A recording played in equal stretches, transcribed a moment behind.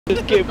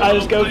I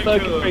just go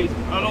fucking crazy.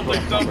 I don't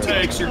think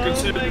thumbtacks are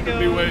considered to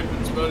be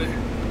weapons, buddy.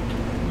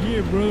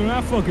 Yeah, brother,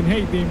 I fucking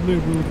hate them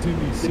liberals in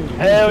this city.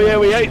 Hell yeah,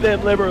 we hate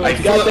them liberals.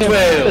 Like, Goddamn,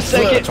 the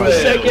second fuck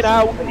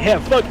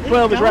fuck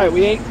 12 is right.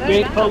 We ain't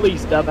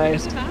police,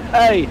 dumbass.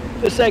 Hey,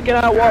 the second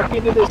I walk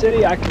into the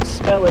city, I can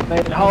smell it,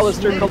 man.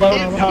 Hollister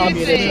cologne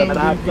communism, and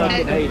I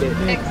fucking hate it.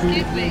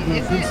 Excuse me,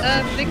 is it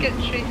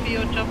obligatory for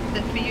your job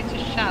for you to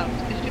shout?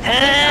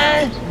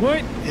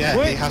 What? Yeah,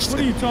 what? he has to.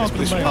 What are you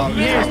talking about?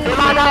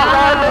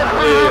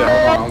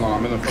 Hold on,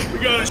 I'm in the fucking. We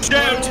gotta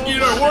shout to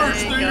get our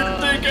words through your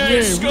thick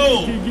ass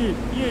skull.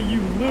 Yeah,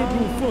 you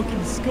liberal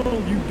fucking skull,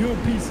 you dumb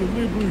piece of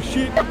liberal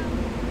shit.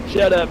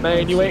 Shut up,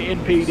 man. You ain't in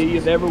PD. You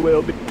never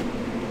will be.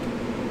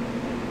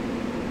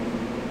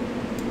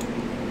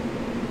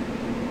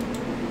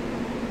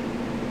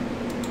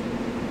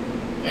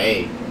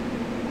 Hey.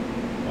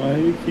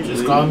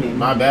 Just call me.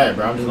 My bad,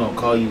 bro. I'm just gonna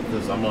call you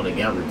because I'm on the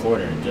game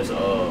recording. Just I'm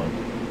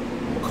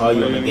gonna call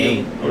you on the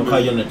game. I'm gonna call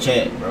you on the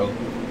chat, bro.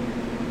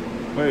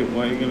 Wait,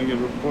 why are you gonna get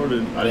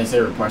reported? I didn't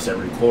say report. I said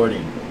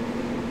recording.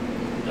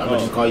 I'm gonna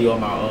just call you on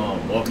my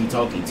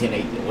walkie-talkie.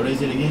 10.8. What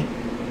is it again?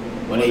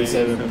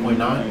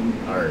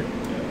 187.9. All right.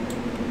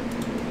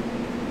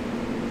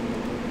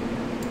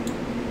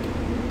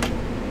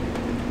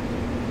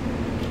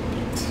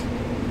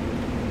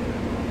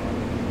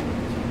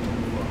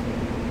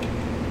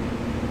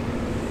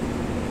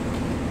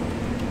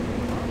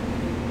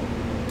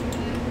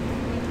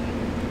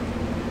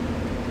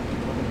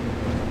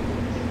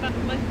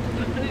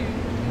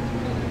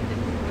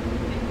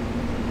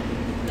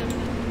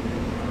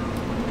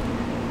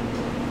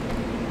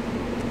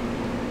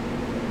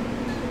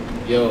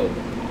 Yo.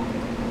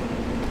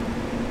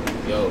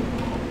 I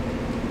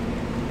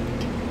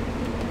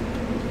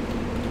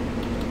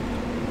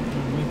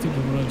went to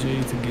Garage A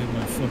to get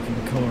my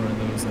fucking car and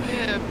there was a...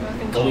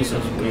 Police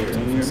is weird.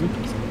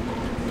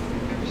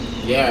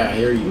 Yeah, I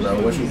hear you, bro.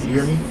 What you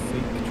hear me?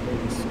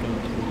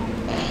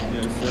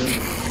 Yes, sir.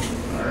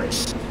 Alright.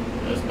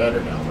 That's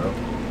better now, bro.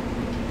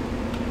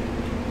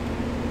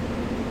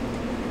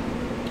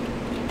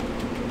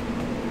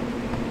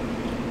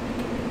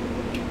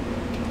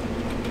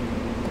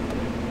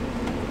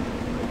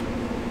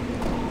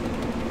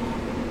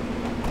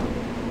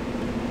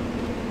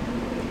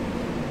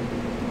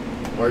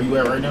 Where are you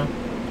at right now?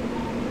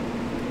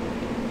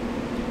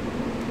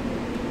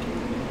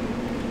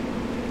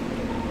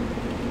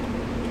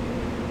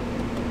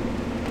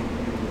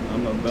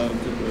 I'm about to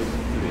go to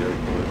the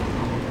airport.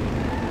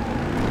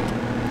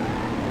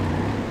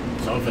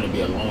 So I'm finna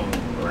be alone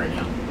right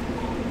now.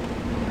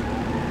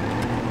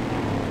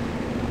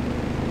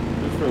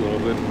 Just for a little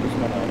bit. It's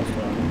my honest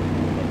time.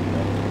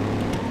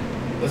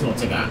 This gonna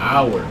take an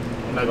hour.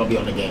 I'm not gonna be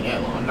on the game that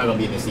long. I'm not gonna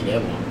be in the city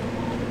that long.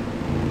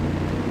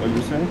 What'd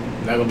you say?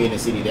 I'm not gonna be in the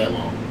city that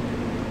long.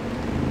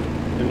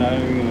 You're not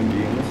even gonna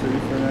be in the city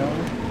for an hour?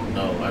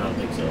 No, I don't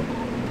think so.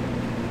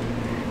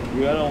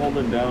 You gotta hold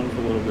it down for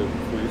a little bit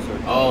before you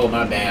start. Oh,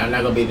 my bad. I'm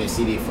not gonna be in the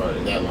city for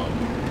that long.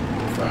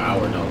 For an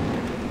hour, no.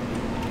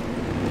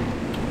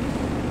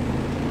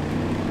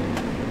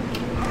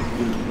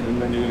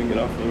 And then you're gonna get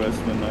off for the rest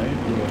of the night?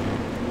 Or what?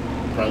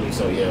 Probably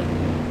so, yeah.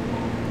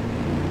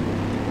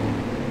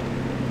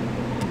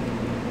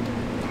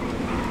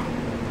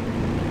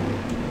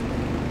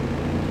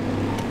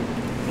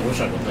 I wish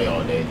I could play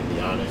all day, to be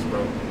honest,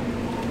 bro.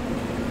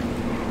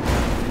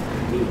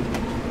 Dude,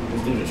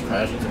 this dude just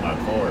crashed into my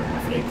car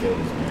after they killed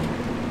this man.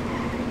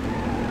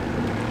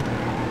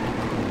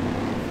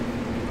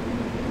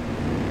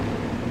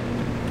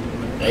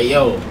 Hey,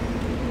 yo.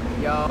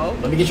 Yo.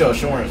 Let me get your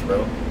insurance,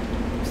 bro.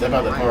 Step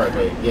out the car,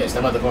 babe. Yeah,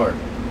 step out the car.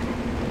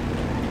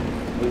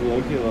 There's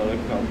lucky a lot of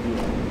cops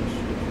around this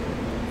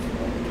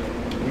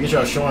Let me get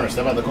your insurance.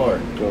 Step out the car.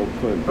 shit. Go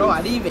quick. Bro,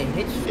 I didn't even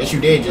hit you. Yes, you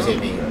did just hit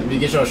me. Let me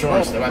get your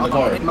insurance. Step out the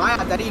car. My,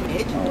 I didn't even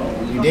hit you,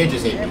 bro. You did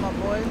just hit me.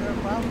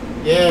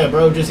 Yeah,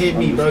 bro, just hit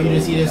me, bro. You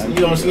just see this? You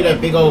don't see that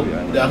big old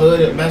the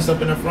hood messed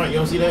up in the front? You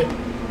don't see that?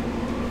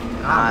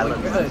 Ah,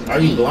 look good. Are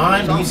you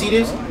blind? Do you see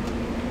this?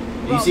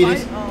 Do you see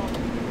this?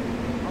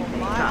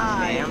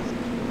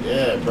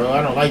 Yeah, bro.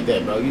 I don't like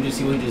that, bro. You just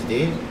see what he just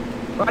did?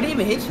 Bro, I didn't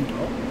even hit you,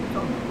 bro.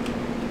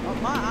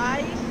 My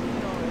eyes, you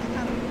know, it's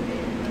kind of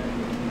big,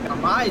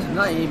 man. My eyes,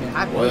 nothing even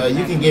happened. Well,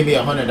 you can give me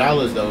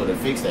 $100 though to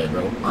fix that,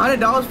 bro.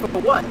 $100 for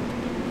what?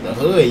 The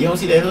hood. You don't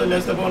see that hood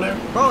messed up on there?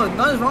 Bro,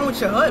 nothing's wrong with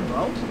your hood,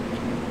 bro.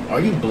 Are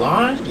you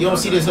blind? You don't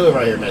see this hood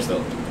right here messed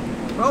up?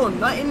 Bro,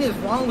 nothing is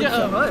wrong with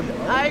your hood,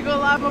 bro. I ain't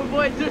gonna lie, my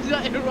boy, there's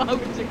nothing wrong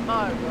with your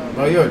car, bro.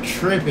 Bro, you're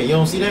tripping. You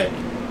don't see that?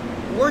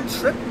 We're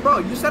tripping, bro.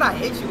 You said I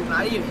hit you, and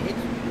I didn't even hit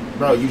you.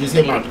 Bro, you just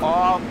hit my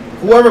car.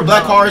 Whoever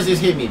black cars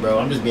just hit me, bro.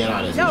 I'm just being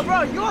honest. Yo,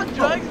 bro, you on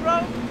drugs,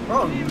 bro?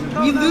 Bro, you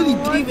literally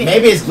didn't even.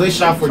 Maybe it's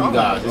glitched out for you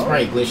guys. It's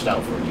probably glitched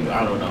out for you.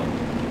 I don't know.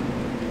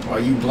 Are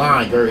you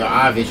blind, girl? Your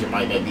eye vision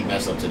might be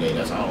messed up today.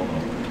 That's all I don't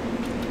know.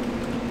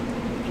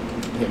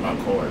 Hit my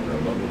car, bro.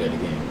 Don't do that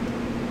again.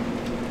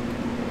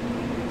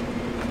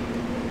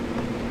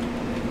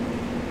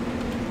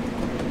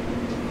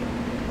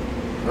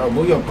 Bro,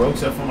 move your broke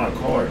stuff from my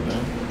car,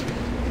 man.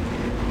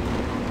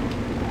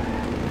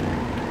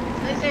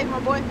 Stay safe, my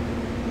boy.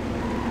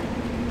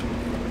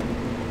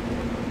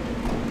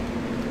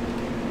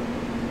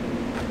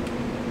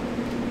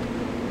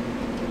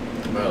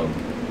 Bro.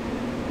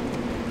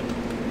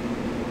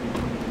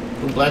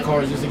 Who black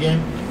car is this again?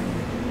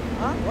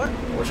 Huh? What?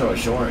 What's your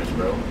insurance,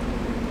 bro?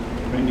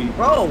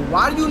 Bro,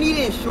 why do you need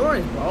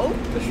insurance, bro?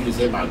 Because you just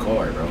hit my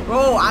car, bro.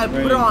 Bro, I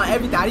put it on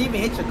everything. I didn't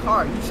even hit your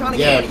car. You trying to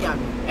get money on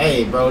me?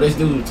 Hey, bro, this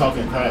dude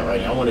talking crap right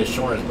now. I want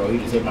insurance, bro. He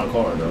just hit my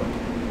car, bro.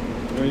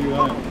 Where you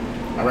at?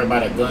 I'm right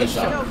by the gun Hit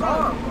shop. your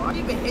car, bro. I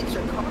didn't even hit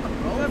your car,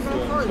 bro. Your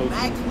car is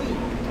mad clean.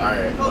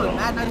 Alright, Bro, hold it's on.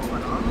 mad nice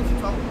one. I don't know what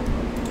you're talking about,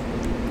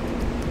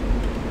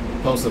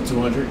 bro. Post up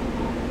 200.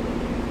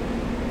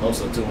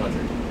 Post up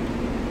 200.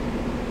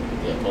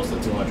 Yeah, post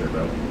up 200,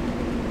 bro.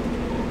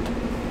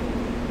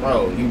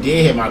 Bro, you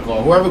did hit my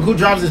car. Who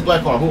drives this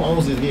black car? Who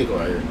owns this vehicle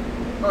right here?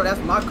 Bro, that's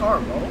my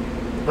car, bro.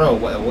 Bro,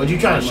 what you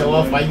trying to show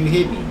off why you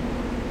hit me?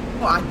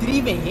 Bro, I didn't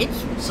even hit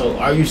you. So,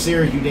 are you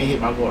serious you didn't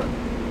hit my car?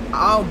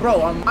 Oh, bro,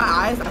 on my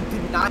eyes, I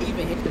did not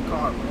even hit the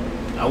car, bro.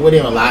 I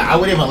wouldn't even lie. I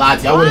wouldn't even lie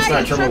to you. I wouldn't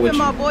start trouble with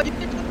my you. boy? You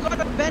just go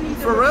to Benny's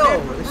For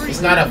real. It's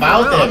not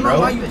about For real, I that, don't know bro.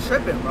 why you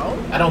tripping, bro.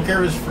 I don't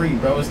care if it's free,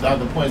 bro. It's not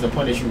the point. It's the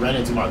point that you ran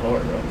into my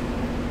car, bro.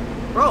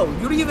 Bro,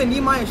 you don't even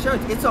need my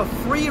insurance. It's a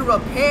free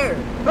repair.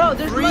 Bro,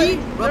 there's free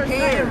there's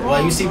repair.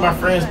 Well, you see my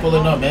friends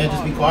pulling up, man.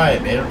 Just be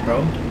quiet, man,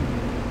 bro.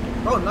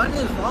 Bro, nothing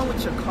is wrong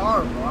with your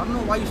car, bro. I don't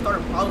know why you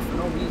starting problems for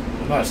no reason.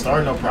 I'm not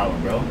starting no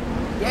problem, bro.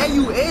 Yeah,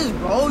 you is,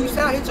 bro. You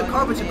said I hit your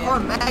car, but your car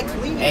mad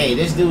clean. Hey,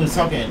 this dude is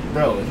talking,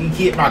 bro. He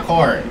hit my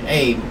car.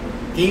 Hey,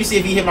 can you see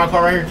if he hit my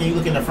car right here? Can you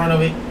look in the front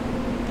of it?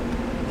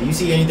 Do you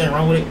see anything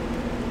wrong with it?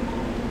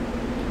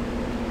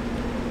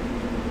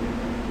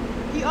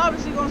 He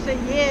obviously gonna say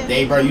yeah.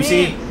 Hey, bro, you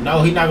see it?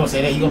 No, he's not gonna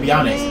say that. He gonna be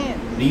honest.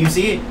 Do you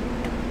see it?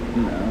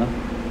 No.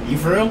 You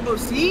for real? Bro,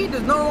 see,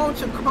 there's nothing wrong with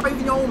your car.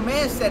 Even your old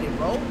man said it,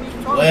 bro. What you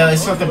talking Well, about,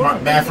 it's bro? something Bro,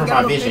 bad for you my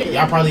gotta vision. repair it.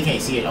 Y'all probably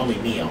can't see it. Only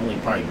me. Only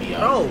probably me.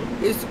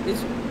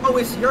 Bro,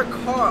 it's your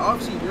car.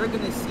 Obviously, you're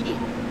gonna see it.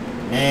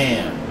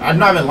 Man, I'm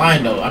not even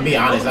lying though. I'm being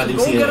honest. I do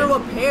Go see get it. a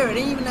repair. It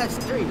ain't even that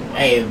serious.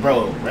 Hey,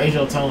 bro, raise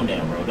your tone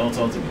down, bro. Don't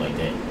talk to me like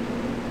that.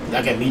 'Cause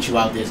I can meet you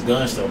out this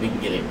gun store. We can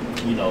get it.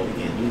 You know,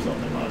 we can do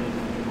something about it.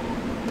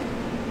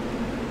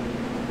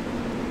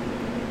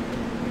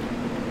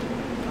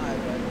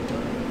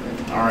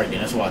 All right, then.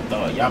 That's what I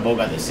thought. Y'all both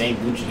got the same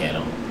Gucci hat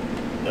on.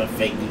 The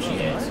fake Gucci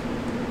hats.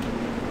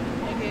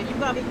 Nigga, you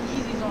got big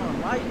Yeezys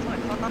on. Why are you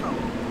trying to come out?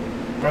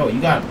 Bro,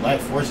 you got black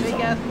forces Big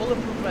on. ass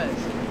bulletproof vest.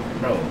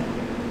 Bro,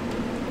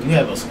 you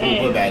have a school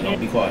book bag on.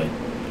 Be quiet.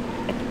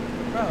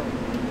 Bro.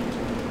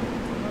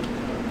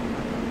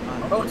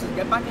 Bro, just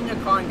get back in your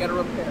car and get a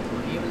repair.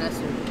 Bro. Even that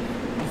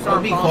serious.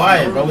 Bro, be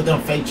quiet, bro. With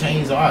them fake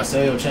chains on, I'll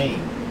sell your chain.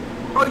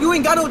 Bro, you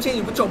ain't got no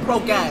change with your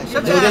broke ass.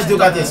 Shut your Dude, this ass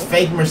dude up, got this bro.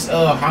 fake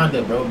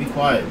Honda, bro. Be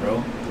quiet,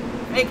 bro.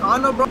 Fake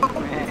Honda, bro. Be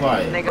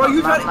quiet.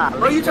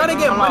 Bro, you trying to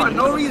get money for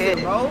no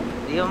reason, bro.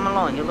 Leave him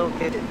alone, you little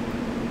kid.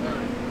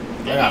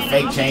 They got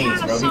fake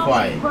chains, bro. Be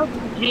quiet. Bro,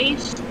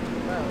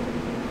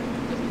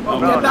 Bro,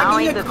 get back now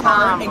in ain't your the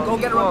car time, and bro.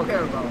 go get a Keep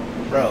repair, bro.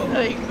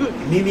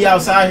 Bro, meet me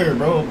outside here,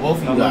 bro. Both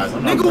of you guys.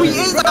 I'm not Nigga, we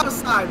playing. is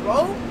outside,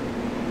 bro.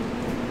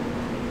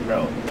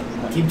 Bro,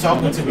 keep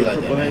talking to me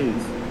like that, man.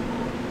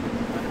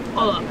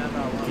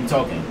 Keep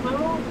talking.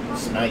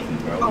 Snipe you,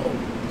 bro. Bro,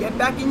 get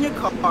back in your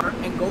car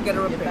and go get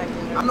a repair.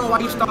 I don't know why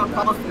you starting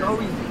problems for no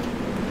reason.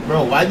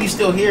 Bro, why you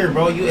still here,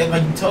 bro? You act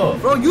like you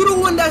tough. Bro, you the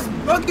one that's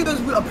bugging because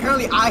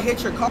apparently I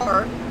hit your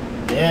car.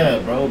 Yeah,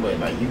 bro, but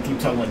like you keep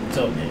talking like you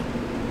tough, man.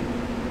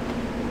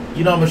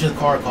 You know how much this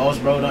car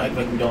costs, bro? Don't act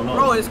like we don't know.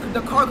 Bro,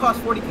 the car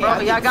costs 40K. Bro,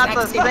 y'all got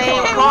the same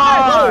Bro,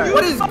 car.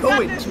 what is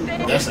going to?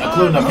 That's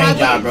including the paint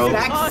job, bro.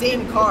 Exact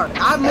same car. I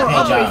have more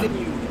Paint job. upgrades than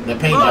you. The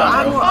paint Bro, I job,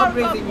 have more bro.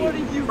 upgrades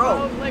than you.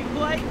 Bro, Like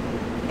what?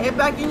 get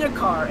back in your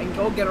car and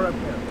go get a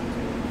repair.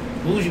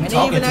 Who's you And it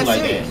ain't talking even to that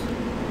like serious. that?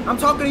 I'm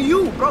talking to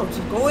you, bro.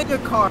 Just go in your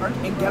car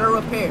and get a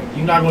repair.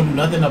 You not gonna do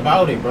nothing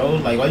about it, bro.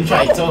 Like, why you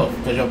trying to Bro. tough?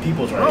 Because your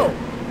people's right Bro, here.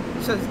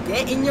 just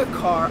get in your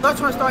car. I'm not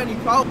trying to start any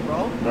problem,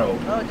 bro. Bro,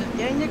 No, just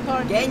get in your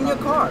car. Get in your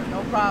car.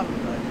 No problem,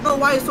 bro. I don't know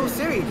why it's so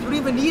serious. You don't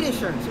even need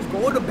insurance. Just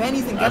go to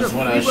Benny's and I get a just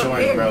want free insurance,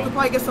 repair. bro. You could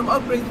probably get some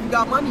upgrades if you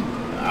got money.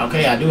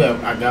 okay,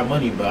 I got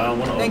money, but I don't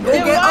want to Then go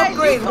upgrade. get why is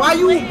you upgrades. Why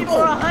you, complaining bro?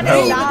 for It ain't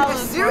even $100, that bro?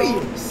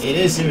 serious. It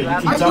is serious. You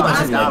Why keep you talking to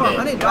asking me for like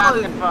that. You're $100?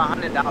 asking for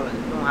 $100,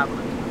 you don't have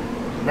money.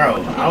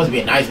 Bro, I was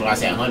being nice when I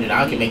said 100.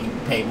 I can make you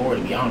pay more,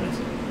 to be honest.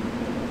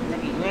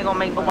 Nigga, you ain't gonna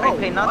make nobody Bro,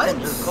 pay nothing.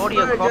 what? Just go to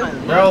your car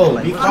and Bro,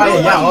 leave. be Like,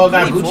 quiet. Y'all all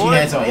got You Gucci bored?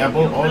 hats on. Y'all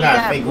both all You got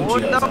that fake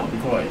bored, Gucci hats though? on. Be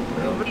quiet, You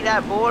bro. really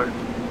that bored?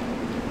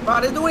 Bro,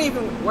 this doing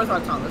even worth our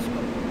time. Let's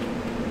go.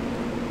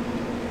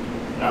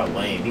 Y'all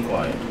lame. Be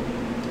quiet.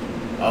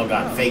 All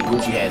got fake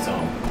Gucci hats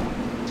on.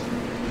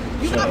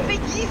 You Shut got up. big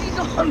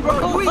Yeezys on, bro.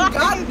 Bro, you ain't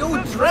got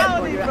no drip,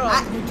 bro.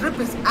 Your drip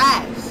is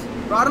ass.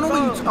 Bro, I don't know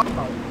what you talking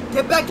about.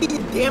 Get back in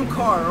your damn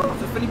car, or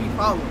there's gonna be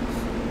problems.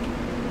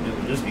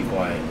 Dude, just be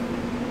quiet.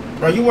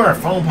 Bro, you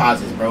wearing phone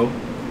pauses, bro.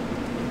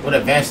 With a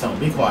vest on.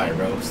 Be quiet,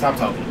 bro. Stop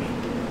talking to me.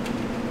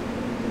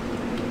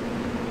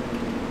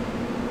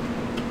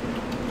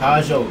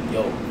 How's your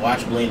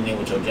watch blending in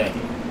with your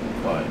jacket?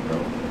 Be quiet,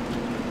 bro.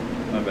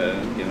 bad.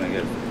 Again, I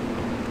guess.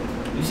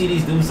 You see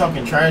these dudes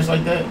talking trash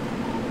like that?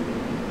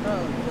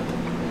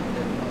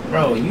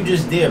 Bro, you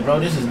just did, bro.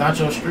 This is not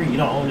your street. You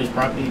don't own this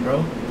property,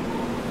 bro.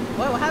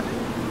 What happened?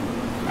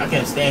 I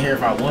can't stand here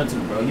if I want to,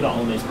 bro. You don't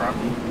own this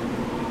property.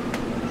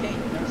 Okay,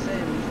 I'm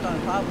saying we're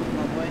starting problems,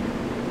 my boy.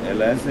 The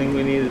last thing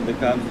we need is the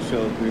cops to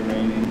show up here,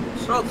 Rainy.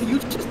 Bro, can you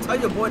just tell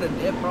your boy to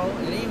dip, bro?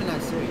 It ain't even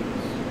that serious.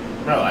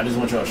 Bro, I just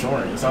want your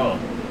insurance. That's all.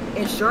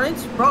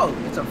 Insurance? Bro,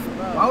 it's a...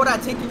 Why would I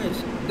take your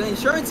insurance? The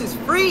insurance is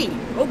free.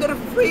 Go get a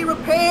free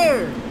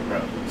repair.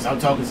 Bro, stop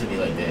talking to me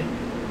like that.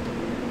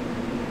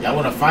 Y'all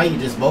want to fight?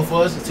 Just both of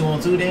us?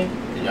 2-on-2 then?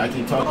 Y'all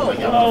keep talking like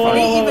y'all want to fight. It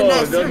ain't even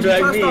that don't serious.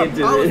 drag me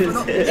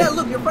into this. Yeah,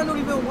 look, your friend don't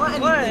even want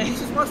anything. He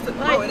just wants to...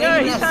 Bro, it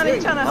ain't he's even that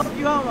serious. trying to help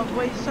you out, my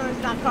boy. He's trying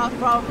to not cause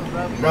problems,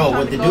 bro. Bro,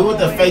 what to do with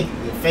the fake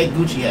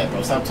Gucci hat,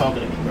 bro? Stop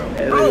talking to me, bro.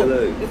 Hey, Bro,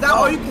 look. is that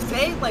all you can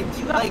say? Like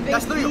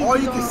that's literally all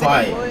you can say.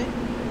 Quiet. Boy.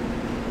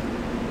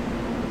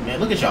 Man,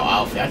 look at your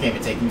outfit. I can't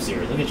even take you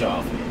serious. Look at your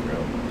outfit,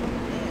 bro.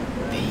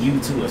 And you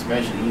too,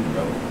 especially you,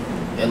 bro.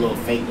 That little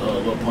fake,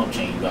 little pump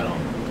chain you got on.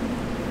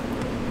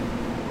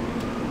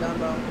 Done,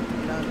 bro.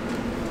 Done.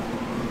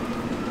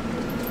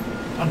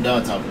 I'm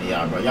done talking to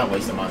y'all, bro. Y'all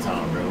wasting my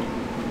time, bro.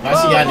 If I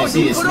see y'all didn't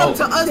see this put smoke. up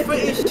to us for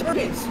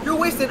insurance. You're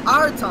wasting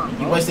our time,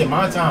 bro. You wasted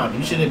my time.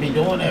 You shouldn't be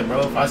doing that, bro.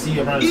 If I see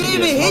you around the He city,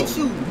 didn't even of hit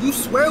smoke. you. You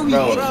swear we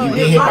Bro, hit you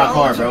did hit my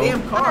car, bro.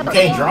 Damn car. You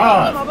can't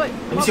drive. Let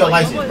me see your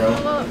license, bro.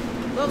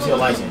 Let me see your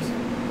license.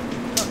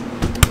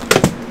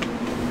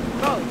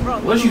 Bro,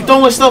 What are you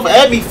throwing stuff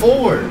at me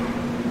for?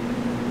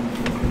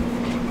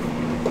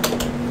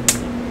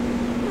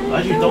 Why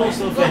are you throwing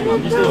stuff at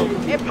me? Just do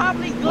it. It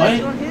probably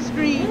glitched on his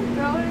screen,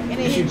 and it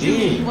Yes, you hit you,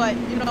 did. but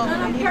you know,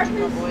 it hit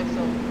you, my boy.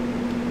 So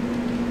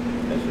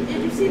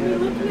Did you see me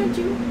looking at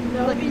you?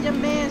 No. look, and your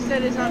man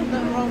said there's nothing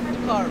wrong with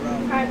the car, bro.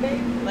 Alright,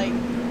 babe. Like,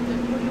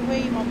 just put it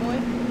away, my boy.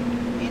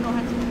 Ain't no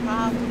have to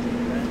problems,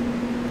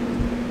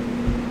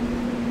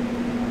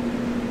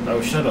 bro.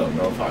 Bro, shut up,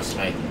 bro. If I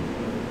smack you.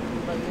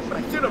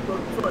 Shut up, bro.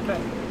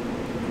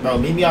 Bro,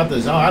 meet me out the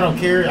zone. I don't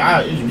care.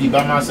 I just be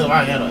by myself.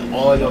 I handle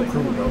all your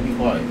crew, bro. Be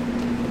quiet.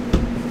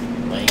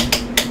 Lame.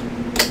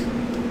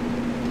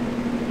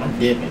 I'm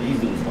dipping. These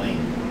dudes lame.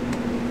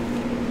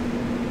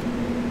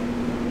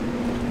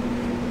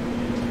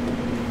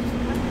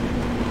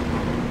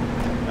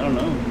 I don't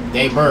know.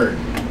 They bird.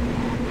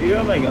 You hear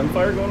all that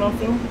gunfire going off,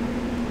 though?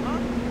 Huh?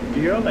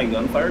 You hear all that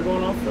gunfire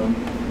going off, though?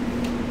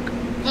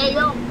 Hey,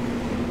 yo.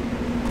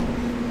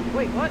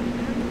 Wait, what?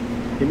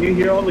 Can you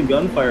hear all the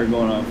gunfire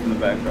going off in the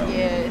background?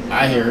 Yeah, it's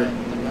I hear it.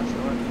 the gun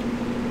store.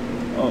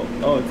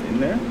 Oh, it's in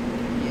there?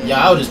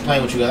 Yeah, I was just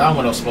playing with you guys. I don't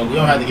want no smoke. You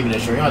don't have to give me the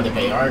shirt. You don't have to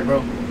pay. Alright,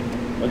 bro?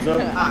 What's up?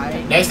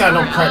 Alright. Next time,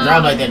 don't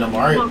drive like that no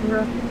more. Come Alright? on,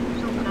 bro.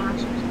 Something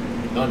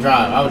else. Don't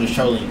drive. I was just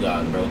trolling you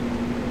guys, bro. Good,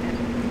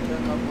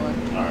 my boy.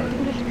 Alright.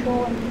 I'm just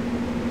trolling.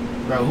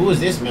 Bro, who is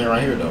this man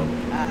right here, though?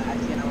 I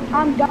can't know.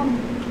 I'm dumb.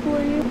 Who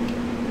are you?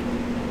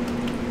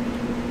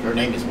 Her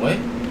name is what?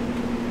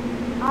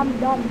 I'm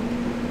dumb.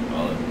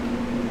 Oh,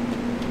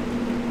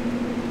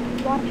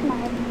 Watch my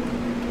head.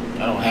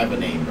 I don't have a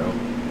name, bro.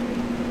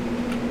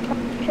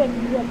 Should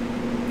drip.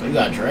 You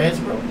got dreads,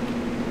 bro?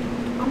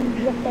 I'm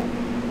dripping.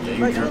 Yeah,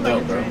 Bro, you you look dripped like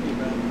up, a bro. tranny,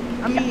 bro.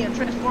 I mean, a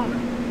transformer.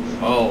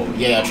 Oh,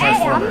 yeah, a Hey,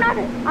 transformer.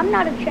 I'm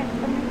not a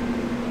transformer.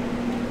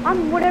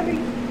 I'm whatever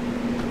you.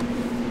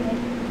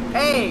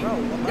 Hey, Bro,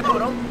 yo,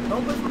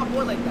 don't push my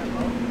boy like that,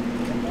 bro.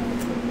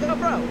 Yo,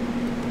 bro.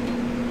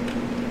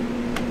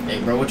 Hey,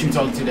 bro, what you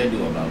talking to that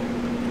dude about?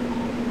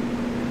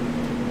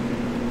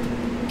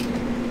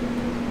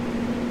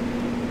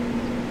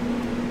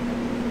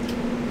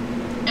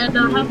 And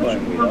how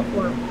much you want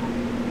for him?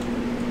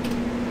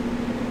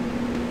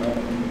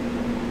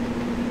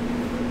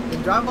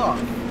 Then drive off.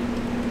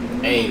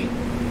 Hey,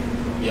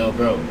 yo,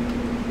 bro.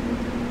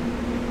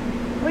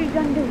 What are you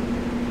gonna do?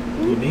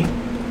 Who, me?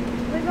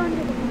 What are you gonna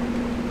do?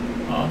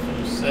 Oh, I'm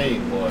finna say,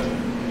 boy.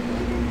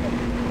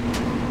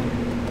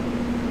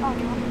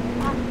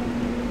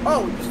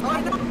 Oh, you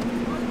sorry now?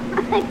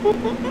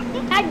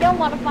 I don't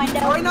want to find You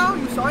out. sorry now?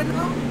 You sorry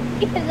now?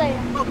 Because I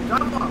am. Oh,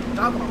 drive off.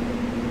 Drive off.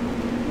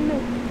 No.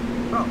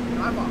 Bro,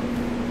 drive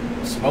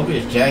off. Smoke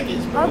his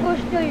jackets, I'll bro.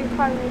 go steal your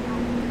car right now.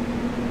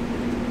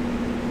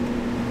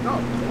 No.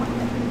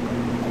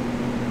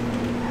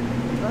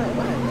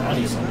 I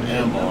need some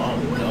ammo.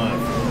 I'm done.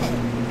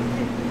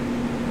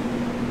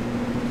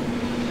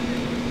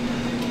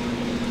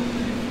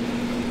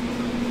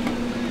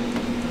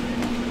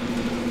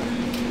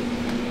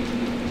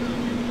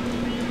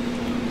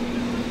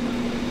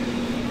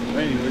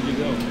 Rainy, where'd you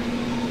go?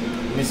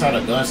 I'm inside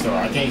a gun store.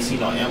 I can't see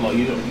no ammo.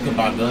 You can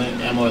buy gun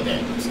ammo at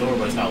that store,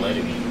 but it's not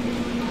letting me.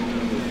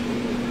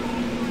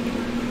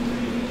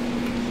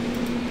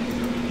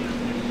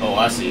 Oh,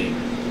 I see it.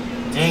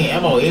 Dang,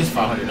 ammo is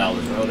 $500,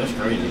 bro. That's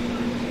crazy.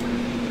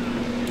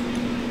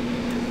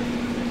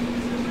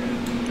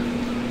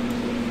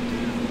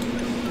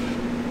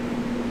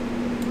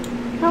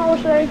 No,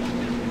 sorry. Give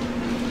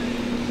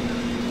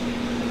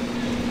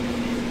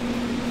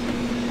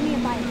me a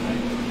bite.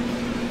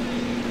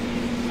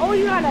 Oh,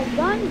 you got a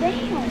gun?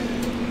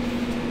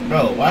 Damn.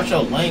 Bro, watch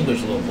your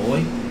language, little boy.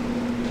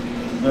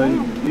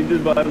 You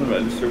just buy the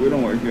register. We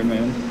don't work here,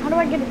 man. How do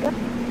I get a gun?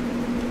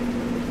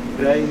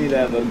 That you need to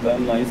have a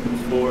gun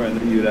license for, and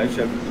then you'd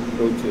actually have to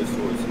go to a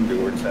store somebody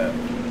works at.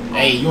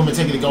 Hey, you want me to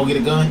take you to go get a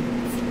gun?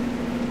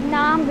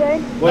 Nah, I'm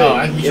good. No,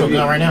 I can get you a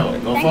gun right now.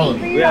 Go follow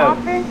me. Yeah,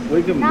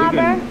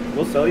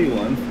 we'll sell you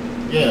one.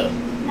 Yeah.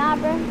 Nah,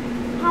 bro.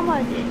 How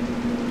much?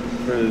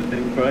 For the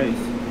same price.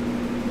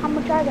 How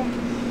much are they?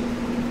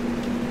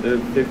 They're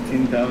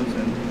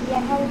 15,000.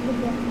 Yeah, how much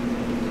is it?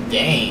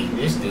 Dang,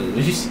 this dude.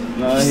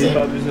 No, he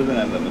probably just doesn't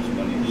have that much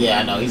money. Yeah,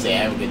 I know. He said,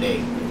 have a good day.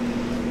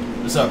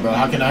 What's up, bro?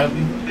 How can I help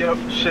you? Yep,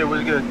 shit,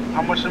 what's good?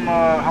 How much for a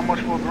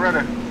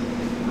Beretta?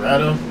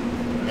 Beretta?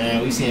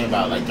 Man, we seeing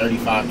about like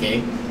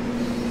 35K.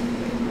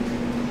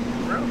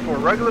 For a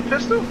regular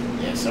pistol?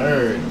 Yes,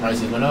 sir. The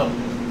prices went up.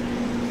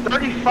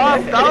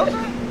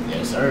 35,000?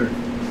 Yes, sir.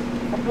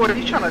 Oh boy, are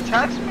you trying to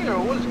tax me or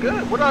what's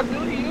good? What I do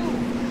to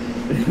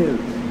you?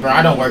 Bro,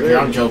 I don't work here.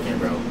 I'm joking,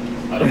 bro.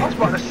 I was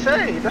about to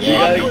say, that's yeah,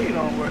 what I do. You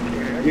don't work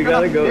here. You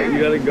gotta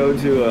go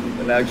to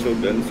an actual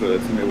gun store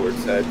that somebody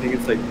works at. I think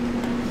it's like,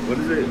 what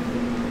is it?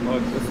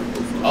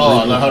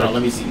 Oh, no, hold on.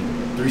 Let me see.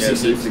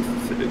 366. Yeah,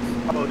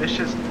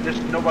 366. Oh, this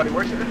nobody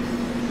works here?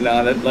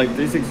 Nah, that like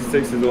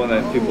 366 is the one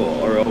that people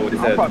are always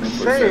at. I'm about to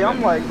say,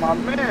 I'm like, my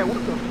man,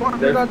 what the fuck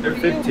did I do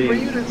to you for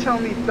you to tell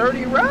me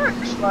 30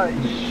 racks? Like,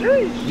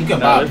 sheesh. You can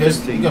buy a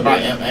pistol. You can buy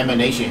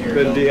ammunition here.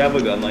 But do you have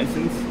a gun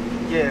license?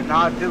 Yeah,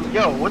 nah, I do.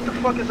 Yo, what the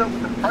fuck is up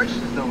with the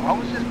prices though? I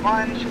was just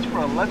buying shit for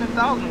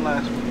 11,000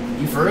 last week.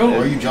 You for real or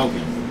are you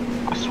joking?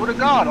 I swear to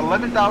God,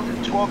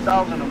 11,000,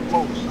 12,000 the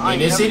most. In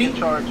this city?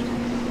 Charged.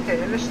 Yeah,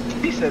 in this.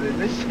 He said in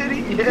this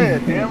city. Yeah,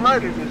 damn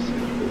right in this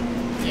city.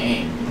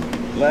 Dang.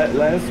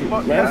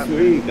 Last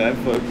week I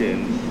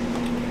fucking.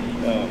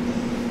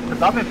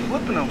 Cause I've been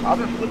flipping them. I've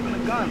been flipping the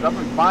guns. I've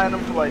been buying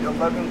them for like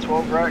 11,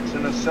 12 racks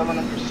and then selling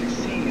them for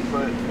 16.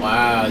 But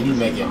wow, you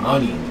making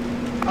money.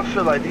 I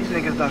feel like these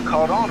niggas done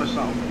caught on or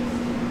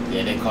something.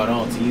 Yeah, they caught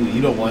on to you.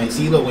 You don't want to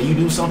see. Look, when you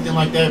do something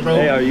like that, bro.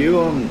 Hey, are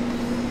you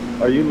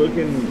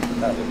looking?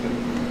 Not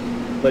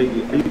looking. Like,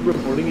 are you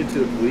reporting it to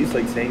the police,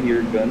 like saying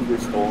your guns were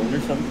stolen or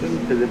something?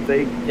 Because if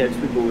they catch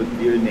people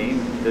with your name,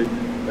 they're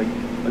like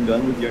a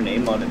gun with your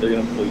name on it, they're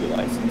gonna pull your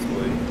license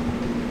away.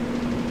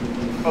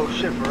 Oh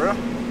shit, for real?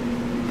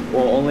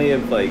 Well, only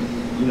if like,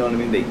 you know what I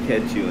mean, they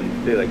catch you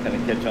and they like kind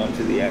of catch on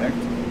to the act.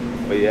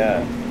 But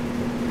yeah.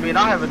 I mean,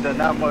 I haven't done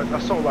that much. I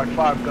sold like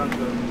 5 guns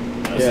though.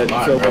 Yeah,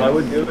 so what I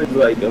would do is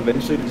like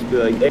eventually just be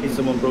like, hey,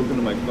 someone broke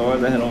into my car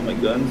that had all my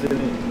guns in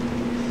it.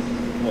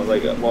 Well,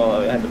 like while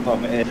I had to pop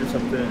my head or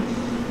something,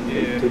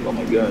 they took all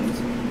my guns.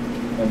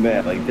 And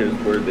man, like there's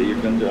word that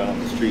your guns are out on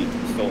the street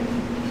stolen.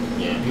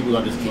 Yeah, people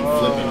gonna just keep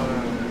flipping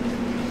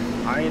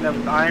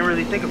them. I ain't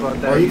really think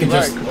about that. Or you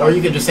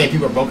can just say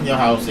people broke in your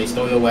house, they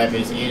stole your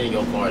weapons in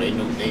your car, they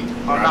knew they.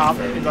 Oh nah, I'm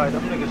thinking like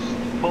them niggas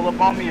pull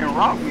up on me and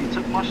rob me,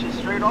 took my shit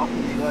straight off of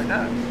me like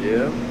that.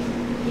 Yeah.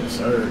 Yes,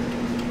 sir.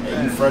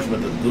 Hey, you fresh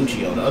with the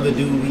Gucci on. The other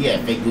dude, he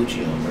had fake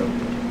Gucci on, bro.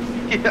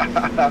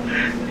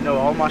 Yeah. You know,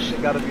 all my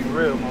shit gotta be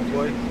real, my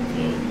boy.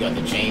 Yeah, you got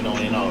the chain on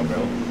and all, bro.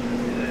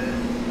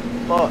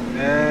 Yeah. Fuck,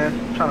 man.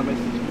 I'm trying to make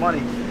this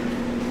money.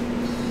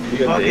 You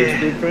got the H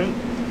blueprint?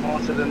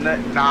 On to the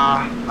next.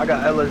 Nah, I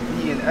got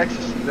LSD and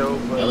ecstasy though.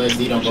 But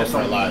LSD don't go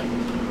for a lot.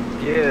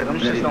 Yeah, them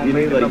shits don't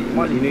make enough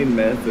money. You need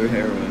meth or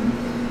heroin.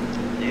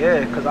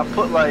 Yeah, cause I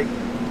put like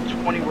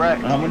 20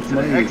 racks. How much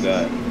money you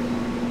got?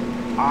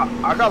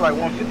 I got like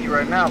 150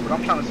 right now, but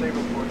I'm trying to save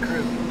up for a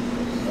crib.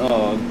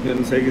 Oh, I was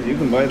gonna say, cause you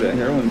can buy that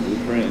heroin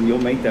blueprint and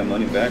you'll make that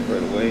money back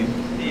right away.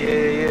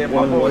 Yeah.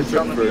 My boy was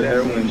telling me that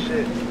heroin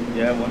shit.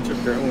 Yeah, one trip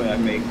heroin I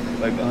make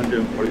like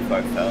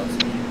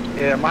 145,000.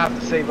 Yeah, I might have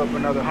to save up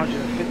another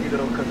 150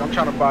 though, cause I'm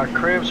trying to buy a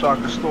crib so I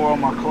can store all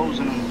my clothes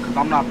in them, cause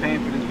I'm not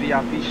paying for this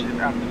VIP shit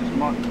after this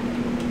month.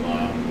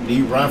 Wow. Do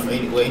you run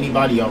with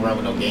anybody? You don't run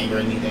with no gang or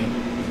anything?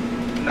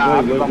 Nah,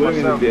 I do by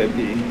myself. VIP?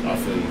 I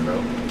feel you,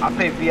 bro. I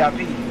pay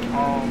VIP.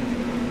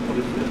 For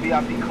the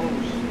VIP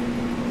clothes.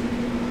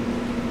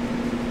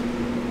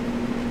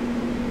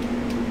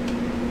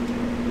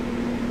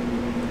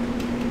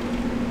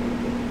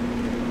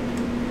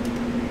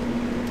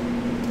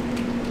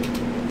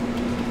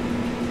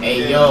 Hey,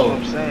 yo,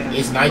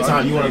 it's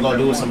nighttime. You want to go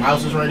do some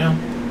houses right now?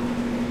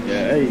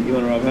 Yeah, hey, you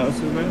want to rob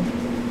houses, man?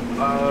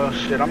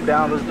 Shit, I'm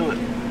down. Let's do it.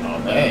 Oh,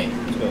 hey.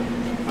 Let's go.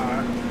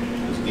 Alright.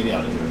 Let's get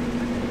out of here.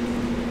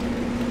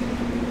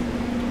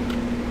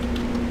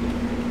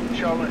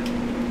 Charlotte.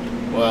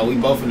 Well, we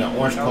both in the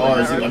orange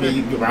cars. I mean,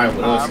 you can ride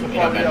with us.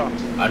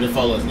 I just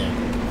follow us now.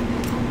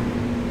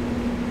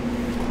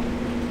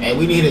 Hey,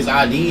 we need his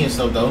ID and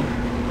stuff, though.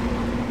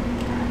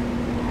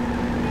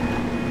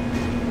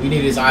 We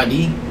need his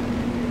ID.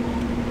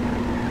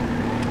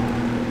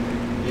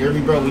 You hear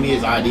me, bro? We need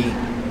his ID.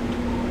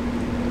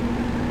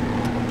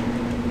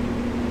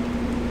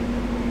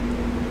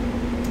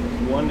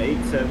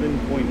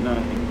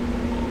 $187.9.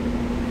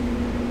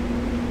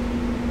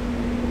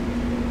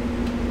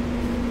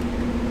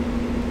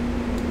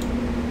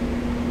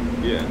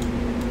 Yeah.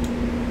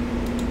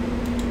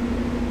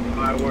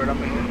 Alright, word,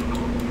 I'm in here.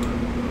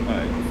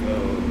 Alright, so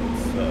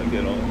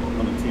get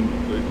on the team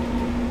real quick.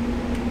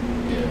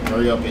 Yeah,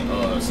 hurry up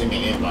and send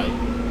me an invite.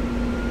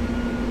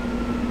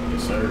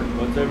 Yes, sir.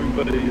 What's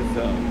everybody's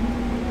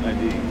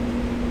ID?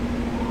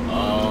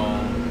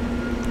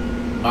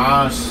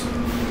 Mine's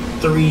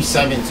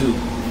 372.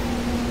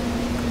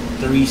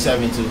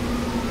 372.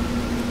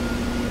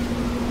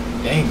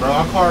 Dang, bro,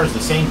 our car is the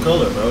same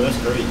color, bro. That's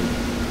crazy.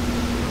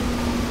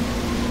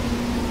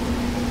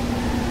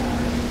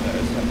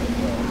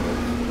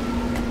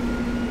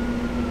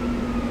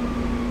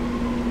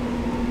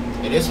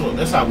 And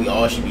that's how we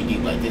all should be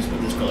deep like this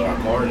with this color. Our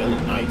car, that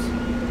looks nice.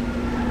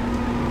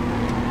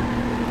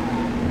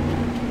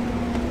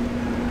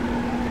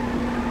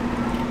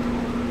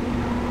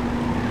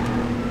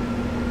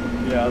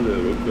 Yeah, I'll do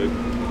it real quick.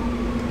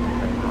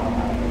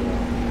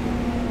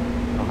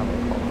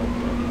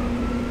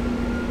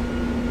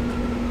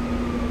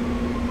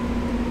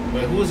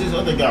 Wait, who is this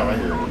other guy right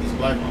here with this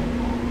black one?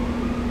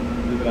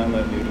 Did I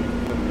let you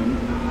put it in?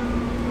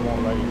 It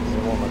won't let me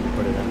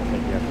put it in. I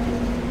think you have to do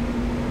it.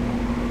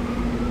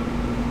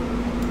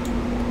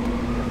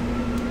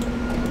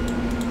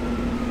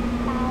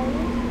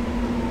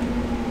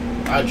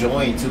 I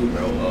joined too,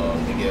 bro,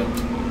 Miguel.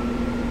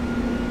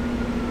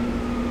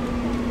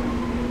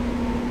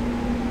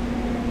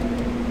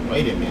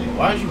 Wait a minute,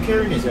 why is you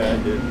carrying this guy?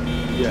 Dude.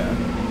 Yeah.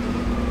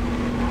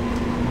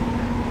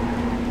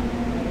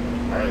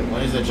 Alright,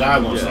 when is the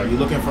job gonna start? You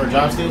looking for a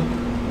job still? I'm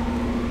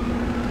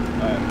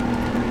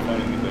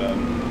finding a job.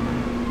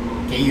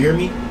 Can you hear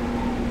me?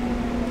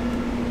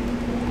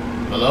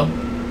 Hello?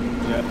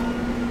 Yeah.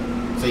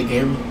 So you can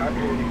hear me? I can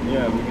hear you.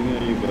 Yeah, we can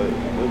hear you, but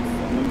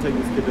I'm gonna take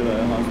this kid to the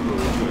hospital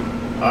real quick.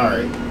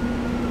 Alright.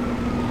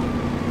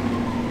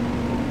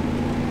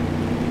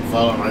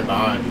 Following right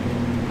behind you.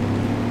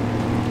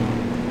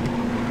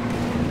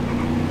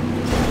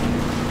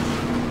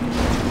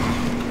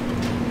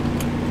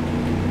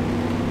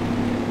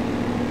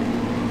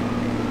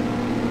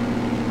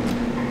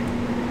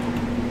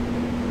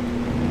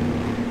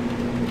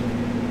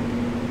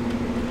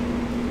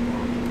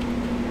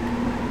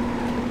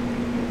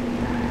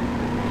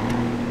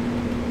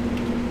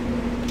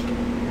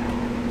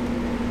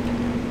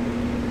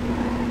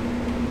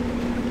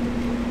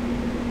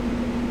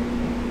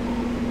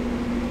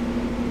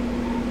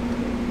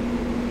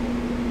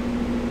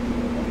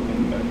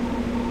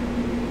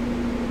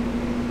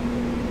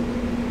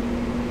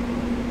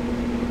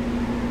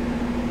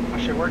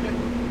 Shit working?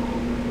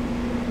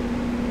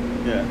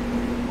 Yeah.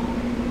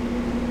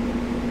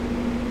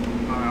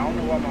 I don't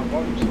know why my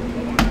volume's so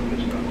low on that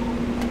bitch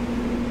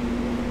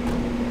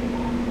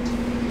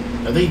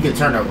though. I think you can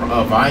turn the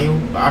volume,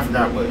 but I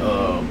forgot what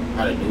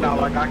how to do it. No,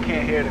 like I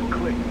can't hear the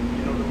click. You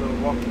know the little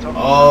walkie-talkie.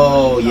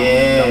 Oh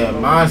yeah,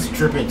 mine's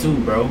tripping too,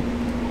 bro.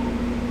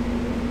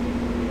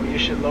 Well, your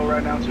shit low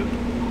right now too?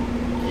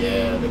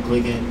 Yeah, the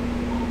clicking.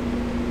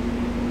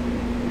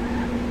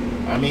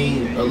 I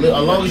mean, as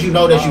long as you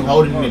know that you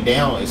holding it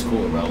down, it's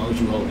cool, bro. As long as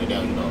you holding it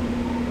down, you know.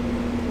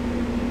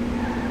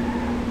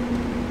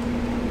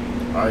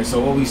 All right, so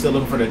what we still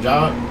looking for the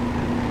job?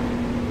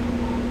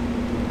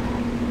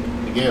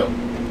 Miguel.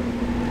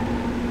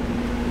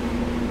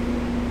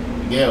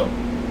 Miguel.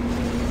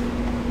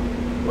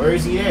 Where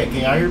is he at?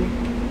 Can y'all hear me?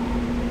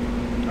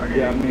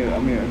 Yeah,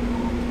 I'm here.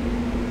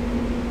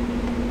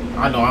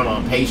 I know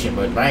I'm impatient,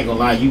 but I ain't gonna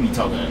lie, you be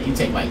talking. You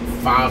take like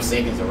 5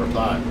 seconds to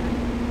reply.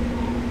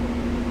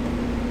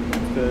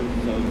 Because I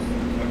was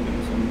talking to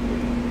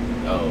somebody.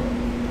 Oh.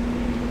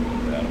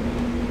 Yeah.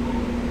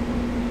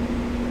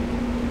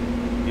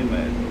 Get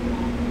mad.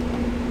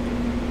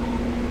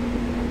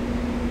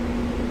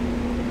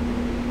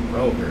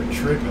 Bro, you're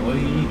tripping. What are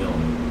you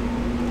doing?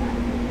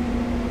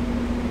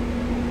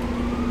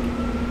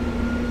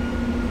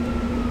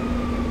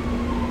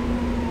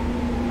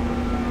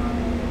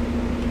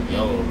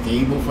 Yo, can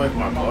you move away from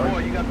my car? Boy,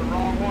 you got the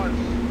wrong ones.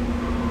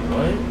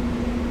 What?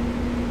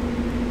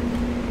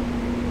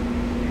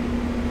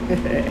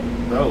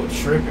 Bro,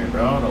 tripping,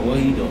 bro. I don't know what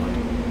he doing.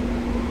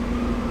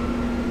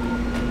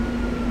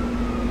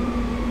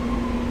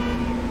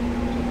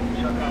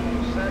 Shut down on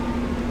the set.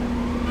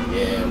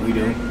 Yeah, we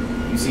do.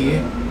 You see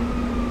it?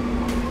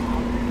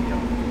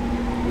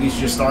 We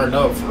just starting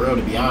up, for real,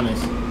 to be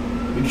honest.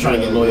 We just trying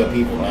to get loyal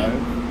people, man.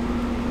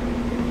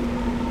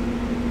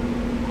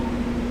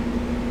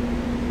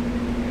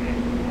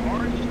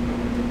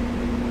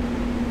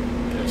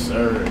 Yes,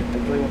 sir. I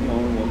feel like I'm the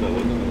only one that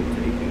wasn't really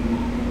taken.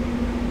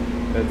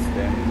 That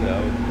stands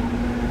out.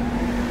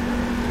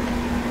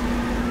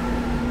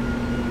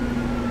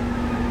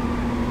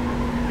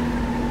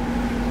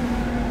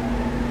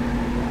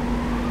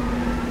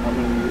 I'm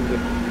gonna use it.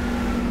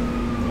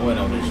 I went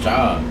on this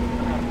job.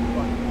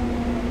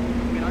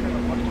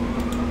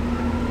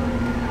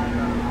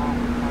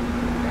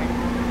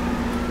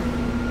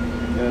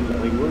 Yeah,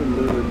 like we're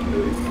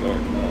literally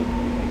starting up.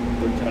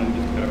 We're trying to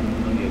just get our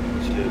money up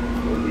and shit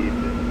before we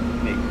even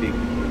make big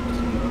moves,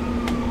 you know?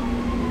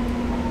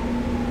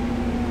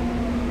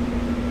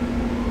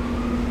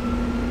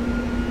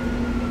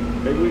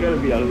 Maybe we gotta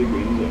be out of the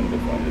green zone to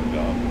find a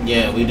job.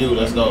 Yeah, we do.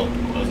 Let's go.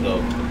 Let's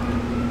go.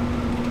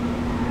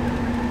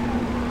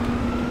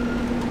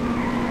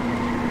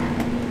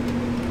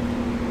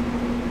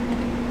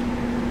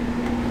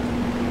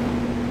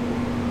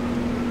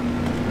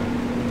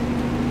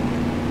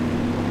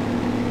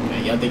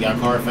 think our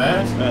car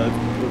fast. Let's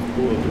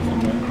pull over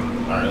somewhere.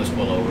 Alright, let's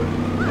pull over.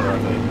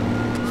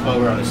 Let's pull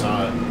over on the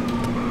side.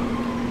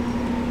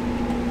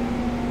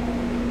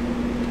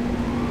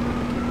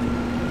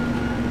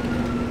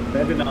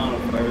 Maybe not on a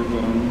fire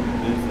zone.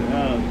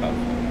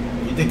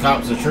 You think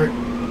cops are trick? I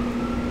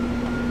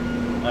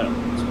don't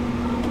think so.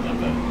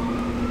 Okay.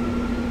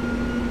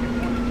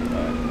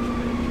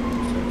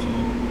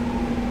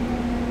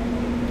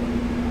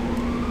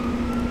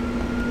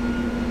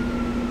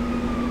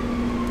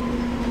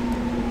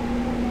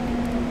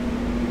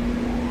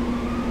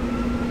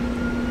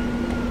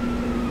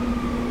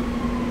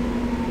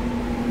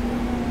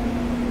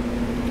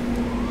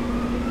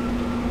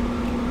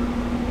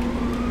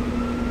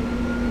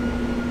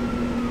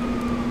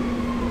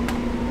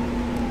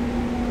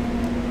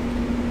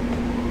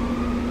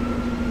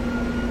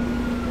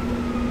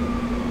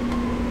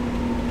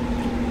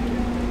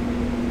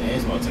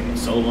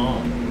 So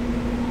long.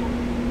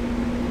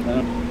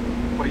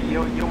 Wait,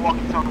 your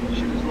walkie-talkie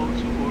shit is low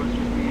too, or is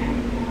just me?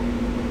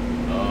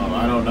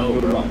 I don't know,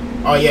 bro.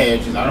 Oh yeah,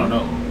 it's just I don't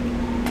know.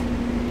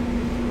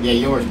 Yeah,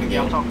 yours,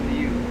 Miguel. I'm talking to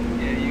you.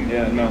 Yeah, you.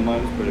 Yeah, no,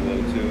 mine's pretty low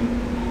too.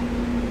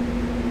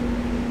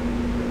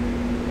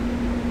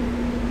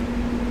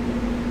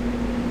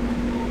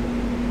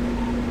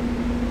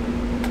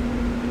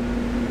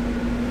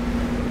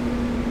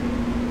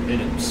 They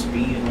didn't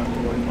speed like a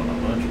work on a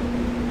bunch.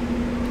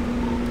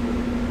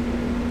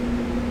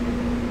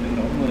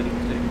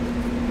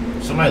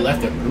 Somebody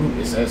left a group.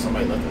 It says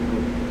somebody left a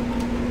group.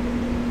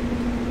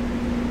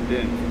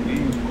 Didn't me.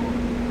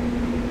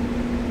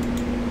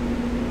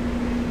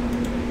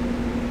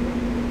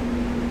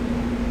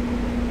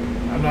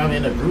 I'm not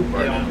in a group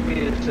right now. On me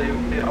it say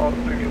all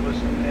three of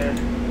us in there.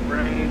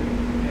 Rain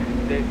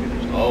and David.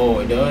 Oh,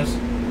 it does?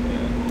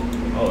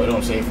 Yeah. Oh, it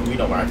don't say it for me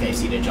no more. I can't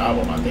see the job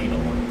on my thing no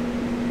more.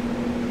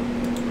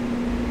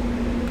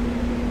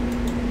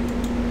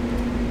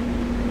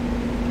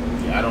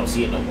 Yeah, I don't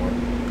see it no more.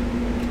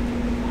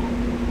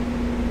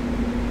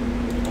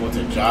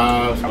 To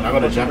jobs. When I go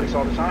to jobs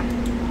all the time.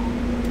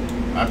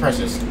 I press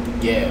this.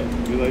 Yeah.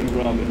 You like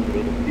robbing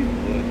real people.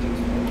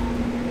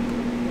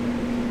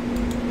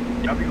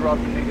 Y'all be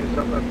robbing niggas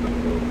up at the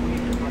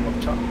weed from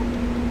up top.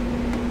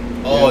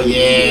 Oh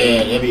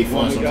yeah, that'd be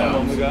fun sometimes.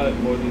 Oh my god,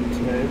 more than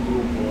 10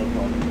 will pull up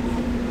on me.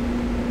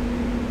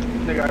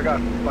 Nigga, I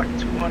got like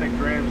 200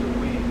 grams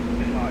of weed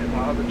in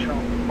my other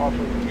trunk off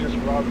of just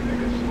robbing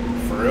niggas.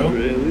 For real?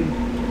 Really?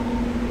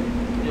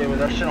 Yeah, but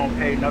that shit don't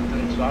pay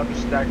nothing, so I'll be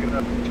stacking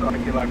up until I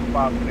get like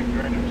 500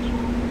 grams.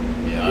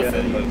 Yeah, I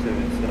feel you.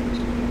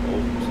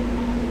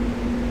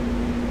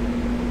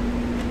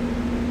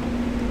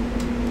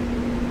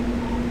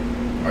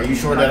 Are you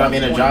sure that I'm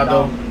in a job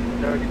though?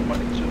 Dirty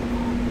money too.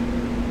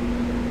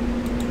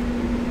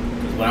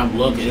 Because when I'm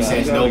looking, it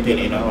says no pin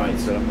in the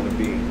lights. I'm gonna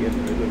be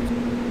getting rid of.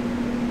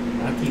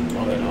 I keep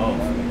logging off.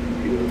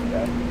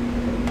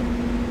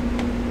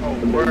 Oh,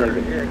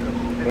 word, yeah,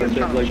 because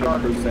it's like a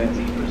percent.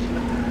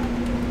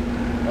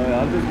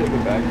 I'll just give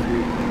it back to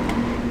you.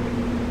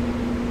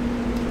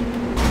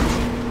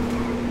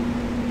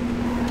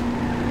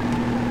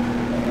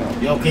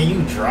 Yo, can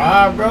you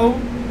drive, bro?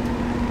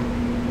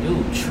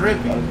 Dude,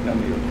 tripping.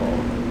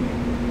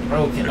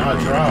 Bro, can I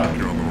drive?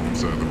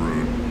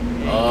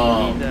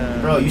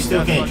 Bro, you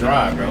still can't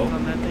drive, bro.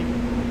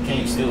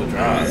 Can't still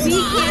drive. We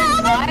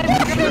can't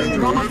drive. You're the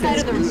wrong side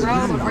of the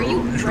road. Are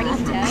you brain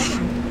dead?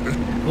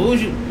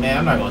 Who's you? Man,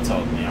 I'm not gonna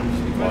talk, man. I'm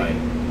just be quiet.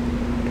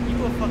 You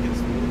go fucking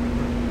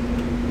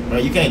smooth. Bro,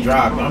 you can't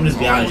drive, bro. I'm just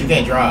be honest. You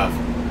can't drive.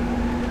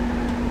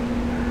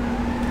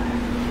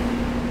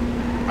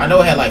 I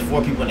know it had like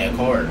 4 people in that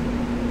car.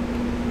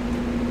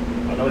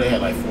 I know they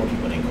had like 4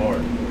 people in that car.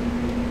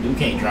 You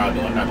can't drive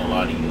though. I'm not gonna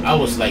lie to you. I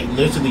was like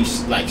literally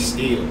like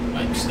still,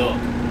 like stuck.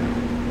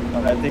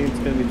 I think it's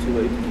gonna be too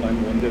late to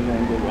find one. Then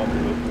we'll go rob a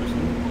real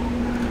person.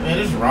 Man,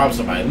 let's rob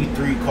somebody. We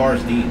 3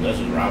 cars deep. Let's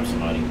just rob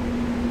somebody.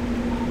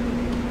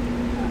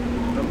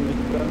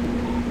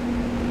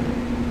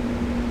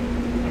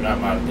 I got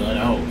my gun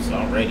out, so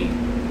I'm ready.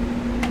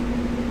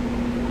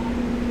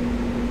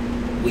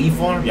 Weed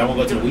farm? Y'all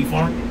wanna go to the weed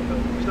farm?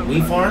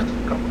 Weed farm?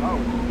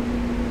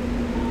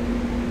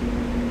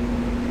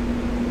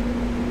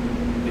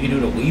 We can do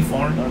the weed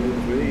farm. Oh,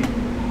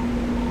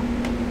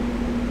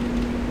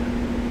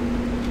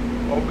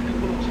 we can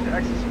pull up to the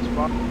access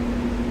spot.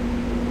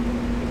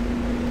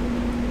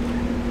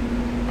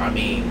 I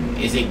mean,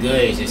 is it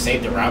good? Is it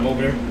safe to rob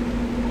over there?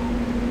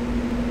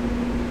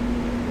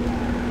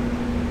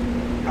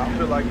 I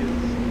feel like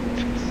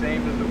it's the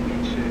same as the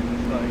weed shit.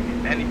 It's like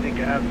anything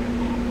can happen.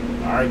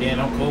 Alright then,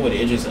 I'm cool with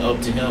it. It's just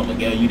up to him.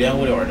 Miguel, you down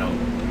with it or no?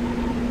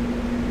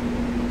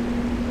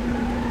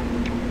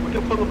 We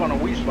can pull up on a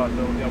weed spot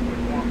though, if y'all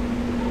would want.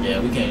 Yeah,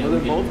 we can. Well,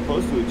 they're both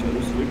close to each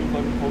other, so we can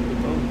fucking pull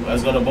them both.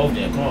 Let's go to both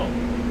then, come on.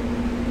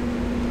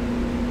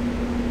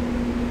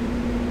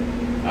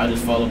 I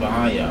just follow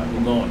behind y'all.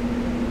 Who going?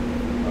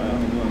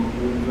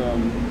 Hold on.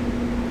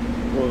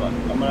 Hold on.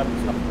 I'm gonna have to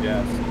stop the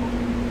gas.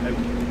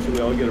 Should we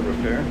all get a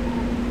repair?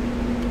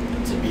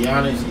 To be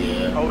honest,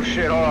 yeah. Oh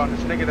shit, hold on.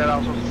 This nigga that I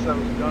was supposed to sell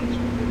his gun to.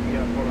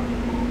 Yeah, hold on.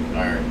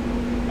 Alright.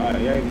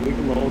 Alright, yeah, we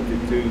can roll to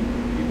 2.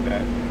 Get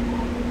back.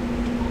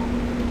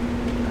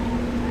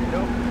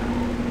 Nope.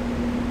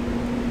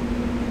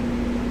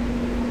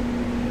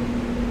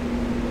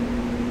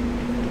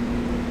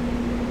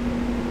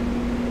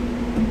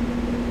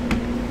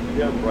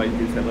 You how bright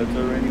these headlights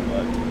are, Rainy?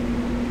 What?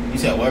 You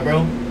said what, bro?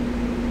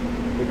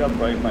 Look how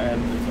bright my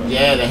headlights are.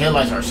 Yeah, the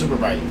headlights are super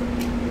bright.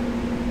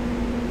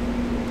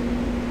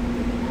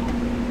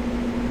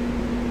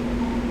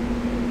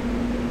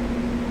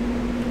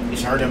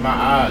 It's hurting my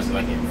eyes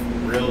like in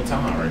real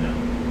time right now.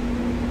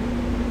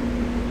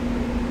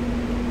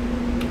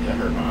 That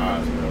hurt my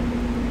eyes, bro.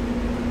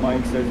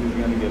 Mike says he's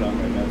gonna get on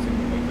right now, so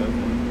my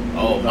cousin.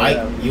 Oh, Mike?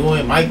 You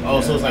and Mike? Oh,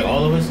 yeah, so it's like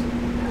all of us?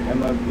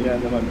 And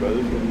then my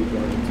brother's gonna be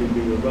joining too,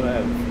 dude. We're gonna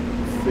have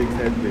 6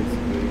 heads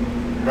basically.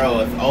 Bro,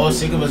 if all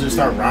 6 of us would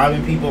start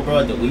robbing people, bro,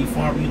 at the weed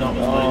farm, you know how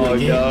much money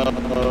we get?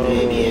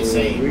 It'd be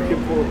insane, we bro.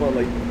 could pull about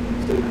like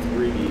 3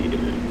 or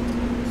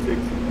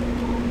 6.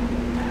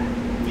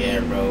 Yeah,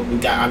 bro. I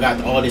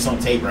got all this on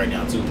tape right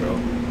now too, bro.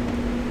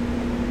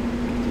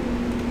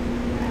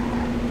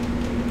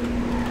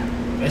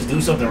 Let's do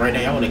something right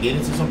now. Y'all want to get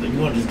into something? You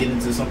want to just get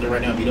into something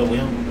right now? If you don't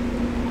win,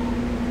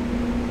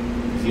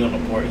 he on the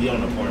port. He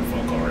on the important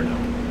phone call right now.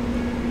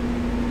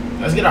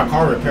 Let's get our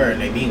car repaired.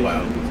 And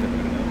meanwhile,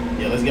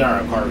 yeah, let's get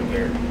our car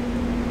repaired.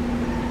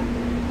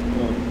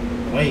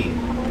 Wait,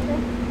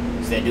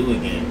 it's that dude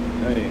again.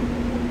 Hey,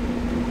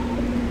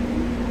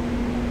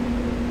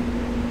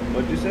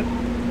 what'd you say?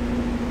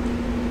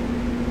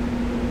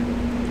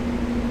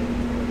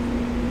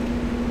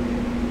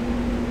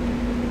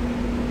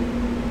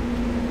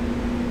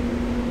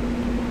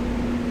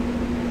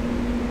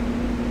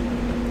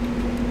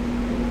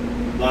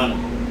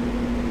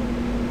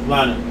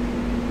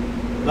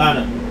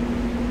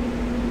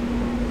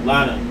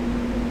 Lana.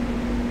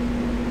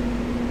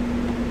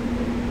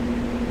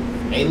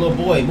 Hey, little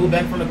boy, move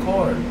back from the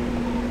car.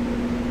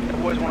 You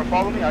boys want to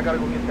follow me? I gotta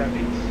go get that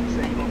piece.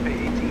 Say you're gonna pay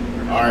 18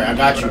 for it. Alright, I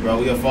got you, bro.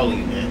 We'll follow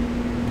you, man.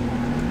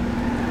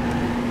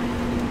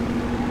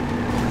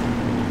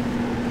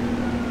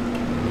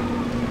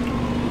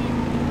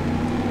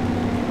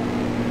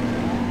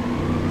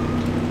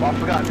 Oh, I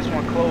forgot this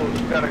one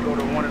closed. We gotta go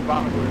to one in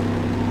Bonneville.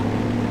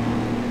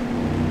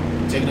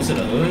 Taking us to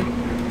the hood?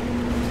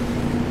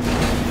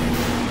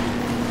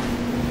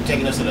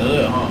 Taking us to the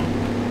hood, huh?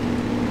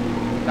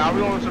 Now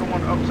we're going to the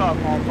one up top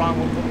on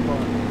Bonneville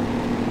Boulevard.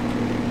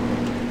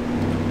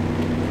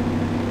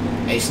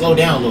 Hey, slow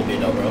down a little bit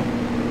though, bro. Oh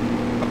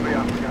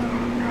yeah, I forgot.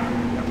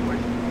 That's the way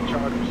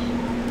Chargers.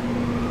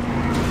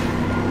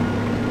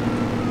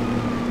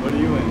 What are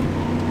you in?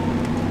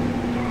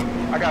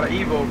 I got an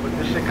Evo, but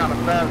this shit kind of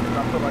fast.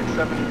 I feel like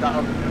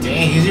 $70.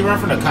 Dang, is he run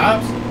from the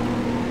cops?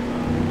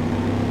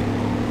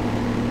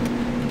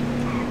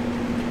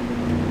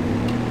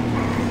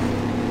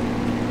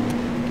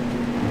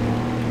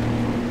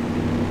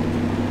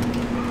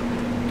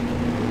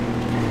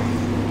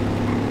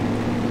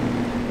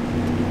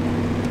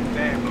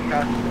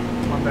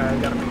 My bad, I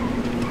gotta make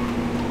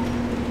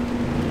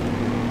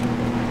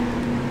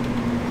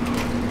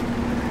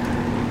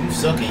You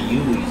suck at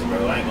U's, bro.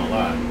 I ain't gonna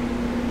lie.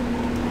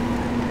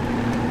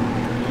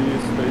 You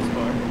use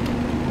spacebar.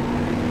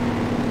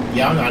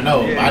 Yeah, I know.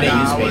 Yeah, I didn't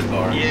use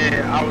spacebar.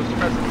 Yeah, I was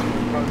pressing to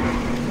brother.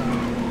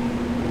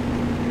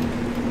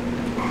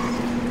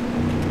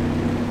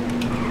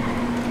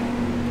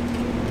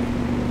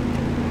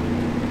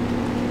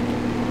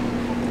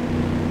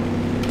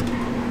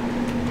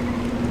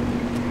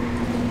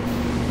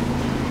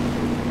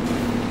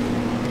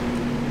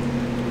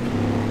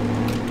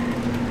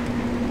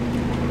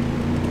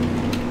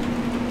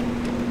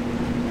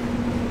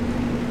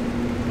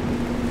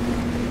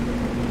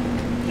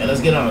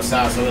 Let's get on the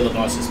side so we look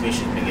all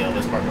suspicious, Miguel.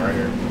 Let's park right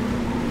here.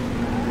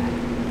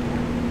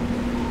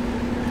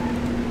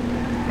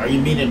 Are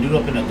you meeting a dude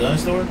up in a gun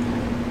store?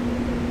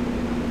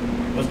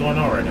 What's going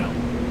on right now?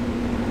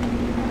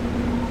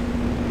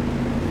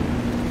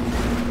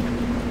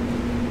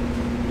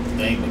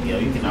 Dang,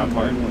 Miguel, you cannot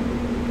park.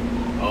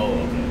 Oh,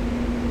 okay.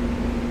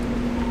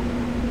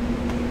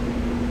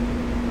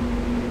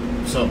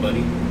 What's up,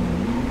 buddy?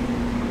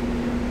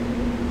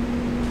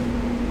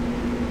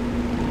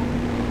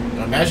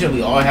 Imagine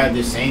we all had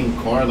this same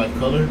car, like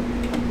color,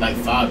 like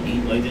 5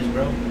 deep, like this,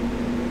 bro.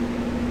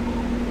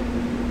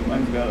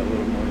 Mine's got a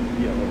little more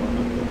yellow on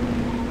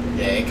it.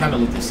 Yeah, it kind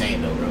of looked the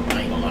same though, bro.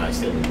 I ain't gonna lie, it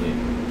still look good.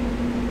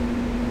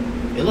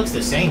 It looks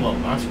the same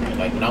on my screen.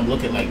 Like when I'm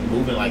looking, like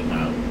moving, like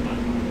my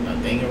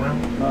thing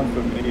around. Not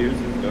for me, yours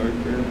is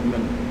darker, and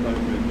then my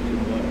ridge is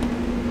black.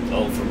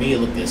 Oh, for me, it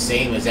looked the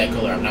same as that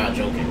color. I'm not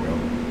joking, bro.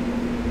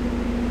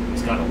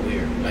 It's kind of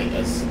weird. Like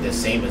it's the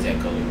same as that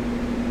color.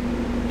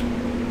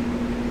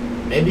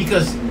 Maybe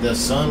because the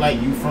sunlight,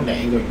 you from the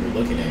angle you're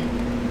looking at.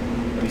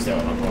 Let me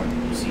start with my car.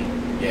 You see?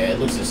 Yeah, it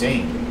looks the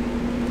same.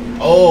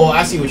 Oh,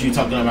 I see what you're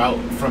talking about.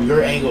 From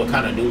your angle, it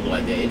kind of do look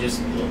like that. It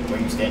just look where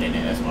you standing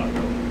at. That's why,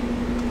 bro.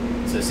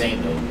 It's the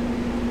same though.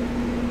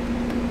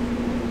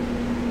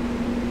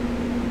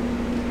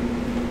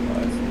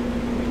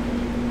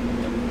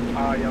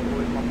 Yeah,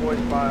 boys. My boys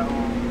by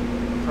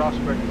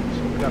prospecting,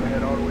 so we gotta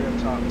head all the way up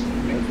top. That's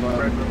fine.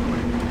 Red real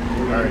quick.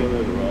 We're gonna go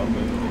to the wrong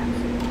way.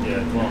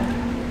 Yeah, come on.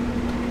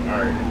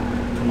 Alright.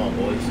 Come on,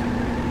 boys.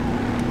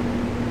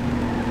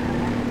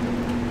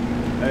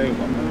 Hey, I'm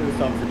gonna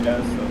stop for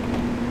gas though.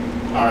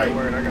 Alright.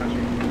 Word, I got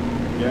you.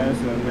 Gas,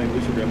 and then we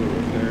should grab a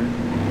repair.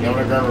 Y'all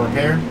wanna grab a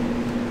repair?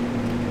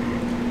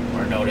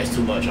 Or no, that's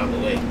too much on the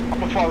way. I'm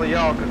gonna follow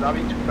y'all because I'll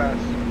be too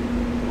fast.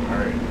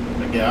 Alright.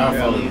 Yeah, I'll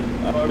follow you.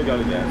 I already got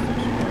a gas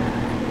station.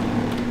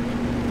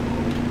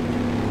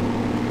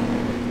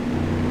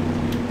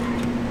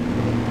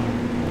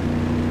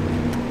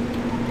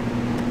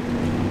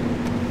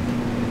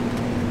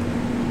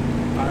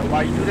 Alright,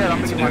 while you do that, I'm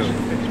gonna get my shit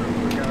fixed real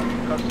quick.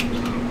 Customs.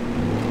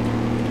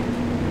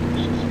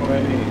 It's just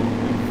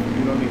If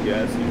you don't need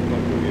gas, you can go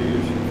get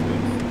your shit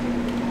fixed.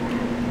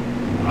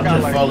 I'm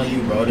just following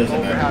you, bro. It doesn't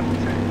over half matter.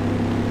 the tank.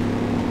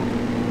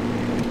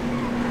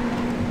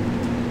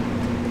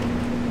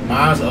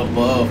 Mine's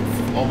above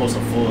almost a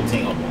full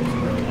tank almost,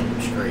 bro.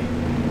 I'm straight.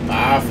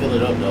 I'll fill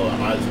it up though. I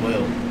might as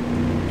well.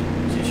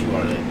 Since you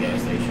are at the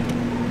gas station.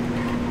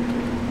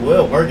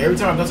 Well, it worked. Every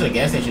time I go to the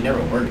gas station, it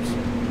never works.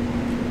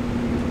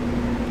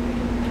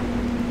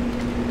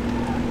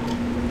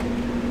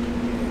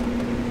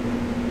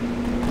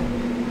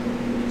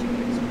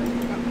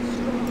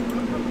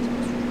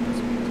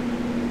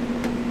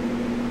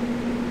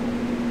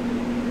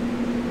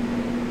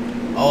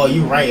 Oh,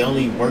 you right. It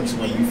only works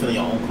when you fill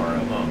your own car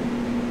up, huh?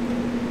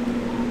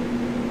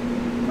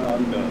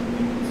 I'm done.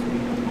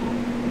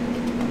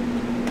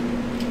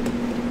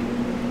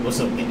 What's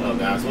up,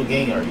 guys? What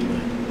gang are you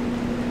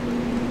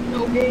in?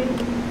 No game.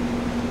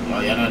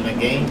 Oh, y'all not in the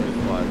game?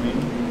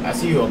 I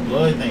see you a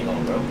blood thing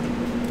on, bro.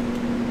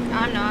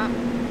 I'm not.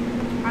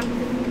 I'm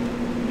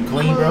You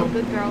clean, bro?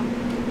 good girl.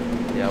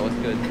 Yeah, what's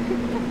good?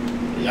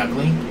 Y'all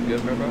clean? You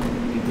good, bro?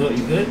 You good?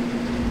 You good?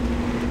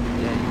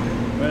 Yeah, you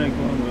good. Man,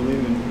 come on, we're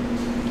leaving.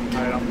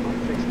 Alright, I'm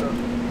fixed up.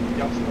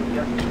 Y'all still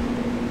gas?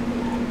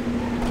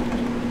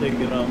 Take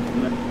it off.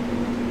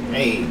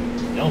 Hey,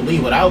 don't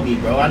leave without me,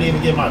 bro. I didn't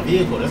even get my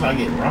vehicle. That's how I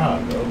get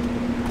robbed, bro.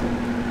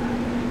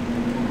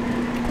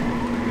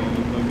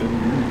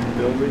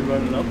 They'll be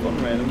running up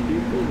on random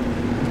people.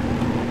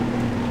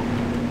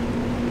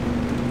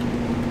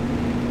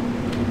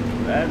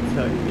 That's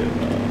how you get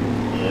robbed.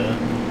 Yeah.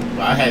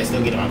 But I had to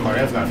still get in my car.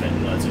 That's not finna do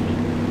nothing to me.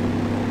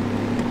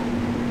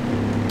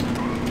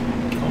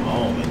 Come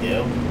on,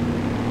 Miguel.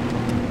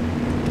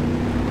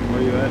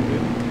 Where you at,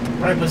 dude?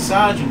 Right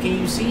beside you. Can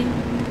you see?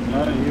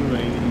 Not you,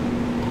 Rainy.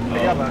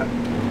 Hey, y'all back.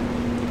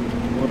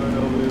 One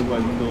over there by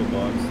the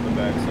pillbox, the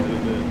back side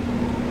of it.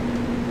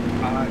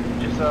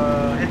 Just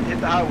hit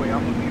the highway.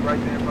 I'm gonna be right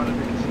there in front of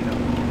the casino.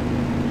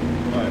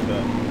 Alright,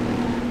 done.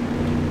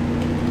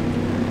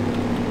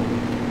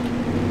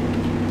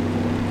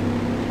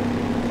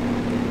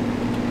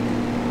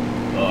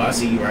 Oh, I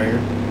see you right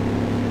here.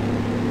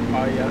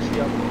 Oh yeah, I see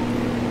y'all.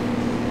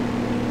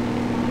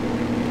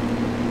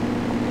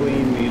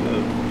 Clean me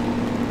up.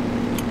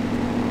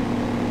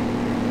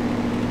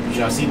 Put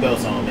y'all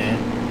seatbelts on, man.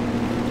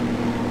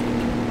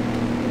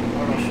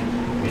 Hold on.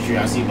 Make sure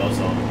y'all seatbelts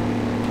on.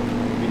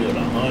 We doing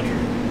 100.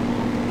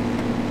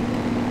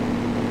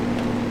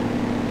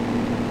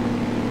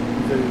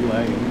 He's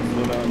lagging.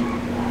 Slow down.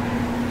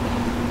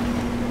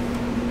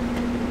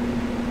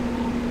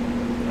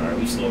 Alright,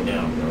 we slow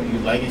down, bro. You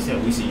like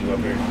it, we see you up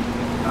here. I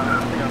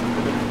think I'm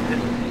good.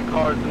 This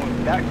car is doing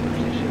backflips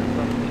and shit in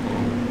front of me.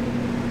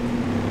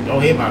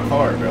 Don't hit my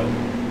car, bro.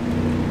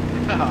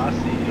 I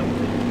see you.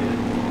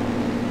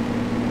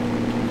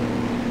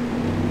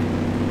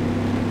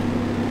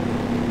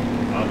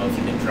 I don't know if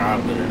you can drive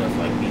good enough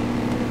like me.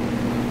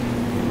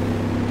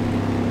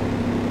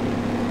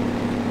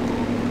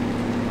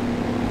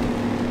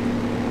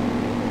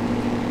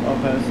 How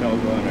fast y'all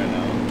going right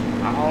now?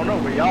 I don't know,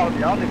 but y'all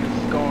niggas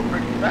is going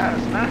pretty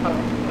fast now.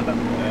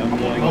 Yeah,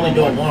 I'm only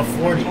doing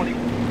 140. I'm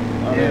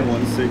at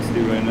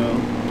 160 right now.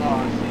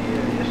 Oh, see,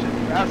 yeah, your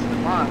shit's faster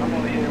than mine. I'm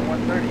only hitting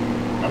 130.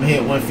 I'm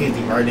hitting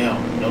 150 right now.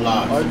 No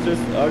lies. Ours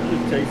just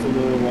takes a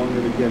little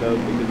longer to get up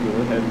because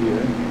we're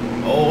heavier.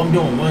 Oh, I'm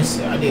doing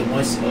I did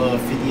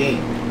 158.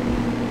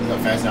 That's how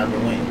fast I ever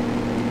went.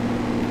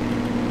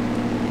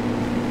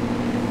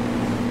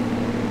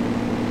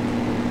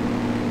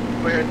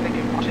 We're here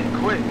thinking shit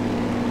quick.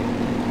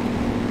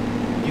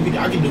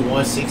 I can do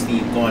 160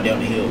 going down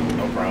the hill,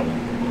 no problem.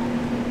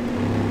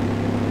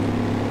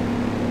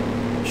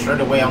 Straight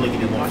away, I only can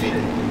do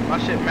 150. My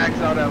shit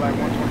maxed out at like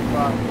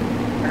 125.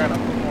 I gotta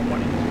put more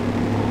money into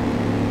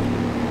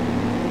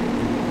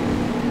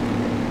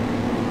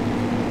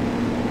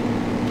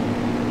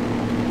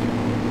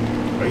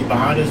Are you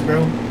behind us,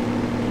 bro? it.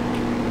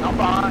 I'm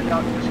behind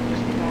y'all. Just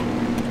keep on.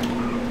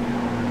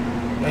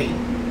 Wait.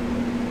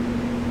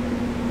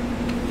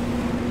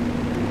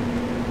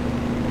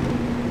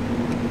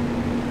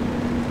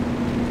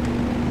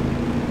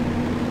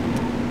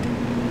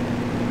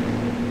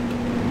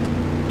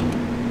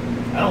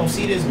 I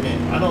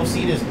don't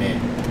see this man.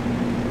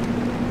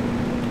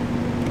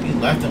 You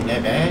left him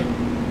that bad?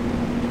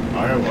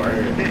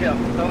 Alright. Yeah,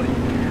 I'm telling you.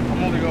 I'm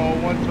I'm only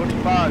going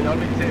 125. Y'all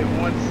niggas hit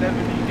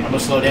 170. I'm gonna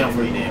slow down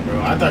for you then,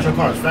 bro. I thought your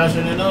car was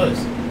faster than us.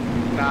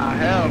 Nah,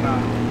 hell nah.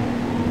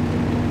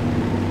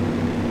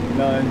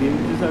 No, he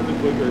just has a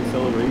quicker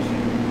acceleration.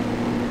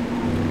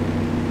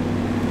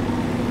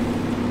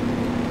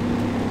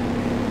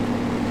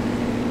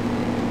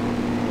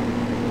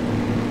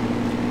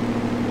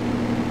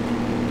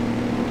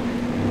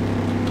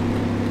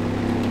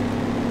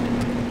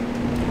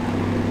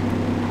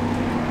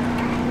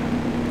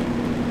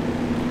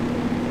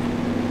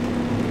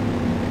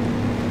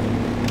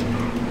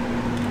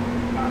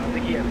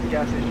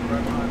 Gas station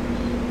right behind us.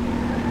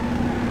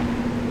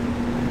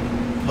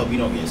 Hope you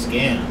don't get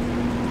scammed.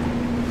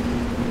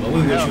 But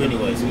we with you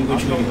anyways. We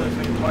with you anyways.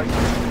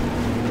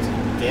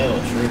 Hell,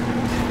 true.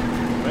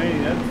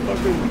 Man, that's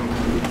fucking.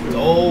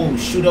 Oh,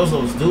 shoot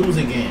those dudes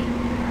again.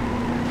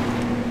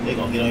 They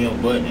gonna get on your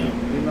butt now.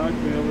 You knocked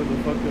me over the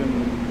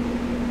fucking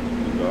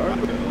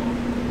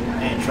guardrail.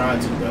 I ain't trying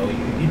to, bro.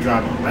 You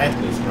driving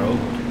reckless, bro.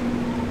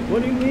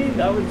 What do you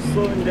mean? I was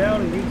slowing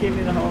down and you came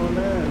in hauling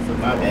ass.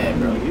 That's My bad,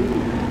 bro. You.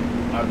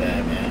 My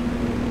bad, man.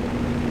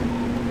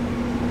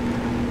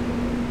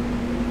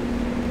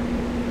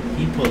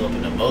 He pulled up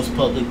in the most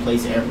public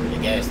place ever, the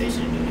gas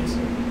station, to do this. I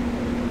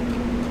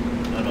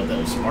don't know if that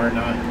was smart or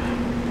not.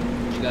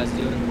 What you guys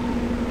doing?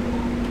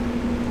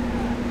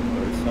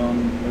 I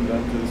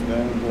got to this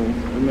guy. Well, I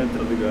met the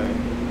other guy.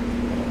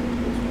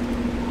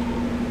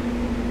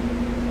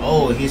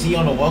 Oh, is he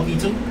on the walkie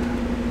too?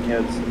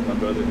 Yeah, this is my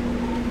brother.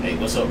 Hey,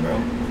 what's up, bro?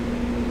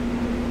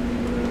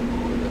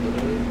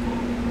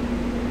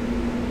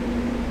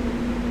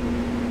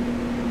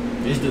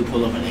 This dude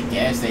pull up in a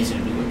gas station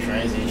to do a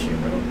transition,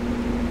 bro.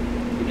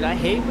 Dude, I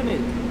hate when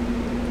it,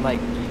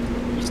 like,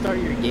 you start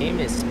your game,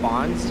 it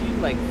spawns you,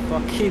 like,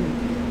 fucking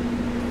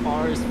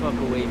far as fuck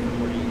away from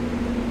where you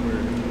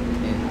were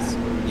ends.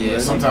 Yeah,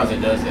 sometimes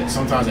it does that.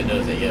 Sometimes it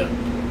does that, yeah.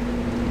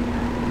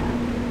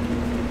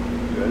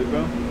 You ready,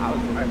 bro? I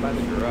was right by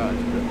the garage,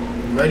 bro.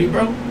 You ready,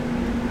 bro?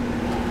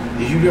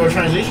 Did you do a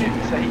transition?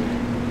 Say,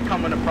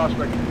 coming to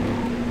prospect.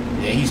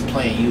 Yeah, he's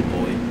playing you,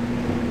 boy.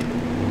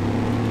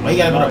 Why you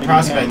gotta go to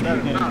prospect?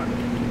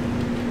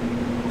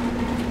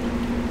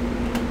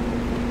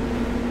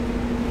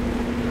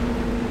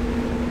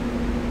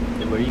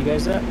 Where are you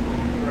guys at?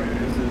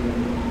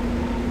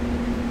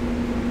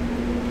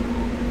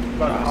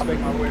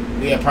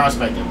 We at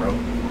prospecting, bro.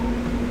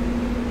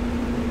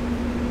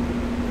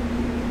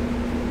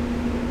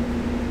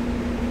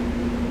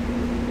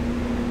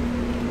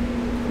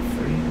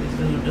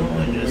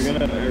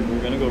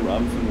 We're gonna go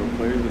rob some more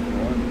players if you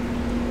want.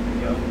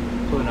 Yep.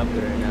 Pulling up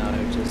there now.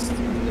 They're just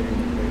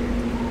literally clear.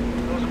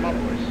 Those are my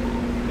boys.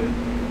 Good.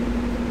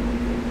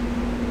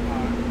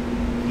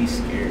 He's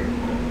scared.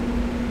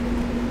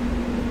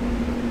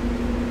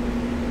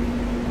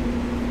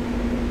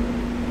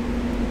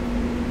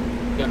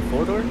 You got a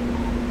 4-door?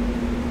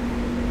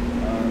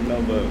 No,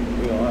 but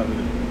we all have it.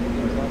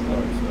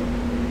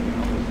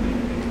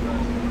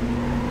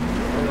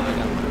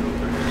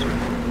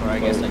 Or I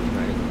guess I can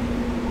ride it.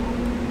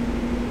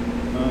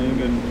 You're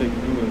gonna take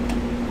through it.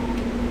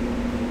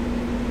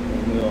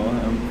 And we all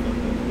have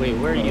something. Wait,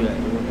 where are you at?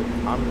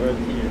 I'm right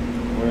here.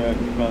 We're at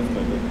the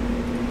prospect.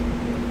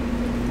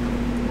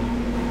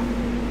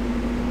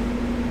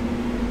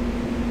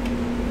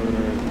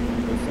 We're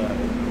beside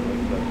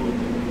like that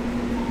building.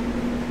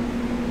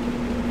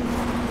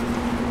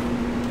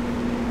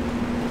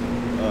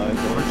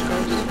 It's orange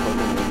cars?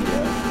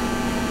 Yeah.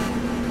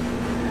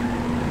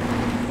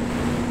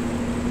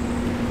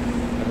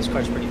 This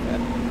car's pretty fat.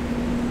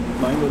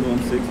 Mine goes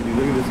 160.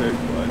 Look at this air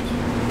watch.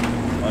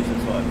 Watch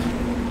this watch.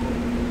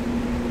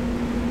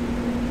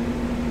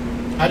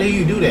 How do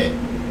you do that?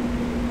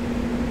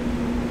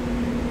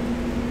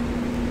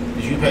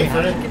 Did you pay for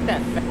it? Get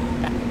that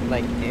fat,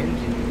 like,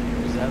 engine.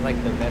 Is that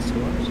like the best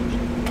one or something?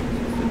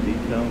 It's the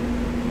decal.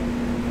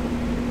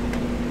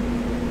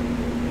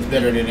 It's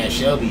better than that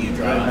Shelby you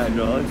drive.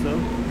 Hydraulics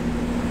though?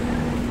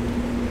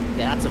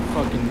 Yeah,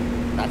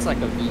 that's like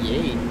a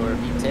V8 or a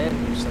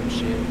V10 or some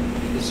shit.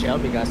 This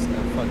Shelby got some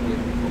fucking,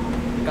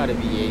 it got a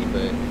V8,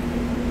 but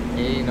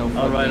it ain't no fucking,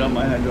 I'll ride on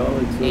my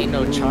hydraulics. Ain't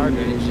no Charger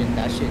engine.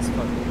 That shit's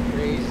fucking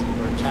crazy.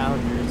 Or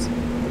Challengers.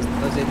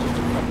 Those engines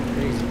are fucking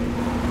crazy.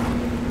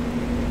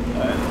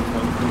 Alright, let's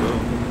fucking go.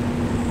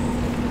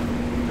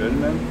 Good,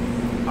 man?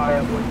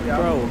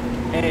 Bro,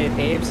 hey, if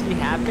AMC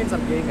happens,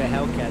 I'm getting a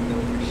Hellcat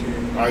though, for sure.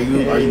 Are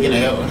you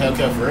getting a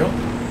Hellcat for real?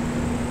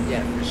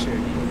 Yeah, for sure,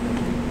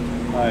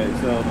 dude. Alright,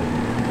 so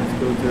let's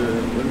go to,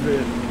 what is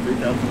it,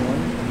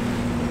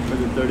 3001? Or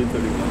is it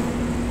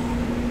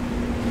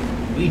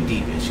 3031? We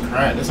deep as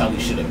crap. That's how we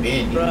should have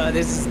been. Bruh,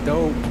 this is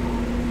dope.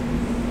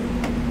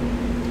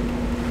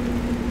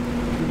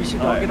 We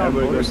should all get on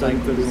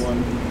motorcycles.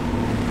 3031.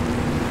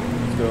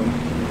 Let's go.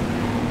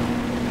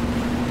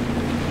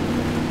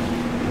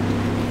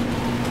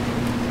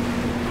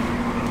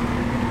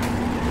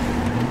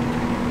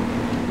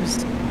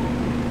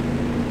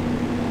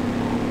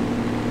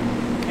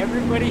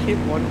 Everybody hit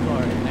one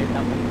car. I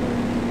that one car.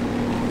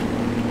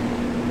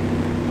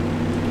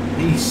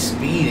 He's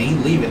speeding.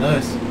 He's leaving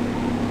us.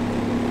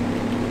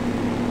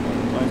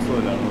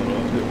 slow down a little.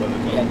 I'll hit by the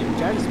top. Yeah, dude,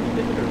 try to speed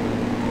limit or what?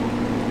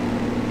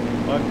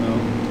 Fuck no.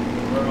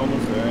 We're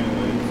almost there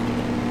anyways.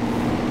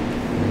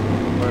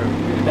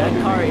 Dude, that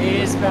car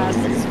is fast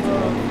as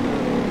fuck.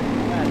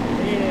 God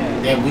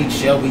damn. That weak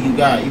Shelby you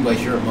got, you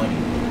waste your money.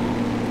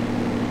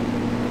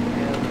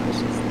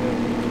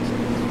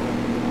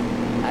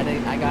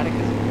 I got it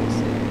because it was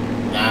sick.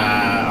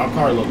 Nah, our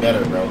car a little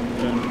better, bro.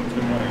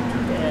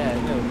 Yeah,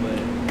 no, but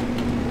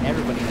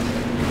everybody has it.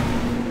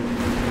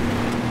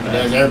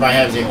 Does everybody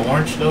have their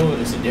orange though?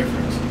 It's a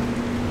difference.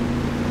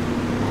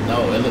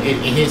 No, it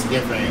hits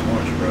different in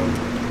orange, bro.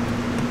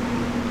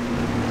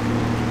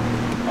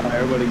 Alright,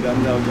 everybody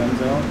guns out,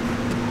 guns out.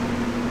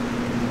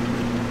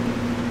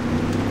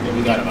 Yeah,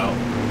 we got him out.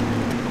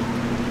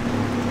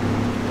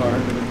 Car,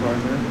 get a car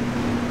here.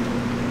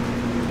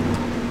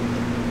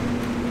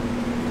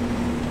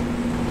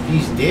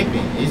 He's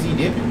dipping. Is he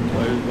dipping?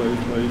 Players.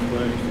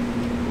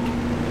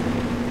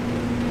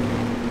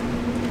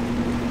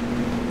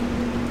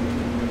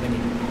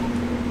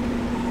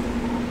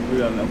 We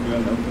got enough.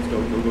 Let's go,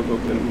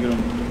 get him.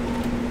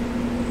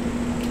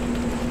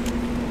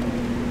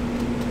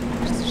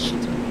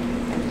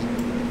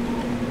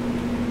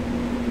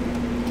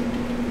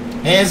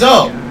 Hands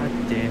up!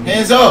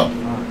 Hands up!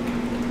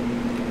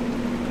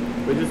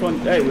 We just won,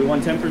 hey, we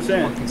won 10%.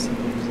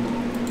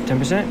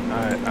 10%?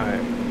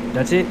 Alright.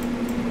 That's it?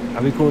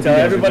 Are we cool? Tell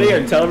everybody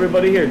here,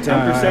 10%.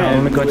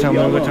 Let me go tell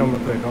him real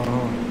quick. Hold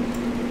on.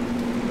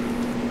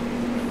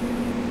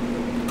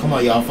 Come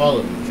on, y'all,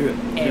 follow me. Shoot.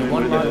 Hey,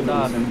 one logged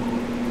off. The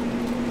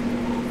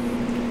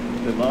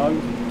log?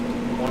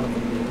 One of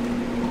them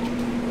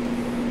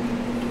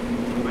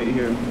did. Wait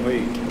here,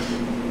 wait.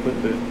 Put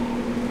the...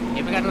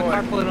 Hey, we got another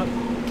car pulling up.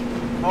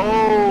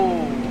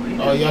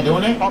 Oh, y'all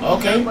doing it?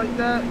 Okay. Like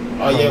that?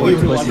 Oh yeah, we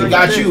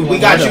got you. We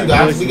got you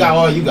guys. We got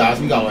all you guys.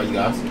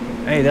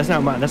 Hey, that's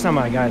not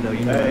my guy though.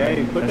 You know.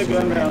 Hey, put the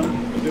gun down.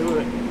 Do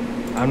it.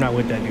 I'm not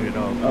with that dude at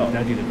all. Oh.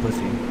 That dude is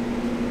pussy.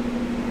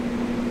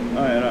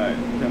 Alright.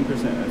 10%,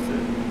 that's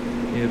it.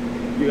 Yep.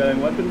 You got any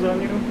weapons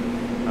on you?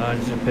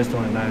 Just a pistol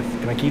and a knife.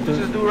 Can I keep those?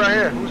 Who's this dude right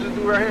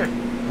here?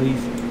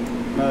 Please.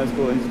 No, it's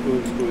cool. It's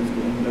cool.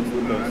 That's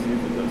the best.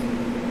 He's the best.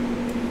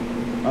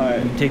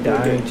 Alright. You take the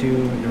iron too,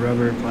 the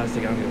rubber,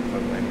 plastic. I don't give a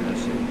fuck about any of that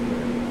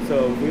shit. So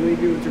if we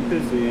leave you with your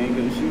pistol, you ain't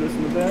gonna shoot us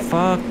in the back?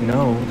 Fuck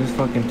no. There's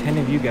fucking 10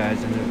 of you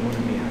guys and there's one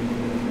of me.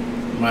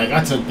 Mike,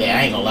 I took that.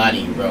 I ain't gonna lie to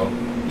you, bro.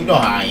 You know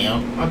how I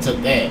am. I took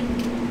that. P.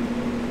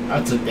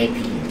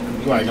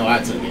 You already know I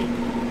took it.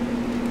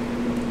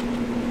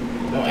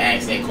 Don't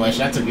ask that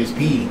question. I took his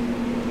P.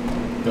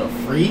 The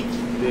freak?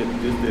 Dip.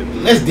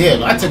 Let's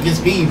dip. I took his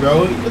P,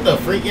 bro. What the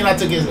freak? And I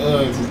took his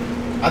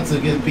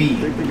P.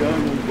 Take the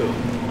gun, let's go.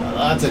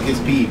 I took his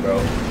P,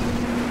 bro.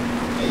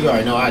 You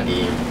already know I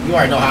did. You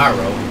already know how I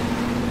roll.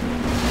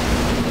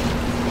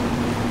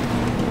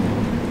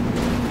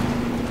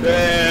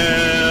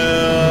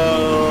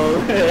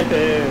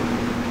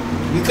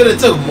 We could have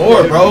took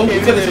more, bro. We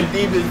could have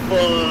deep as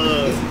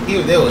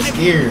fuck. They were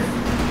scared.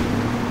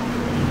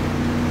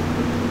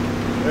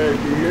 Hey,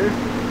 you here?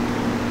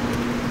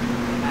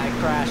 I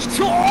crashed.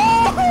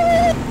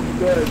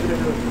 Good.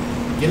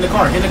 Get in the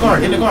car. Oh,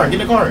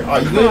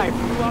 you good?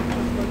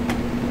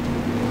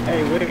 Hey,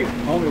 wait,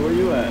 homie, where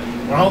you at?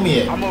 Where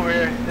homie at? I'm over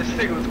here. This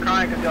nigga was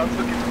crying because y'all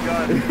took his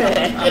gun.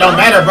 It don't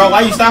matter, bro.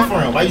 Why you stop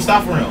for him?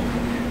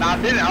 Nah, I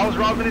didn't. I was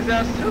robbing his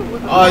ass too.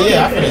 Oh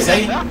yeah, I'm finna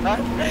say.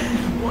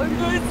 Why you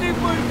gotta take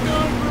my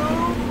gun, bro?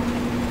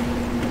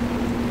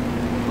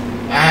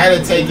 I had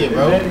to take it,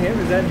 bro.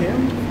 Is that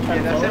him?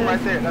 Yeah, that's him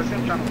right there. That's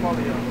him trying to follow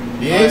y'all.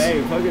 Yes?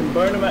 Hey, fucking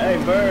burn him. Hey,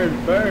 burn.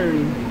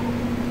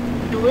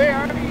 Where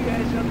are you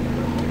guys?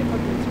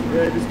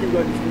 Yeah, just keep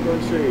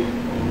going straight.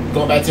 We're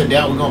going back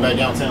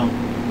downtown.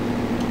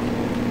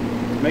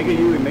 Make a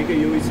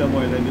U-E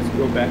somewhere, then just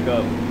go back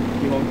up.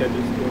 He won't catch us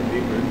going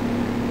deeper.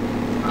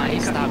 He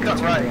stopped. Cut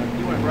right.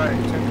 He went right.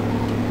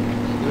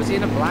 Was he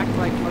in a black,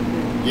 like,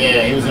 fucking...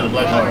 Yeah, he was in a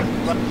black car.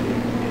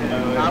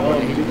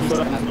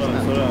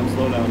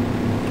 Slow down.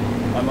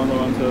 I'm on the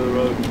wrong side of the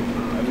road.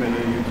 I made a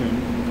U-turn.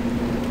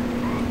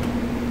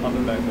 I'm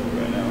in back up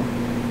right now.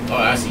 Oh,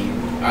 I see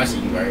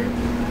you right here.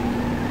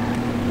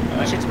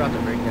 My shit's about to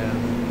break down.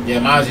 Yeah,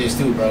 mine is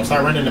too, bro.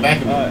 Start running in the back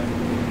of me. Alright.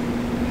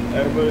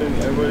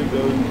 Everybody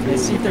go into...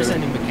 Let's see if there's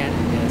any mechanic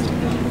gas.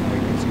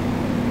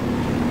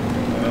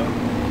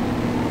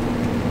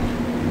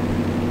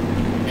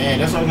 Man,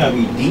 that's why we gotta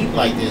be deep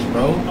like this,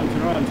 bro.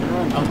 Turn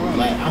around.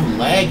 I'm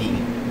laggy.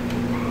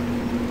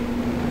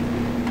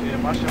 Yeah,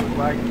 my shit was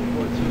lagging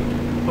before too.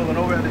 Pulling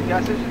over at the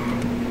gas station.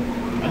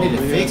 I need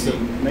to fix it.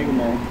 Make them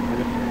all.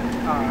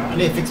 I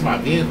need to fix my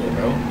vehicle,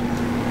 bro.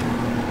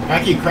 If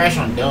I keep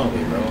crashing, I'm done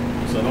with it, bro.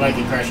 So nobody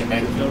can crash it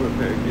back. There's no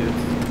repair kits.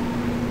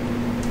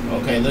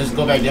 Okay, let's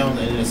go back down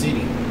in the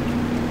city.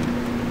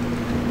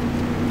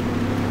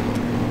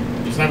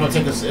 It's not gonna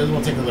take us. It's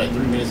gonna take us like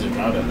 3 minutes to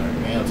drive down there. It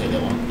ain't gonna take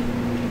that long.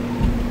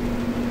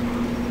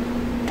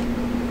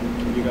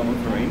 You got one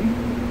for Rainey?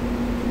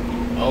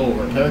 Oh,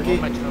 repair kit?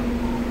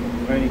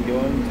 Rainey, go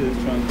into his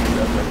trunk and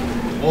grab that.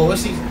 Oh,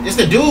 it's the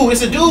dude.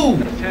 It's the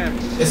dude. It's him.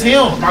 It's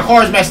him. My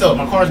car's messed up.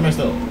 My car's messed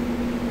up.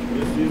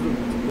 Just use the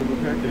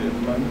repair kit. It's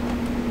fine.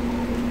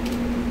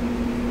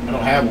 I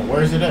don't have one.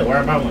 Where is it at? Where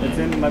am I one? It's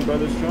in my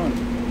brother's trunk.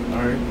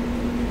 All right.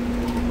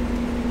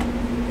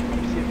 Let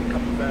me see if he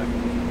comes back.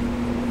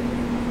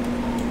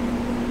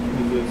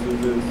 Who's this? Who's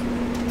this?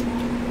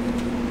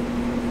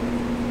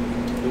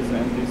 This is an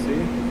NPC?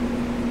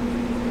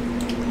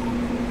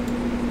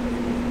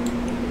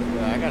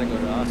 Yeah, I gotta go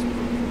to the hospital.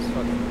 It's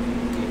fucking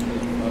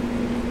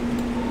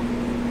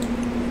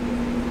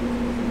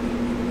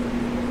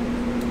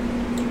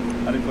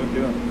How do you fuck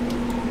you up?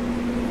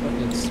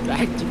 fucking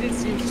smacked. You didn't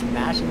see him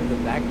smashing in the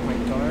back of my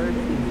car? He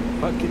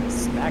fucking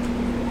smacked me.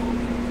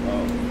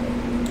 Oh.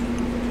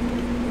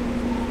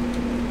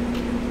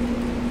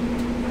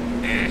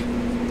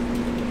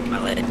 My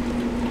leg.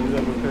 Use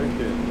that repair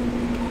kit.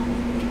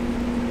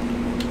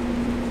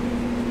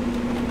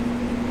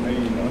 Hey,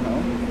 you know how?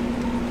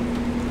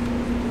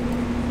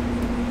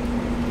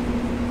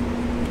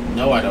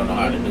 No, I don't know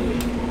how to do it.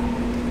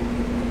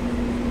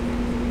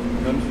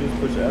 Don't you just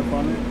push F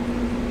on it?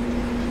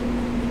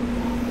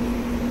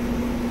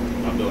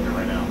 I'm doing it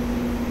right now.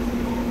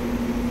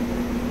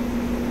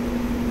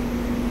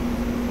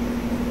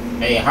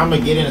 Hey, how am I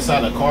get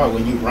inside the car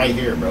when you right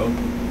here, bro?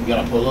 You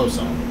gotta pull up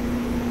something.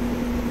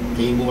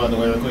 Can you move out the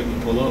way real quick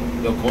and pull up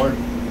your car?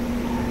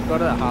 Go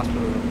to the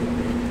hospital real quick.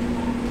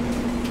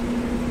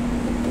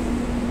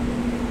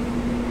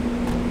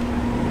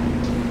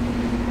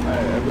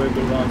 Alright, everybody go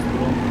to the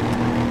hospital.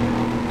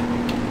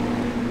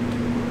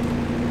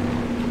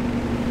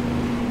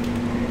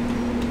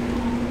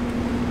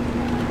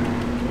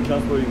 Which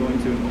hospital are you going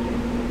to?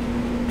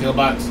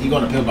 Pillbox. He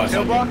going to Pillbox.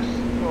 Pillbox?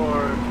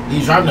 Or...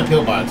 He's driving the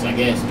Pillbox, I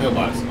guess.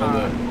 Pillbox. Oh,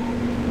 good.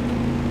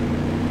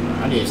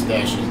 I need to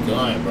stash his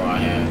gun, bro. I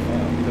have.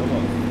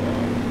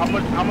 How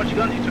much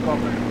guns you took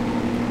off there?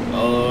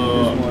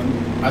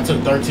 I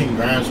took 13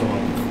 grams from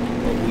him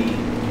for weed,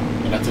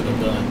 and I took a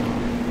gun.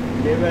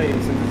 Yeah, right.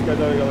 Since this guy's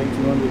already got like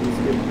 200, just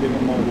give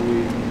him all the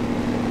weed.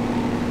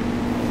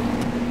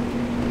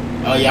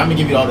 Oh yeah, I'm gonna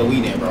give you all the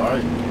weed then, bro. All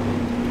right.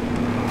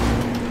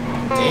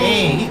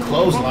 Dang, he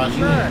clotheslines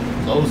you.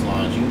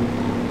 Clotheslines you.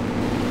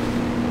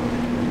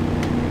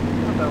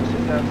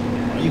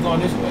 Why are you going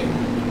this way?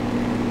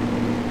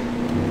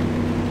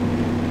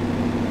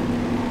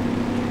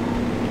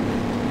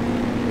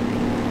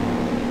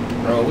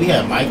 Bro, we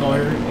had Mike on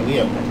here, and we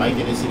had Mike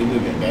in the city,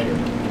 we've been better.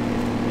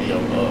 And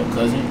your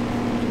cousin.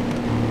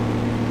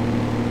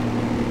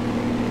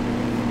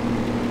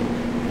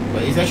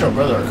 But is that your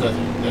brother or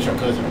cousin? That's your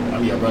cousin. I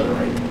mean your brother,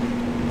 right?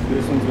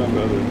 This one's my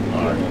brother.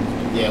 Alright.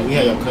 Yeah, we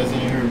had your cousin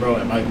in here, bro,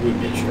 and Mike, we've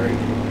been straight.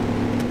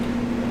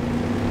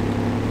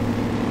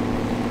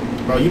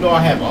 Bro, you know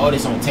I have all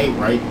this on tape,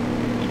 right?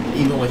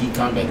 Even when he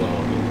come back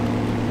on.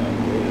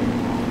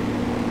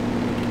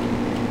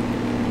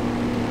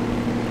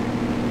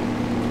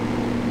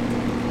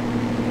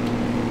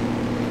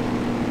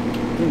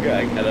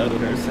 I got other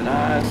person.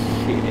 Ah,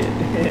 shit.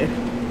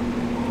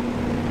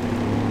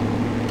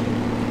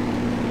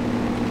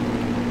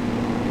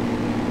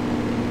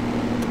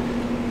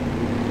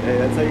 Hey,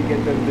 that's how you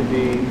get them to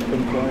be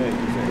compliant.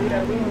 You say,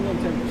 yeah, we only want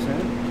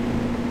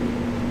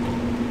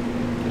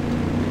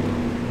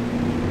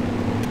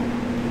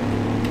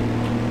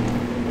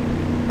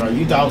 10%. Bro,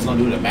 you thought I was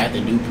gonna do the math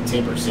and do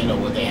 10%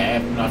 of what they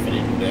have? I'm not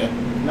finna do that.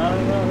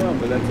 No,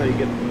 but that's how you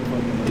get them to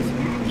fucking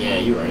listen. Yeah,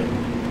 you're right.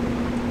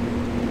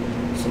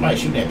 Somebody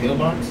shooting that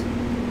pillbox?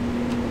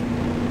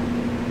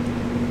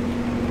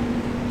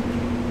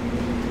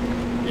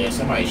 Yeah,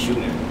 somebody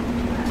shooting.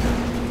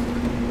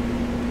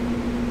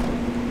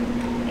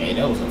 Hey,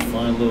 that was a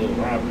fun little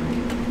robbery.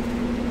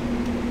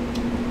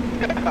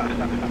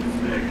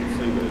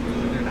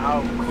 And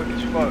how quick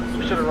as fuck.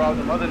 We should have robbed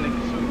them other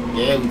niggas too.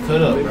 Yeah, we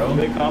could have, bro.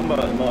 Big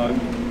combat log.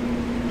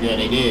 Yeah,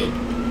 they did.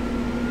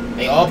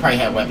 They all probably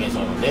had weapons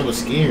on them. They were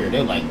scared. They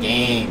were like,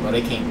 dang, bro,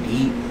 they came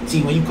deep.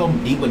 See, when you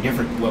come deep with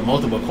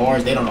multiple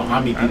cars, they don't know how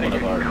many people in the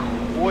car.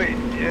 Quit.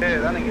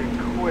 Yeah, that nigga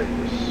quit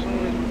as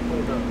soon as we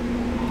pulled up.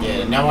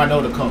 Yeah, now I know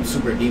to come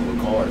super deep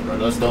with cars, bro.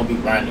 Let's don't be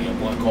riding in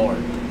one car.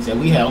 So if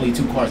we had only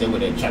 2 cars, they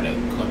would have tried to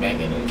come back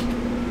at us.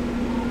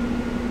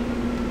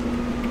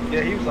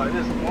 Yeah, he was like,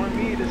 there's more of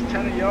me, there's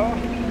 10 of y'all.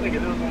 Nigga,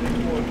 there was only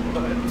 4 of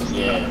us.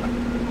 Yeah.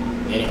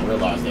 They didn't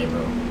realize that,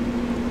 bro.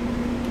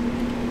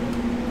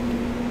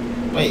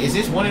 Wait, is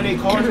this one of their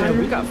cars? Yeah,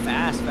 we got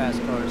fast cars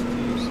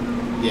too. So.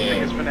 Yeah.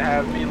 Niggas finna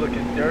have me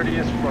looking dirty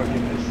as fuck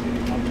in this city.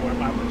 My boy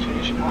about to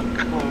change my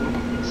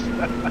clothes.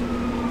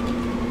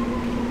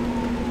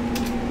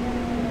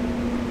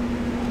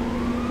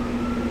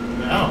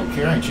 I don't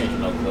care. I ain't changing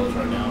no clothes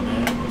right now,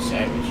 man. I'm a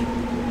savage.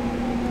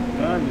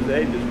 No,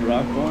 just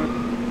rock on.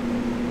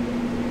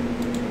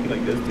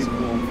 Like this people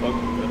won't fuck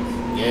with us.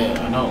 Yeah, I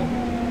know.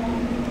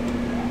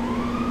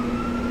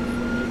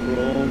 Just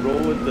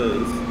roll with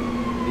this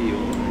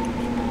deal.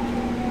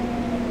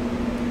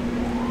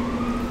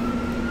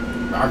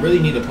 I really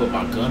need to put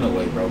my gun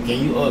away, bro. Can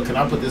you can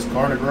I put this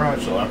car in the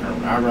garage so I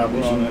ride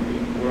with you?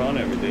 We're on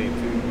every day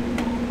too.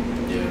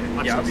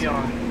 Yeah, I'll be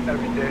on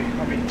every day.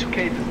 I mean,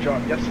 2K just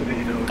dropped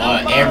yesterday, though.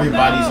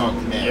 Everybody's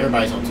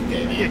on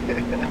 2K, man.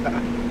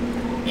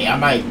 Hey, I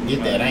might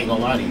get that. I ain't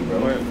gonna lie to you, bro.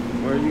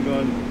 Where are you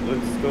going?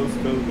 Let's go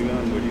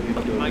beyond. Where do you need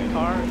to go? My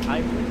car,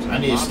 I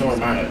need to store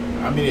my.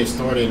 I need to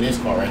store it in this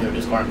car right here.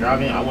 This car I'm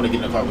driving. I want to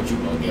get in the car with you,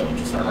 bro. Get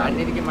just start I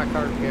need to get my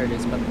car repaired.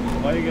 It's about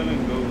Why are you gonna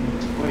go?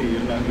 Wait,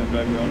 you're not gonna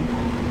drive your own?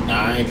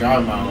 Nah, I ain't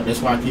driving my own. That's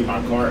why I keep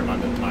my car and my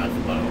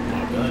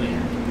gun in.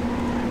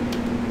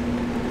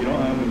 You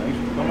don't have an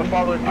extra car? I'm gonna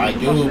follow it. I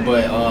do,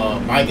 but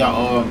Mike got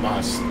all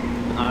my.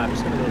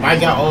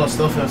 Mike got all the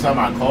stuff inside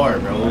my car,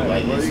 bro.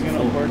 Like, where are you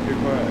gonna park your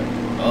car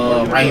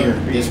at? Right here.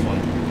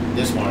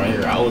 This one right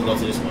here. I always go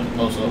to this one.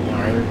 Close up one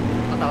right here. I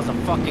thought that was a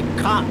fucking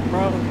cop,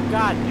 bro.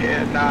 God.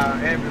 Yeah, nah,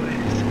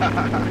 ambulance.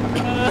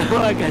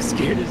 I got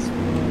scared as fuck.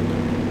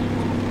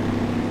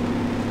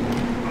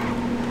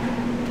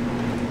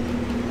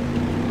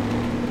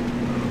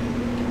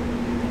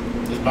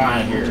 It's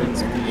behind here.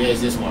 Yeah,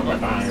 it's this one right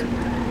behind here.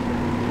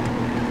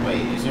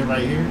 Wait, is it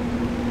right here?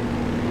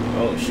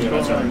 Oh shit, go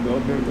that's around, right. go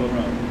up here, go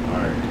around.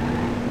 Alright.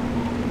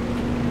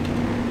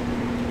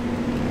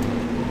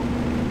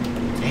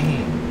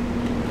 Damn.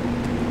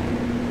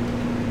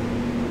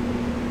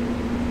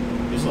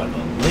 It's like a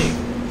lick,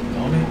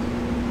 don't it?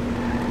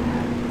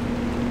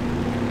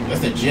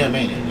 That's the gym,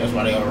 ain't it? That's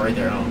why they are right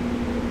there, huh?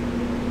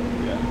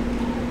 Yeah.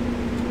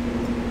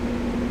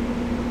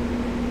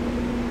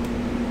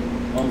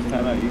 Almost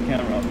kind of, you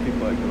can't rob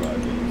people at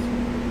garages.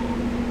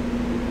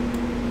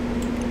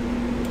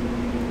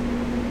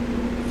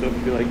 So if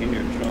you're like in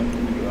your trunk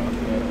and you go out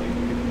there, like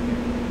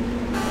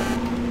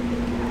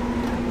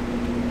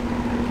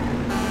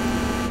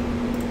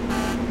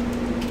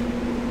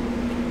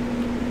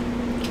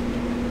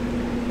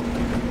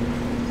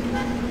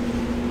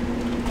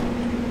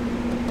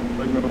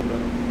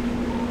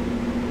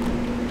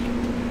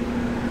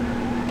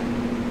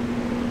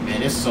man,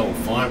 this is so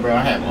fun, bro.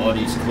 I have all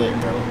these clips,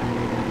 bro.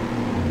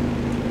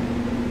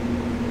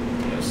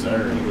 Yes, sir.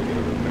 Let me go get a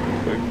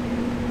real quick.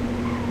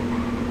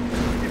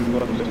 You can go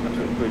to the business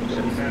real quick.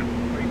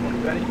 Are you going to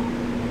Benny?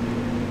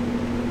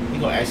 You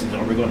gonna ask us,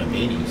 are we going to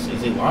Benny's?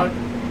 Is it locked?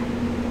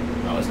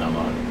 No, it's not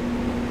locked.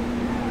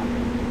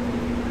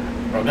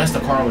 Bro, that's the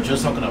car I was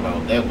just talking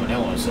about. That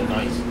one's so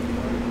nice.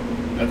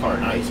 That car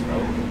nice, bro.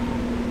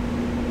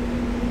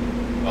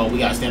 Oh, we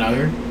gotta stand out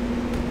here?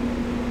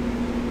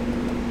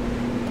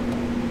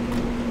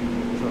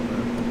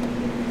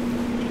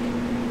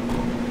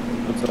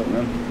 What's up,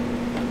 man?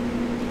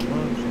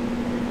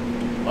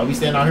 Why we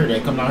stand out here? They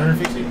come down here and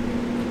fix it?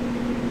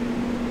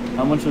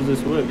 How much was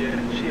this whip? Yeah,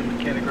 she a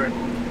mechanic, right?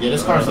 Yeah,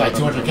 this car's like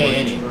 200K,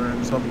 ain't it?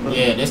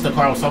 Yeah, this the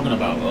car I was talking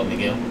about,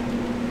 Miguel.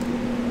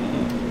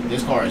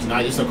 This car is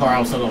nice. This is the car I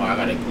was talking about.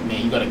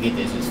 Man, you gotta get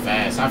this. It's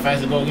fast. How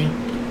fast it go again?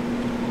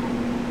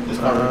 This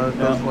car?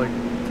 There's like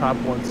top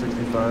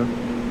 165.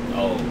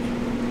 Oh,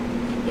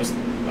 this,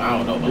 I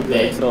don't know about Is the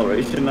that.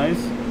 acceleration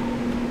nice?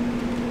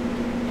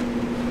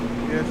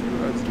 Yeah, sure,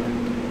 that's nice.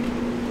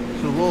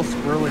 It's a little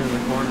squirrely in the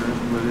corners,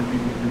 but if you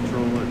can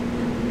control it,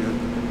 you're good.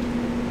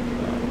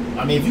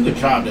 I mean, if you could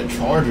drive the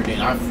Charger,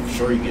 then I'm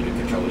sure you get to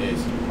control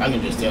this. I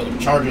can just tell the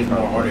Charger is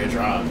more harder to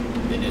drive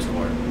than this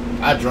car.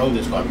 I drove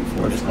this car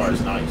before. This car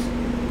is nice.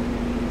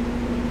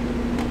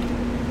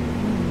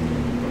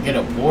 Get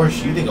a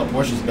Porsche. You think a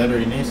Porsche is better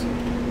than this?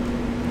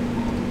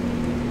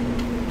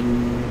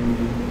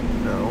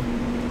 No.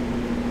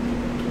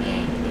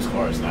 Man, this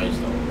car is nice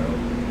though, bro.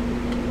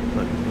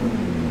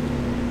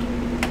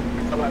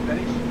 How about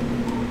Benny's?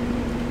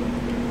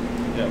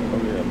 Yeah, we're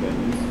over here at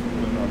Benny's.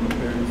 Putting on the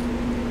repairs.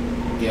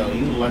 Yo,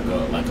 you look like a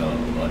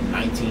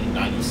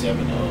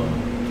 1997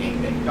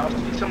 gangbang. Y'all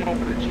see someone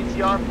with a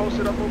GTR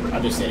posted up over there?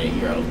 I just said a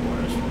year I was born.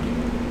 That's funny.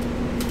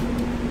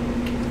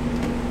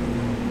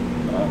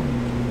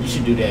 You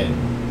should do that.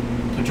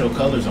 Put your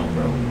colors on,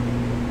 bro.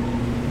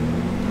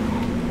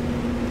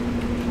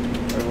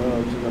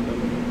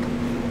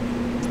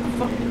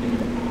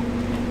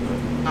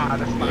 Nah,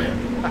 that's not it.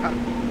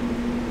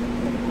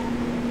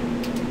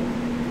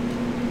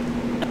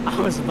 I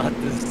was about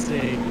to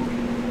say.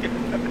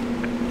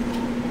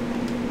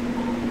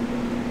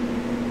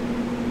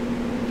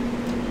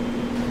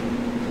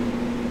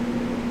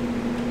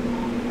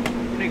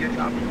 Nigga,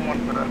 I be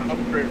going for the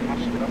upgrade my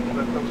shit. I'm gonna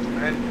let those to the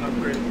engine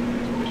upgrade the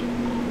transmission.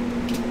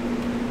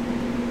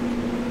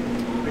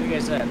 Where you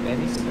guys at,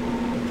 Benny's?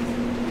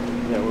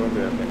 Yeah, we're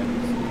over at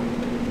Benny's.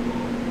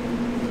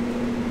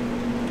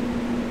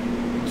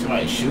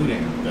 Somebody's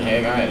shooting. The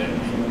heck I had.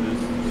 Someone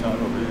just shot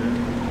over here.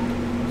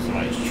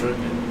 Somebody's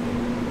tripping.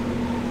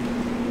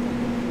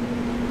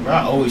 Bro,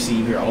 I always see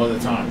you here all the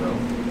time, bro.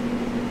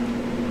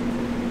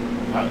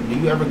 Do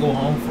you ever go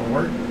home from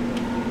work?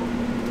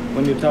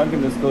 When you're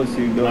talking this close,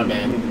 you don't My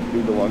bad. need to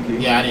do the walkie.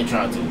 Yeah, I didn't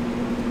try to.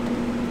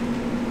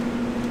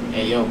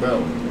 Hey, yo,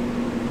 bro.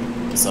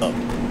 What's up?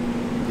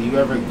 Do you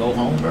ever go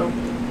home, bro?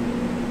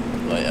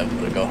 Do I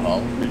ever go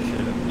home?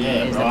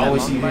 Yeah, bro. I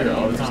always see you here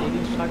all the time.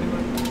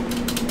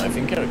 I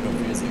think you're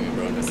confusing me,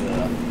 bro, because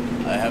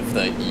I have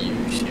the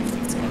EU shift.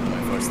 It's kind of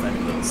my first time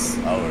in those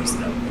hours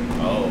now.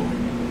 Oh.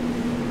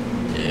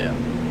 Yeah.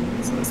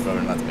 So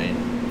not me.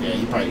 Yeah,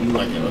 you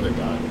like the other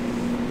guy.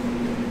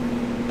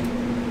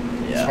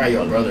 Yeah. It's probably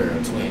your brother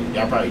or twin.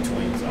 Y'all probably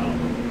twins. I don't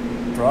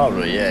know.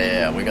 Probably,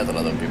 yeah. We got a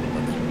lot of people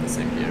that have the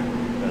same gear.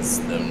 That's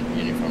the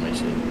uniform and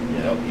shit.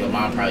 Yeah. Your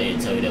mom probably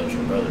didn't tell you that was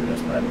your brother.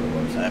 That's probably what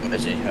it was. I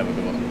imagine. Have a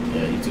good one.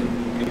 Yeah, you too.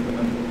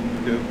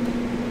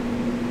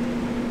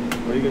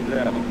 Where you get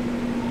that?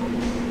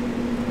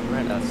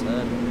 Right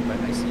outside.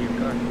 Right next to your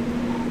car.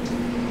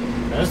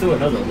 Let's do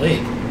another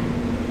lick.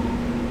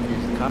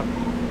 There's a cop.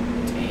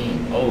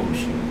 Dang. Oh,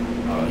 shoot.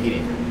 Oh, he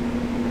didn't.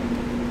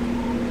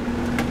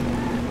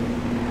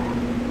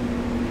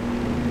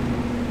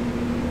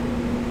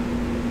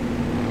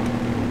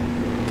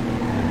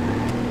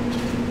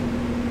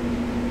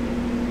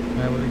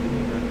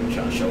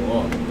 Trying to show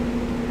off.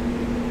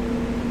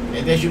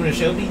 Ain't that you in the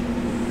Shelby?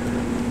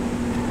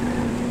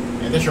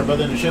 Ain't that your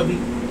brother in the Shelby?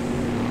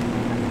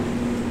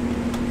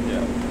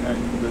 Yeah.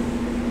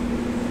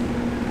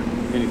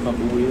 Can you pump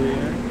a wheelie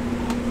here?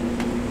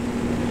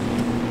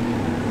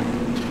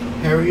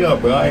 Hurry up,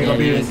 bro. I ain't gonna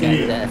be able to see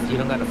it. If you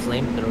don't got a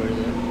flamethrower,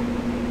 then.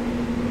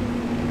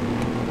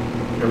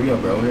 Hurry up,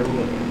 bro. Hurry up.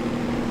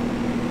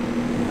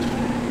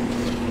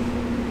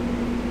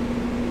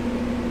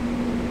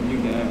 You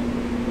got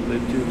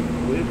live to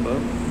live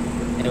up.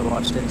 Hey,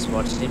 watch this.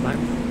 Watch this, man.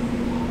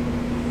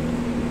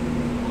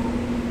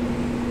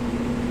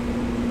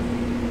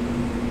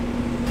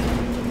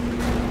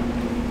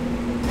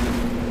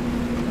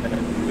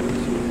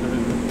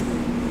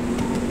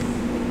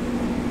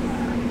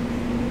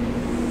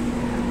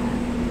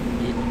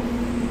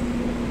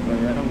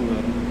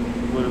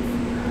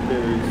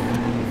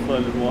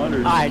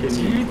 Alright, do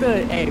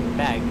the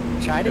bag.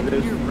 Try to do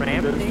your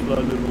ramping,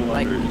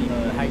 like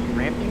how you're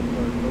ramping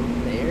or go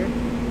from the air,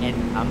 and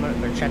I'm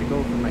gonna try to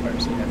go from my car.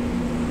 So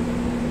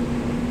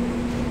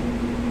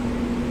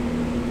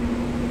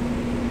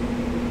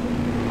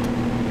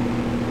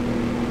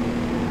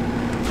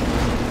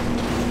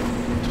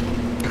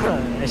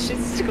that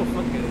shit's just go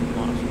fucking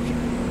monster.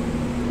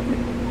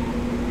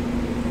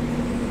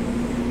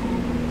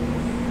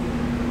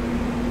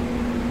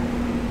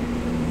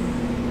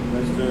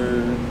 Mr.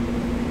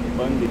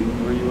 Bundy,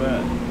 where you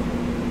at?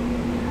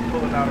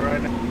 Pulling out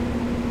right now.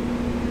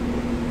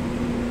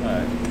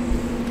 Alright.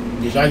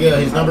 Did y'all get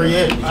his number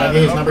yet? Did y'all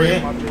get his number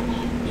yet?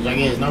 Did y'all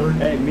get his number?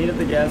 Hey, meet at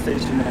the gas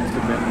station next to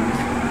Bentley's.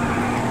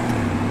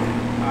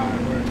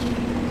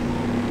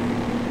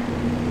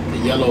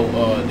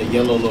 The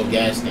yellow little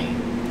gas thing.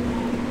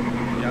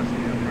 Yeah, I see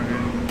him right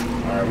here.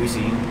 Alright, we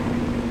see you.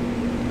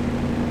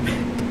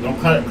 Don't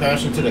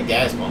crash into the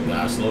gas pump,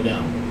 guys. Slow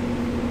down.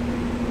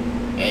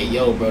 Hey,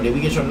 yo, bro, did we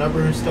get your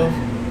number and stuff?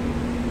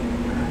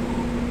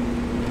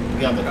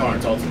 Get out the car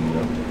and talk to you,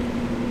 bro.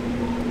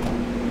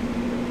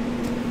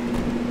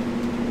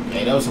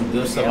 Hey, that was some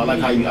good stuff. I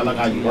like how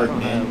you work,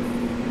 man.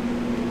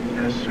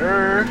 Yes,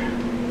 sir.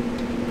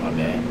 My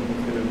bad.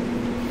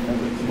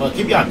 Well,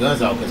 keep y'all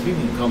guns out, because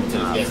people can come to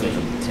this gas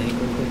station.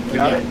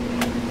 Got it.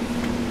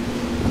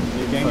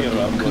 You can't get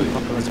robbed, boy.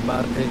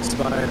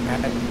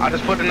 I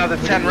just put another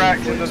 10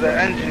 racks into the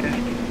engine.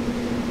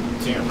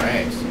 10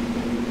 racks?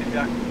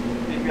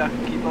 Maybe I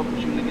can keep up with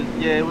you niggas.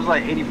 Yeah, it was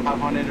like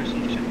 8,500 or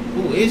some shit.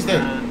 Who is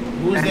that?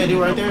 Who is that dude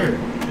right there?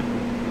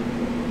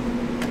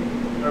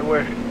 Right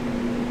where?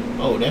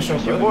 Oh, that's your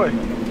brother? Boy.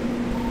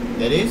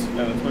 That is?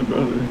 Yeah, that's my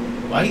brother.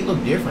 Why he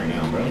look different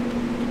now, bro?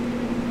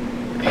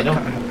 Hey,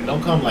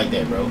 don't come like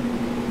that, bro.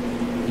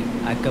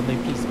 I come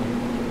in peace, man.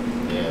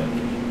 Yeah,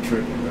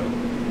 tripping, bro.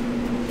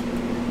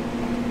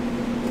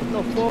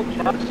 No folk,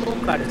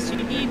 got a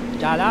CD,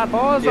 yeah,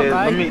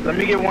 let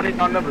me get one of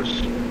your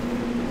numbers.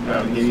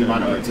 I'll give you my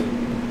number too.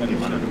 Give me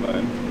my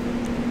number.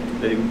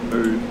 David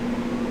Bird.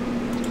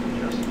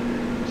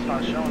 It's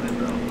not showing it,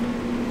 bro.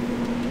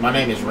 My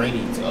name is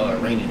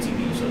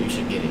Raineytv, so you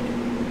should get it.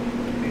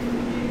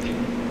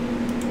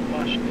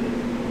 Oh, shit.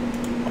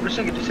 I'm just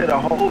thinking, just hit a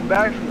whole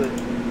backflip.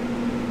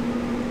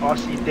 Oh, I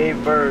see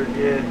Dave Bird,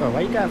 yeah. Bro,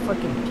 why you got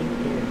fucking pink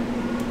hair?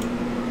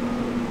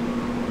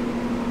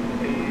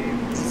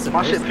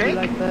 My shit pink?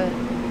 Like that?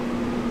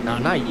 No,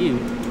 not you.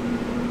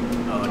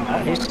 Oh, no,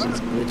 his shit's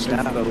glitched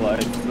out. The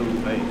lights, the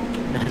light.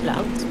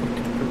 That was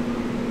fucking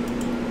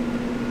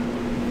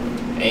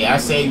Hey, I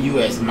saved you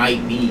as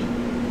Mike B.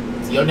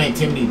 Is your name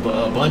Timothy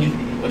Bundy?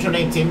 What's your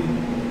name, Timothy?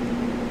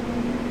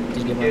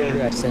 Just get my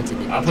career, I sent it.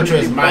 I'll put you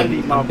as Mike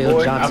B.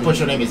 Bill Johnson. I'll put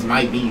your name as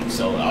Mike B.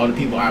 So all the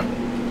people I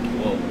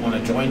will want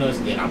to join us,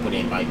 then I'll put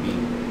in Mike B.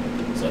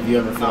 So if you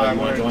ever feel like you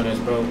want to join us,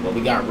 bro, but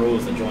we got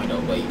rules to join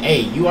though. But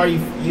hey, you already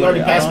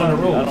passed on the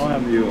rules. I don't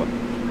have you.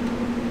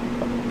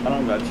 I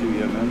don't got you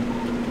yet, man.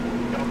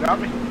 You don't got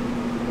me?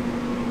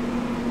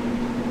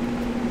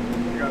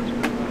 I got you.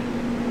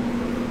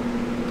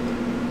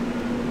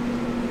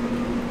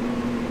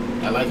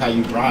 I like how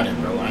you brought him,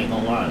 bro. I ain't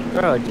gonna lie.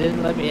 Bro,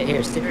 didn't let me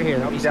here. Stick her here.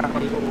 Let me down for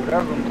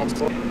whatever, my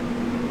boy.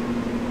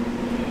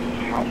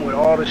 I'm with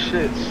all the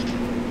shits.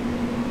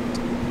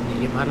 You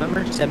get my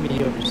number? Send me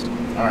yours.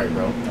 All right,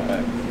 bro. All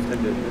right.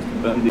 Send it,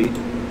 Mr. Bundy.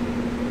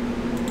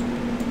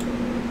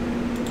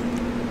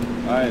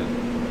 All right.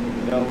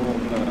 Y'all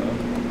want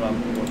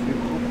more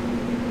people?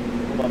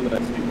 bottom of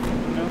that street. You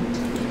know?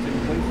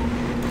 Same place.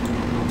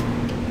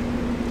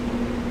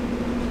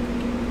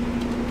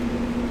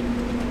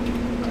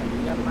 You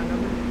got my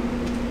number?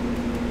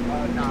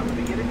 Nah, let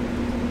me get it.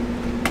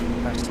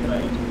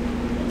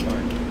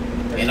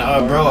 And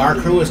bro, our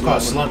crew is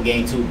called Slump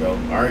Gang too, bro.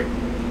 Alright?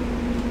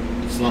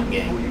 Slump Who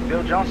Gang. you,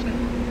 Bill Johnson?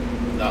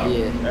 No.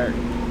 Yeah.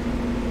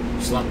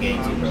 Slump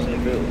Gang too, bro.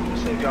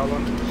 Save y'all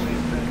under the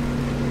same thing.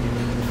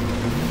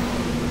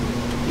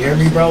 You hear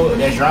me, bro?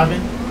 That's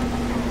driving?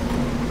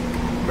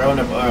 Bro, in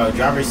the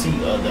driver's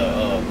seat of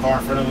the car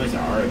in front of us,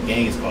 our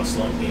gang is called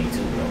Slump Gang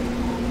too, bro.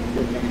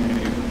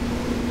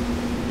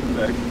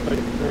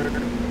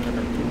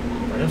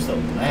 Bro, them so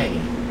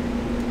lagging.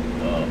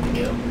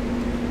 Miguel.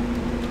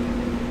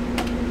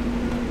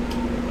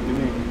 What do you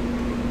mean?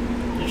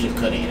 It's just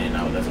cutting in and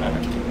out, that's all.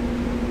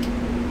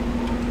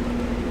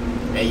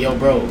 Hey, yo,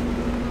 bro.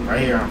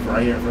 Right here in front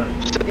of you.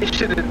 It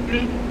should have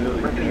been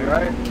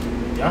right?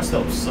 Y'all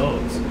stuff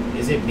sucks.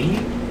 Is it me?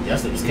 Y'all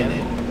stuff just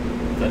cutting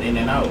in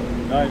and out.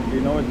 Alright, do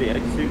you know what the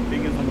exit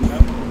thing is on the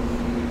map?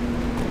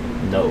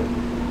 No.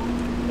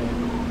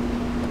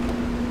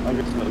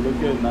 Okay, so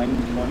look at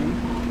 9020.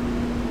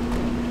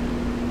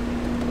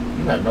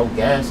 You got no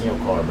gas in your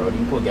car, bro. Do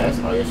you put gas?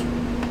 Oh, yes, you do.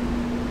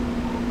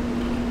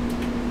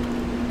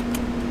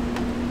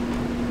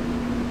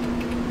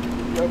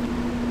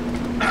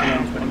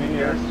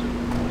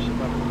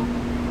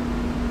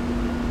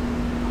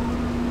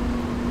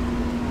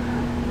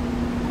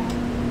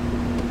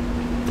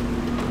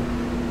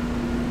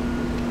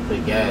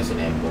 Put gas in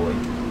that, boy.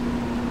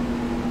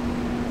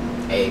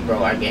 Hey,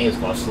 bro, our game is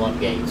called Slump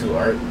Gang too,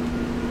 alright?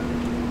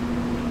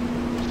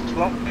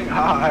 Slump Gang,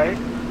 alright.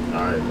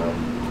 Alright, bro.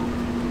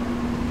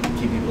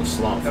 Keep people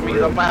slumped. That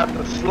means I might have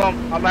to slump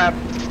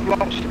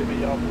shit in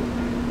y'all.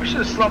 We should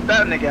have slumped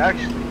that nigga,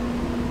 actually.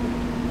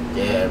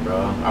 Yeah,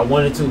 bro. I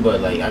wanted to,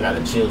 but like I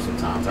gotta chill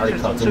sometimes. I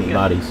already caught too many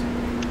bodies.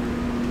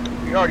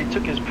 You already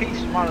took his piece.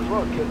 You might as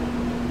well kill him.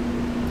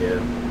 Yeah.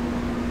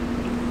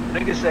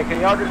 Nigga said, "Can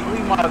y'all just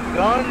leave my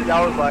gun?"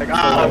 Y'all was like,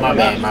 "Ah." Oh, my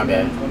bad. I'm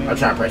trying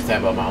to press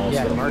tab on my own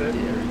stuff. Marked it.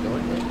 There we go.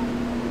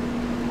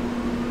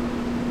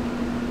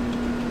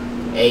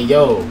 Hey,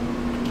 yo.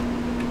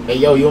 Hey,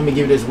 yo. You want me to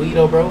give you this weed,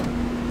 though, bro?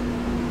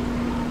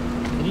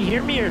 Can you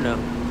hear me or no?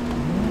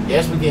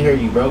 Yes, we can hear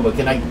you, bro. But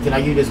can I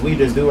give you this weed?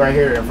 This dude right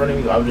here in front of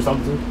me. I was just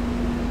talking to.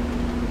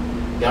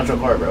 Get out your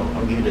car, bro. I'm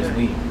gonna give you this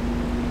weed.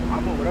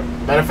 I'm over there.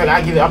 Matter of fact,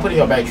 I'll put it in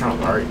your back trunk.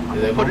 All right. Is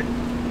that Put cool?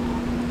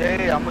 it.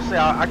 Yeah, I'm gonna say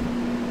I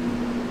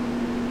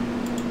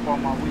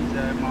on my weeds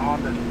at my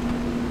Honda.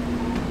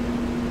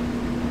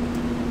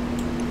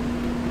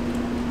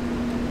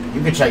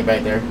 You can check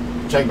back there.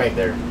 Check back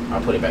there.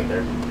 I'll put it back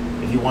there.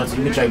 If you want to,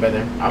 you can check back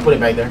there. I'll put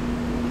it back there.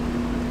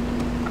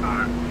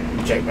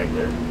 You check back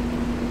there.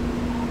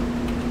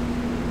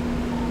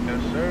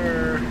 Yes,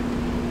 sir.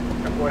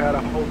 That boy had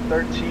a whole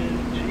 13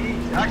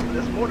 G's. Actually,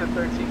 that's more than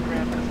 13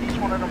 grams. Because each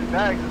one of them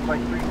bags is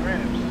like 3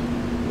 grams.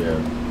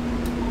 Yeah.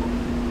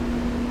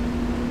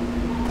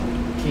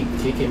 Keep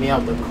kicking me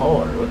out the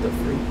car. What the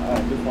freak?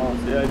 Just follow.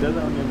 Yeah, it doesn't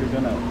have your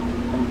gun out.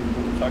 I'm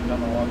shot down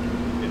the walk.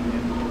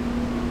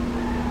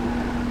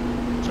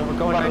 So we're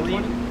going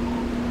 920?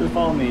 Just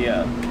follow me,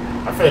 yeah.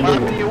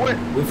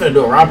 We finna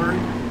do a robbery.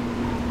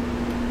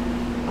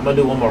 I'm gonna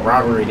do one more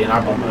robbery, then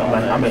I'm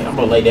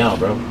gonna lay down,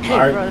 bro. Hey, all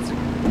right? bro, that's a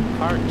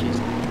car chase.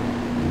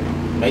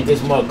 Make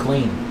this mug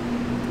clean.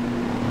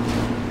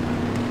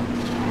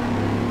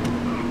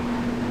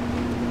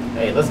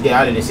 Hey, let's get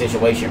out of this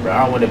situation, bro.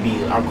 I don't want to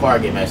be our car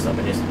get messed up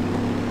in this.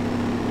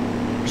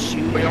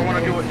 Shoot. But y'all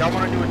wanna do a job?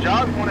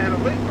 You wanna hit a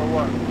lick or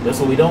what? That's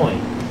what we doing.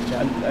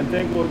 I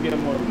think we'll get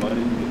more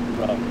money.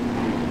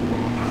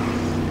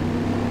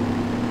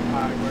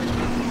 Alright,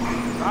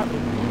 How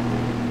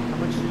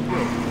much did you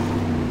get?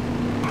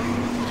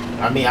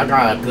 I mean, I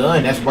got a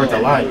gun. That's worth a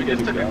lot. We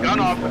just took a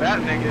gun off of that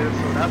nigga,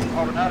 so that's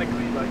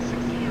automatically like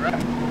 16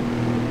 racks.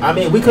 I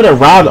mean, we could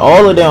have robbed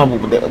all of them.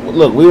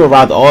 Look, we would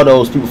rob all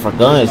those people for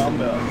guns.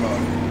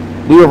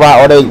 We would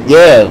rob all those.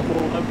 Yeah.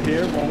 Pull up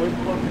here. When we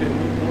pull up here, we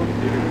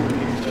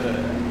need to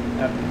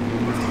have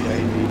the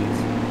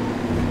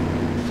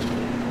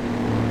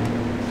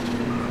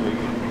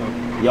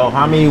IDs. Yo,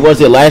 how many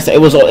was it last?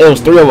 It was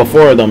 3 or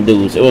 4 of them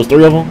dudes. It was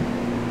 3 of them.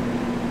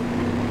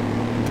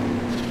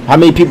 How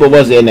many people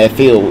was it in that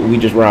field we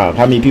just robbed?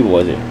 How many people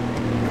was it?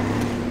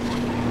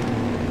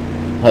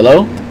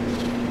 Hello?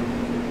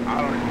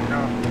 I don't even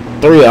know.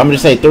 3. I'm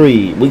just say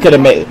 3. We could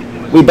have made.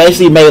 We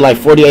basically made like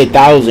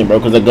 48,000, bro.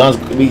 Cause the guns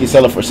we could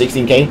sell it for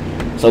 16K.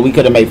 So we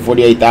could have made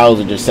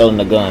 48,000 just selling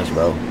the guns,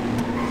 bro.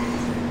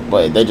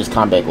 But they just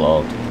combat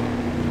logged.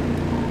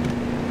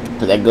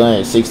 Cause that gun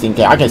is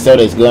 16K. I can sell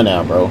this gun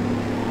now, bro.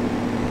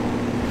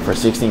 For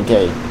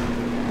 16K.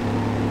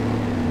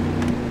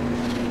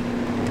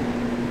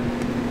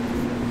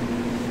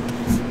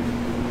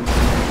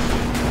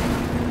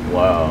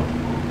 Wow.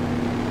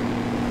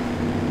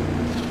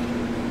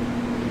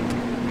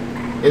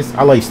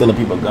 I like stealing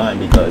people's gun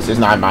because it's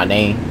not my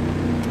name.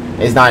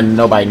 It's not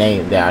nobody's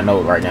name that I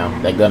know right now.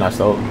 That gun I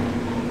stole.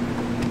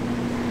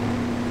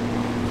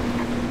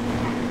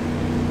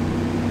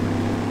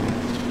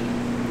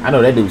 I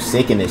know that dude's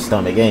sick in his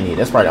stomach, ain't he?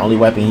 That's probably the only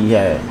weapon he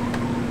had. He's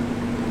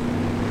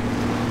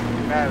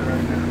mad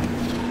right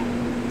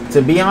now.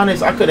 To be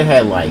honest, I could have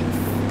had like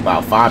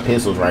about 5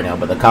 pistols right now,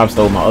 but the cop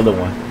stole my other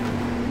one.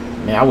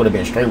 Man, I would have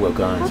been straight with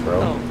guns,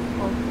 bro.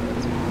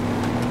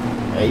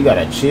 Hey, you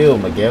gotta chill,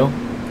 Miguel.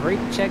 Brake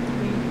check me.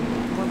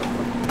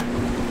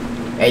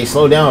 Hey,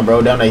 slow down,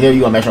 bro. Down the hill,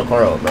 you gonna mess your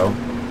car up, bro.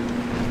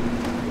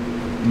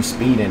 You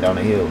speeding down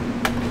the hill.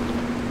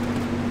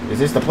 Is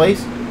this the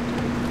place?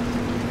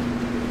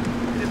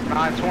 It's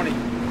 9:20.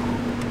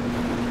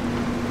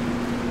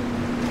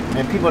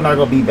 Man, people not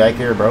gonna be back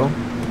here, bro.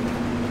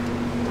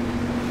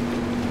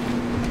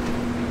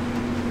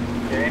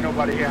 Yeah, ain't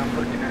nobody here. I'm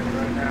looking at it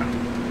right now.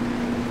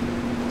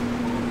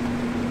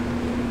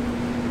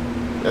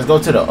 Let's go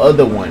to the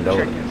other one,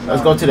 though.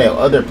 Let's go to that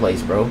other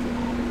place, bro.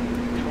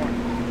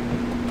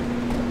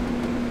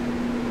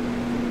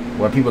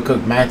 Where people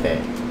cook meth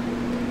at.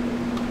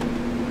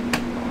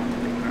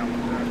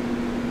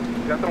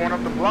 Is that the one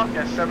up the block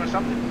at 7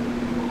 something?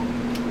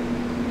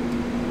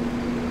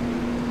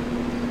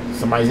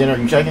 Somebody's in there,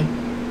 you checking?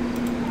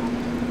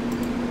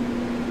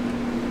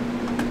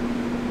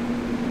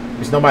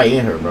 There's nobody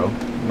in here, bro.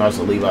 I'm not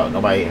supposed to leave out.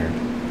 Nobody in here.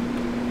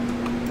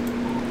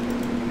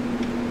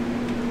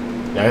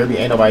 Y'all hear me?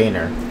 Ain't nobody in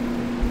there.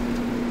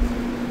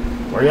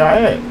 Where y'all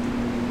at?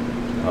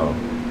 Oh.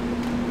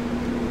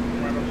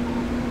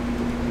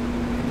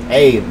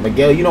 Hey,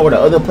 Miguel, you know where the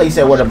other place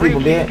at where the people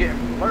be at?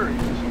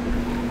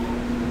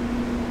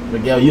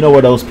 Miguel, you know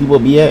where those people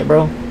be at,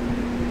 bro?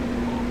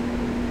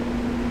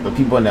 The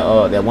people in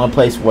the that one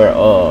place where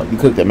you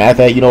cook the meth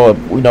at, you know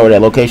we know where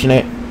that location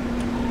at?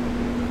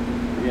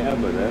 Yeah,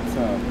 but that's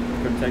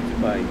protected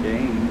by a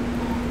game.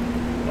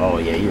 Oh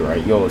yeah, you're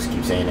right. You always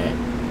keep saying that.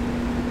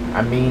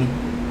 I mean,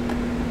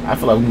 I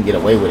feel like we can get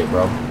away with it,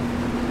 bro.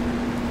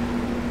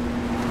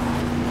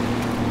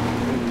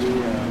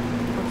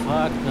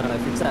 Fuck no,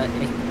 if it's that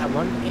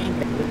one game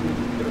that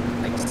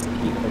like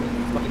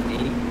fucking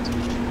 80.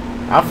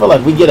 I feel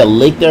like we get a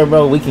lick there,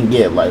 bro. We can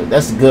get like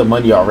that's good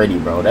money already,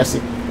 bro. That's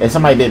it. If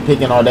somebody been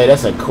picking all day,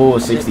 that's a cool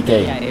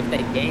 60K. Yeah, if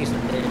that game's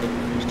there.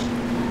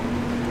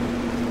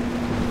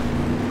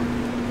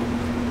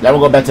 That will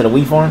go back to the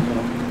weed farm.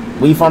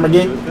 Weed farm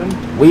again.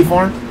 Weed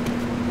farm.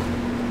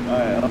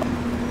 Alright.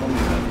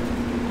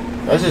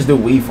 Let's just do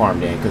weed farm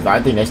then, cause I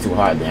think that's too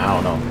hot. Then I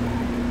don't know.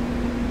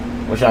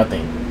 What y'all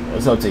think?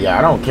 It's up to y'all.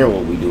 I don't care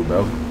what we do,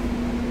 bro.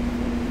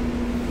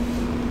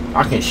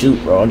 I can shoot,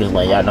 bro. I'm just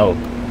letting y'all know.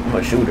 I'm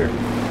a shooter.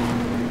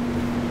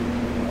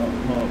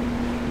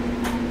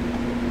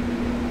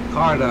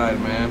 Car died,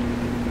 man.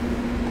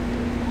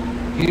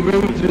 Can you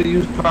bring me to the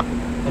used car?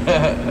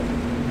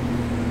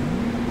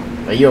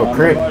 Are you a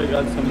crip? I already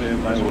got somebody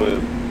in my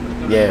whip.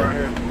 Yeah.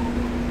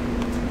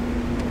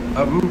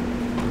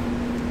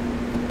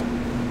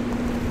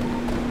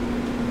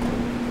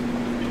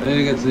 I need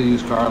to get to the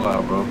used car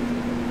lot, bro.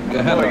 Go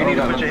ahead, you need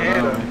to put your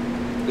hand up.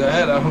 Go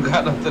ahead, I don't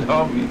got nothing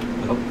on me.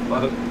 The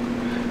fuck?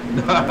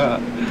 Nah.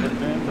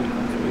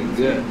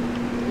 Good.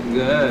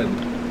 Go ahead.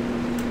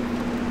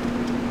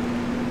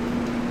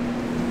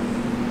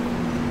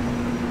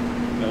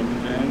 Put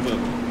your hands up.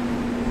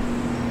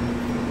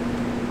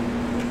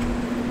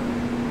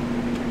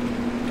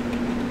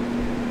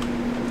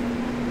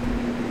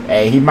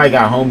 Hey, he might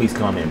got homies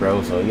coming,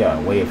 bro, so you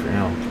gotta wait for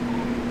him.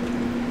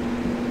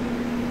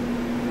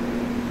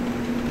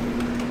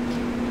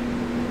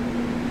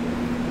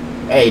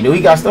 Hey, do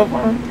he got stuff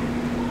on him?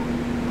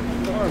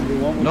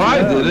 No,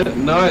 I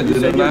didn't. No, I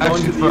didn't. I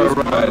asked you for a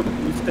ride.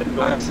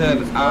 I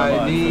said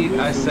I need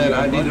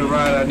a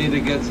ride. I need to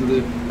get to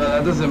the.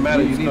 That doesn't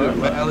matter. You need a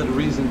valid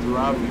reason to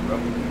rob me, bro.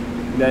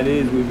 That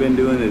is, we've been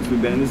doing this.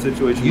 We've been in this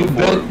situation You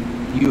before.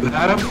 you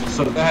had him,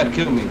 so go ahead,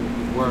 kill me.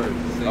 Word.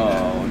 Say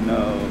Oh that.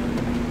 no.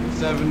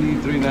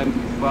 73.95.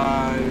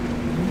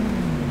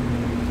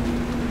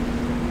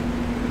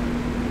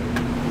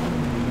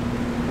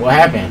 What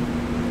happened?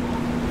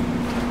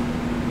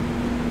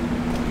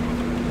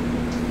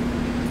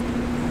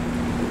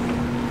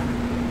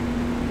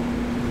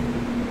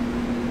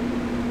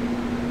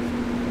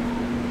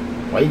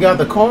 Why you got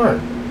the car?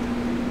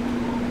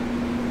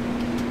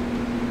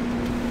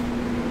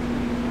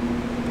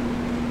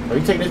 Are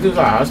you taking this dude to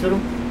the hospital?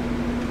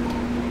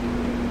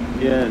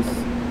 Yes.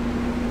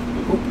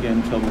 Who get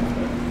in trouble?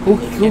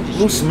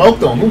 Who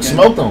smoked him? Who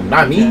smoked him?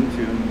 Not me.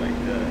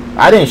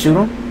 I didn't shoot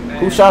him.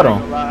 Who shot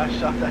him? I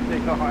shot that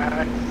nigga on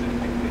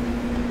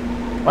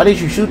accident. Why did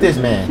you shoot this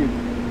man?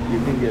 You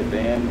can get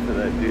banned for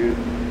that, dude.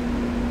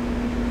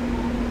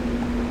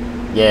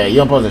 Yeah, you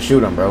don't supposed to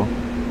shoot him, bro.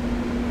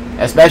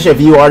 Especially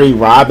if you already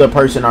robbed a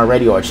person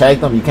already or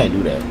checked them, you can't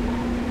do that.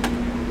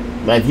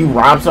 Like if you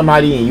rob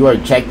somebody and you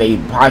already checked their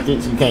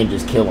pockets, you can't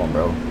just kill them,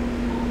 bro.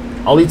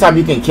 Only time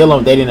you can kill them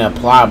if they didn't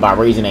apply by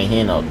raising their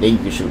hand up, then you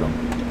can shoot them.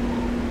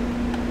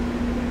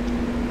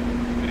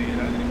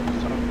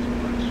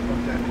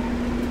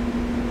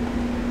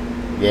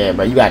 Yeah,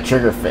 bro, you got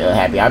trigger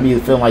happy. I be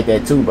feeling like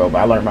that too, bro, but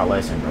I learned my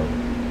lesson, bro.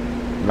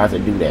 Not to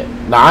do that.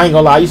 Nah, I ain't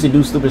gonna lie, I used to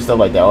do stupid stuff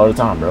like that all the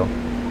time, bro.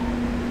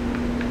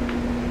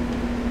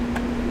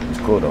 It's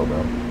cool though,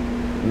 bro.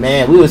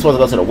 Man, we were supposed to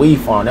go to the weed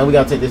farm. Then we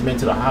gotta take this man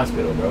to the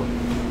hospital, bro.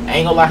 I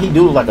ain't gonna lie, he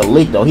do look like a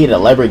lick though. He had a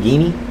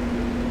Lamborghini.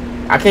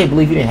 I can't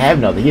believe he didn't have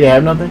nothing. He didn't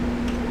have nothing.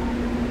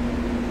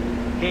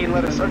 He ain't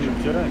let us search him.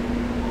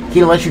 He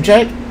didn't let you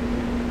check?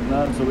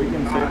 No, so we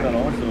can say that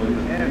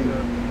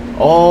also.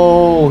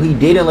 Oh, he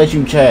didn't let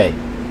you check.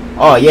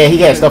 Oh yeah, he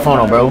had stuff on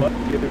him, bro. No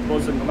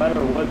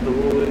matter what the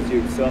rule is,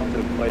 you still have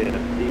to play it.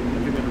 Even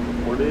if you're gonna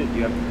report it,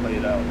 you have to play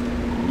it out.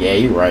 Yeah,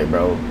 you right,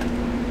 bro.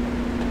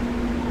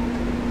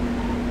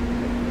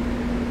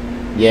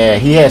 Yeah,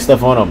 he had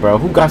stuff on him, bro.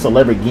 Who got a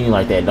Lamborghini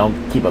like that?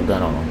 Don't keep a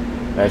gun on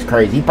him. That's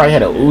crazy. He probably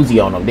had a Uzi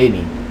on him,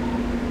 didn't he?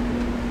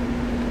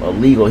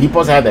 Illegal. He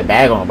supposed to have the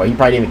bag on him, but he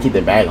probably didn't even keep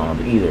the bag on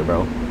him either,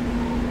 bro.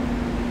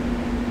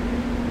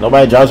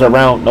 Nobody drives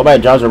around with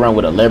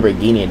a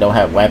Lamborghini and don't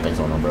have weapons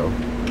on them, bro.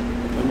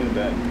 Let me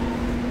back.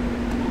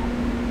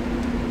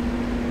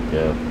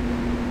 Yeah.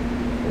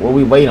 What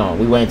we wait on?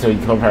 We wait until you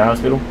come to the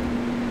hospital?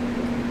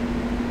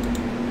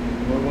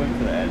 We're waiting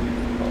for the admin.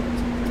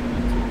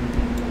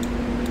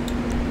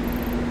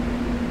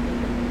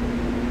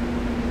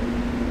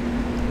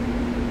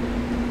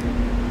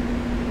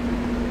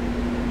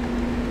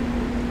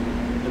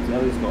 Let's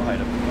at least go hide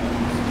up the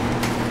mountains.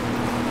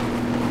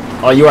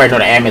 Oh, you already know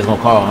the admin's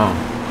gonna call, huh?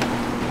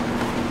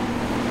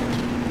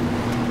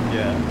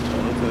 Yeah, so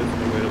let's go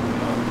wait up the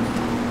mountains.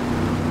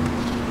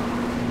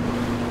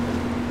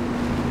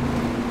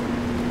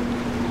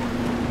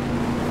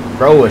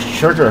 Bro was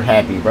trigger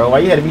happy, bro. Why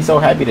you had to be so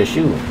happy to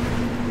shoot?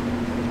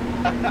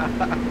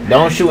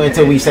 Don't shoot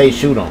until we say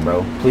shoot him,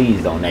 bro.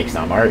 Please don't next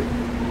time, alright?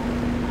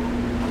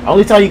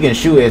 Only time you can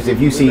shoot is if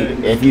you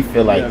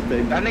feel like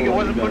That nigga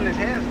wasn't putting his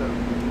hands up.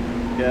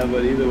 Yeah,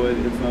 but either way,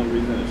 it's no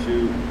reason to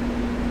shoot.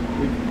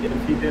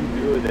 If he didn't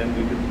do it, then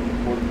we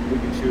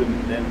can shoot him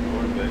then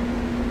for it, but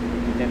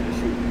we can't just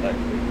shoot him like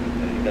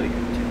you gotta give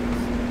him a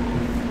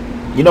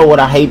chance. You know what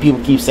I hate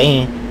people keep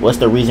saying? What's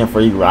the reason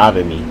for you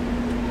robbing me?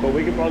 But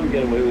we could probably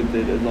get away with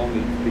it as long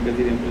as because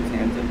he didn't put his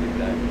hands up like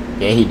that.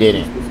 Yeah, he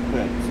didn't.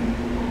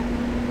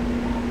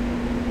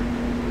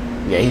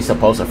 Yeah, he's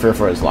supposed to fear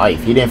for his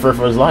life. He didn't fear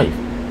for his life.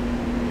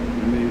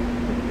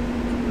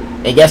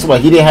 And guess what?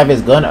 He didn't have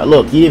his gun.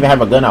 Look, he didn't even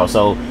have a gun out.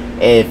 So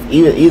if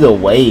either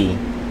way,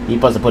 he's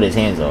supposed to put his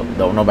hands up,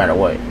 though, no matter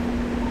what.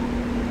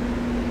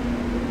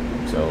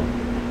 So.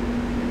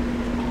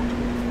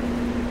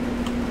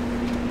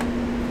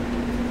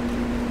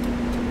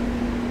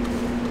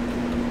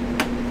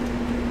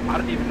 I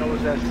didn't even know it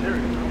was that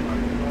serious. I'm not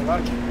even gonna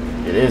lie to you.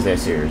 It is that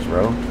serious,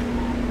 bro.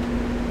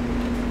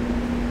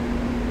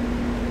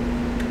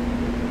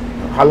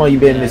 How long you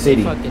been in the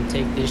city? Fucking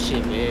take this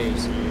shit very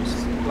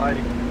serious. Like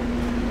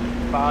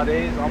 5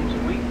 days, almost a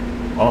week.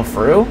 Oh,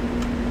 for real?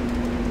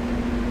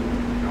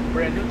 I'm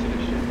brand new to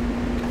this shit.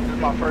 This is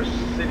my first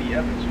city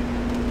ever.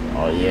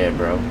 Oh yeah,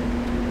 bro.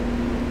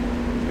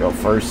 Your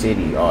first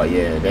city. Oh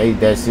yeah,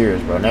 that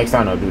serious, bro. Next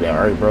time don't do that,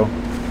 alright, bro?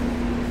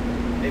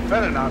 They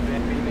better not,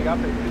 man. Nigga, I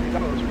paid $50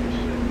 for this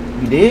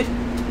shit. You did?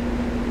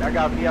 I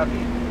got VIP.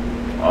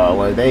 Oh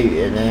well,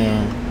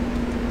 man.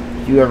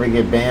 If you ever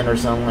get banned or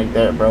something like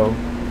that, bro,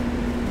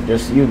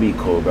 you'll be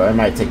cool, bro. It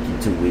might take you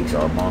 2 weeks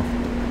or a month.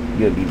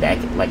 You'll be back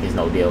like it's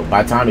no deal.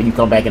 By the time that you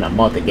come back in a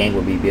month, the gang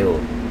will be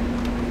built.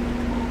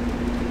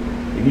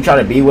 If you try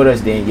to be with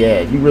us, then yeah.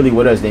 If you really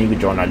with us, then you can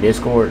join our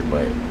Discord.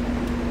 But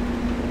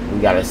we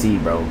gotta see,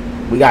 bro.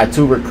 We got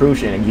 2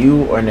 recruits, and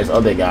you and this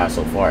other guy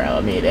so far. I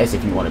mean, that's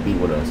if you want to be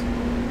with us.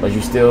 But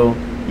you still,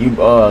 you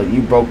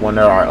broke one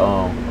of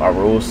our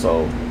rules.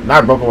 So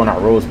not broke one of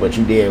our rules, but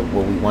you did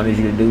what we wanted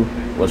you to do.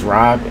 Was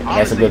rob, and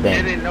that's a good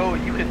thing. Didn't know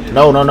you could just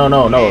No.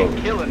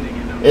 Kill a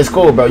nigga, though. It's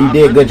cool, bro. You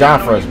did a good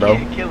job for us, bro.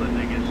 Kill a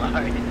nigga,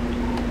 like.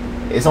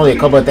 It's only a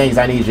couple of things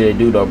I need you to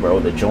do, though,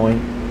 bro, to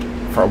join.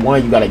 For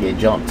one, you gotta get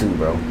jumped, too,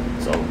 bro.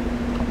 So,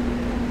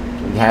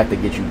 we have to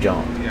get you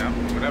jumped. Yeah,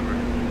 whatever.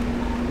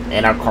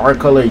 And our car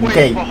color, you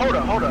can't... Well,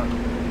 hold up.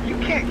 You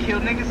can't kill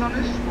niggas on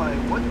this? Like,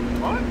 what the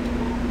fuck?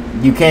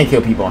 You can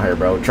kill people on here,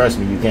 bro. Trust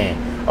me, you can.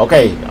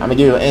 Okay, I'm gonna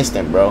give you an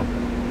instant, bro.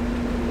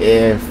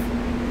 If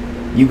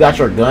you got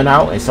your gun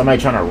out and somebody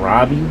trying to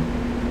rob you,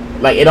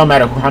 like, it don't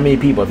matter how many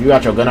people. If you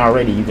got your gun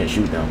already, you can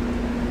shoot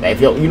them. Like,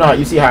 if you know,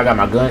 you see how I got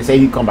my gun. Say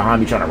you come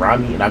behind me trying to rob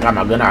me, and I got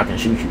my gun out, I can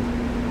shoot you.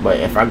 But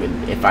if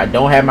I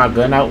don't have my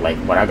gun out, like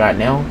what I got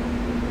now,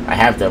 I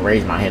have to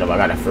raise my hand up. I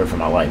gotta fear for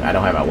my life. I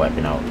don't have my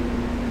weapon out.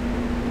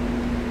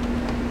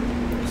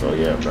 So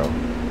yeah, bro.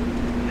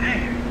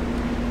 Damn.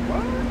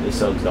 What? It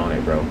sucks, don't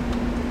it, bro?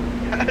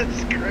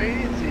 That's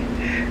crazy.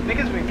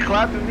 Niggas been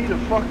clapping me the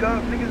fuck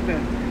up. Niggas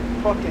been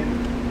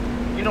fucking.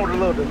 You know the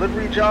little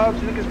delivery jobs?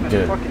 Niggas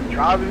been fucking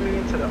driving me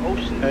into the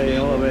ocean. Hey,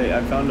 hold on, wait.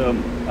 I found a rule.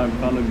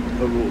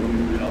 Let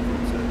me read off what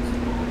it says.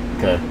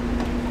 Okay.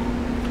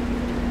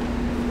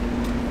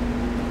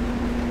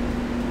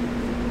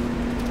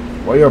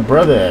 Where your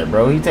brother at,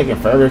 bro? He taking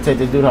forever to take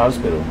this dude to the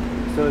hospital.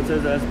 So it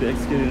says it has to be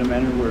executed in a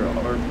manner where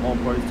all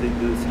parties take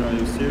the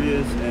scenario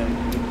serious and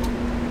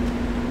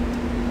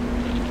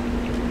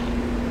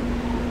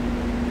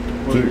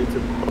where it's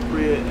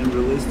appropriate and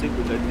realistic,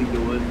 which I think it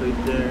was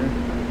right there.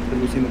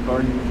 because we seen the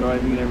car he was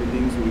driving and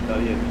everything, so we thought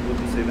he had people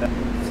to say that.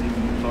 Seen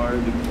the car,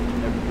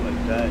 everything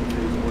like that. He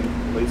was going to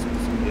places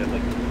because he had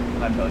like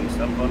high value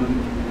stuff on him.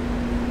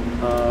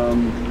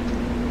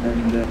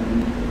 And then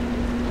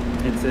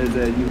it says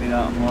that you may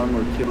not harm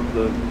or kill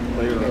the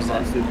player or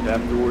hostage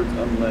afterwards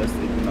unless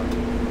they do not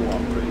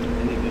cooperate.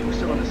 Anything. We're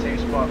still in the same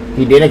spot.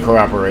 He didn't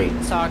cooperate.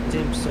 Talked to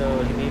him,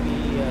 so he maybe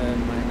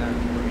might not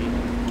agree.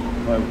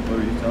 What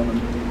were you telling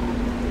him?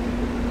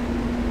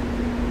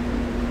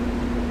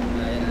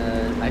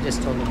 I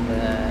just told him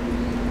that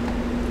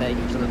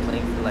he was only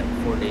playing for like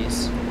 4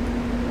 days,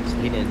 so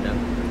he didn't know.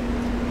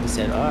 He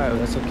said, "Alright, well,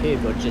 that's okay,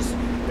 but just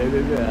blah,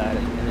 blah, blah,"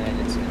 and then I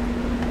didn't say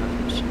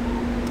nothing.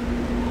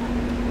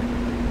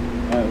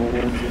 Alright, well,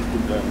 let's just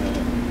keep that, man.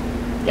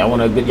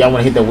 Y'all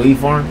wanna hit the weed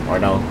farm or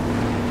no?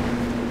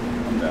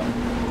 I'm down.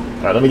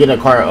 Alright, let me get in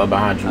the car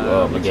behind you,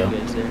 Miguel.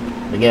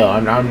 Miguel,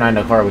 I'm not in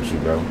the car with you,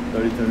 bro.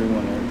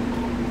 3031, right?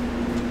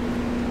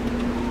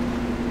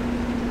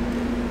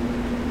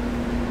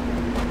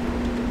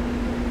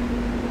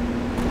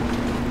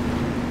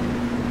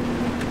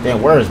 Damn,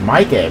 where is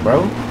Mike at,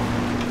 bro?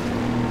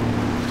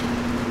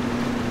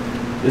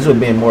 This would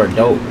have been more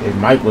dope if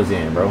Mike was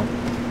in, bro.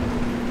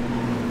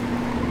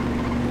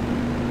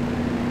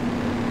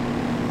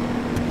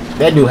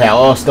 That dude had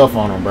all stuff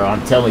on him, bro.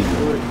 I'm telling you.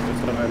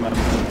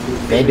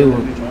 That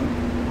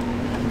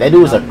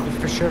dude was a...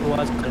 For sure it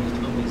was.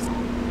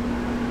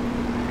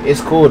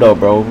 It's cool though,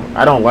 bro.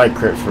 I don't like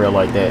Crips real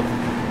like that.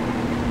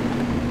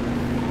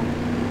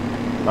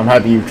 I'm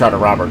happy you try to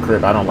rob a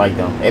Crip. I don't like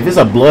them. If it's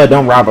a Blood,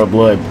 don't rob a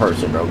Blood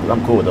person, bro. Because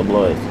I'm cool with the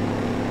Bloods.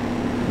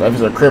 But if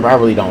it's a Crip, I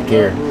really don't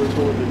care.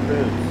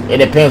 It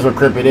depends what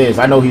Crip it is.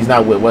 I know he's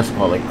not with what's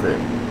called a Crip.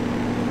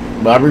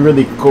 But I'll be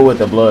really cool with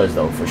the Bloods,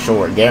 though, for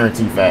sure.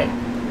 Guarantee fact.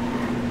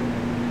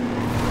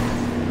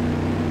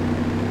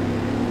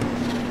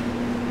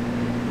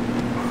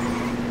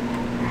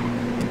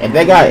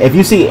 If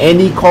you see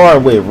any car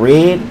with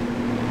red,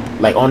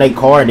 like on their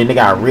car, and then they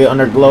got red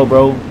underglow,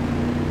 bro,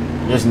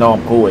 just know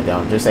I'm cool with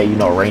them. Just say you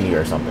know Rainy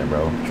or something,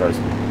 bro. Trust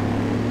me.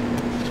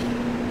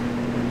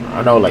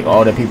 I know like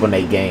all the people in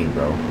their gang,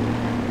 bro.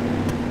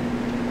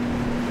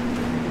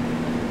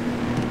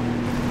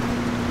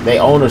 They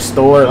own a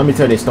store. Let me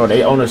tell you this story.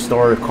 They own a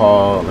store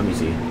called, let me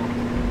see.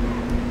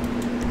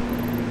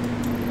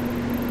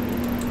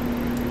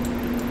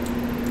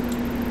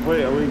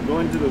 Wait, are we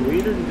going to the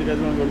weed or do you guys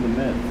want to go to the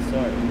meth?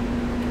 Sorry.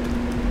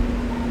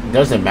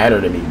 Doesn't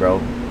matter to me,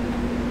 bro.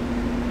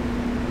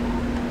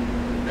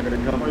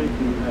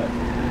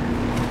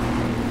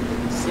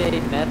 Say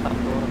meth, I'm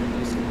going to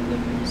do some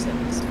delivery. Said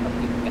this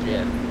fucking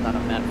yeah, not a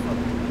meth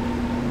fucking.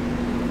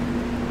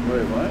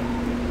 Wait, what?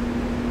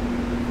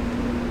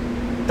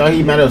 Thought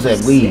he meant us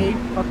at weed. Say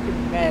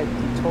fucking meth.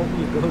 You told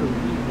me to go to weed,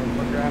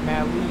 motherfucker. I'm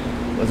at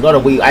weed. Let's go to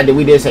weed.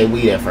 We did say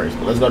weed at first,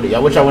 but let's go to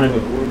y'all. What y'all want to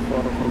do?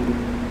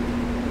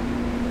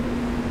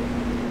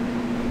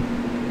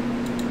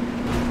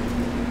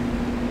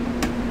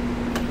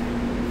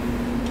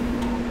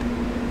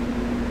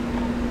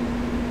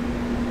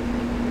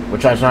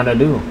 What y'all trying to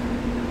do?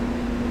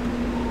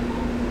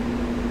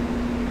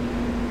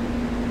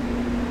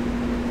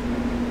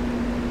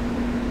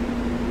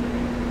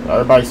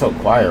 Everybody's so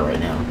quiet right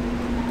now.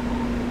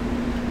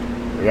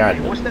 Hey,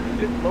 what's that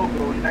big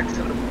logo next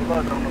to the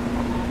blood on the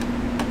front?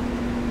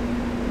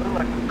 Look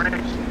like a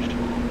branch and shit.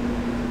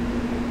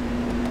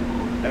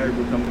 Eric,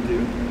 we're coming to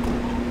you.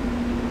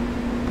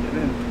 Get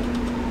in.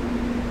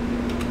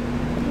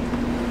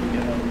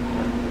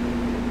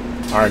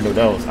 I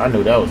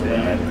knew that was what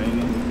happened.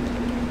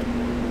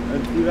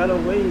 You gotta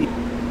wait.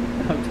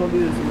 I've told you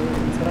this a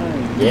million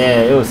times.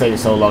 Yeah, it was taking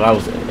so long. I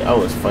was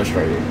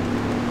frustrated.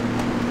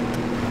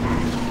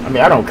 I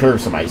mean, I don't care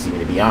if somebody see me,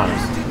 to be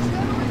honest.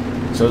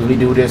 So as we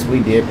do this, we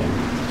dip.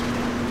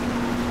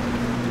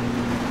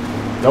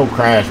 Don't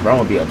crash, bro. I'm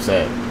gonna be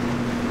upset.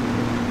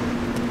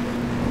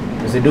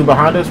 Is the dude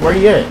behind us? Where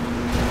he at?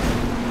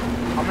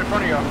 I'm in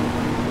front of y'all.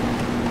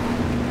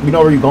 You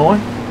know where you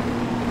going?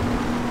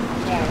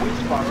 I'm on a weed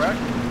spot, right?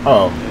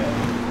 Oh.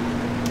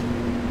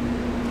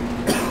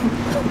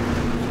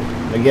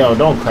 Miguel,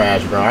 don't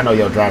crash, bro. I know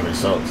your driving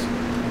sucks.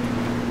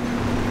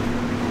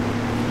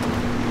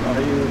 Are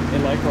you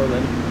in my car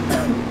then?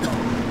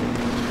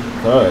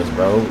 Cuz,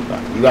 bro,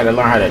 you gotta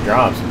learn how to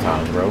drive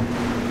sometimes, bro.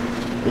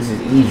 This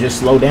is easy. Just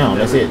slow down.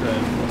 That's it.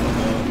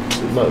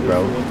 Look,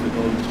 bro.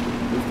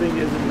 This thing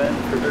isn't meant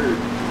for dirt.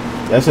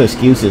 That's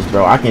excuses,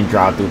 bro. I can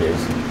drive through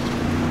this.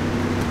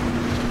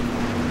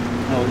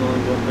 I was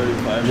only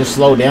 135. Just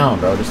slow down,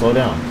 bro. Just slow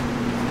down.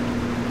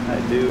 I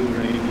do,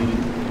 Rainy.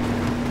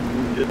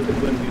 Just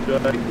when you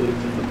drive, it goes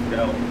to the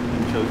scout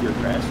and shows your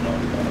crash and all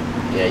that.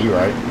 Yeah, you're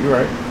right. You're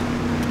right.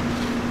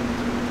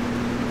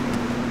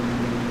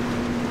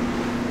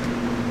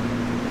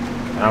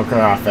 I don't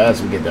care how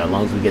fast we get there, as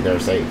long as we get there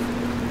safe.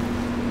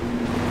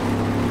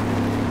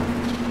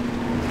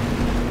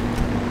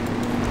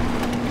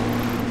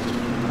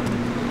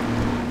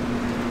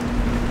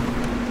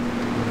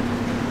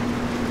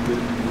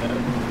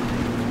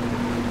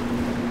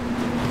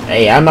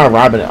 Hey, I'm not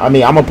robbing. I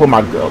mean, I'm gonna put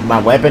my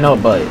weapon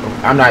up, but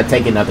I'm not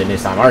taking nothing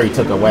this time. I already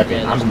took a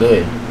weapon. I'm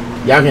good.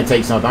 Y'all can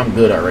take something. I'm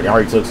good already. I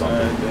already took something.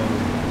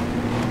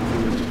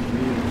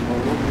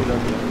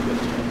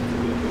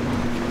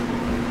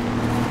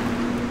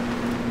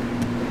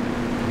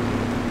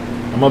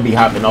 I'm gonna be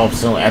hopping off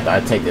soon after I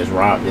take this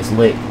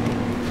lick.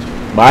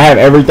 But I have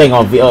everything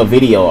on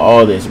video.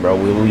 All this, bro.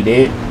 We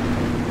did.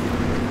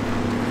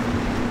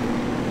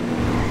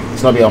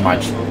 It's gonna be on my.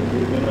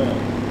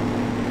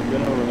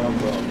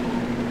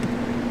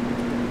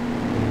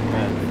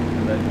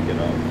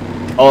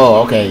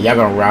 Oh, okay. Y'all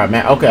gonna ride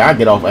Matt? Okay, I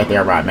get off after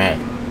I ride Matt.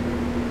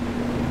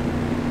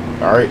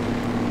 All right.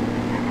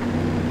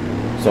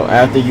 So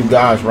after you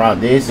guys ride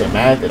this and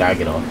Matt, then I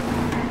get off.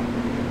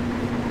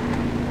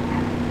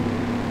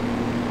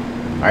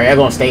 Are y'all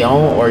gonna stay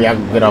on, or y'all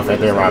gonna get off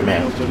after I ride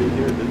Matt? Nobody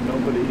here. There's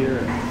nobody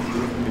here.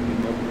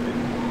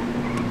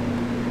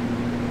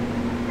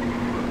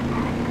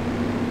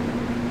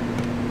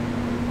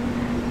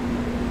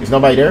 Is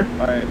nobody there?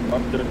 All right,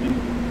 mark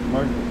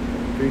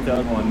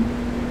 3001.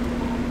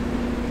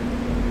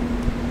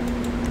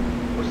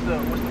 What's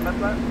the meth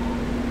lab?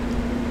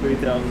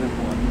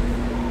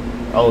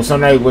 3001. Oh,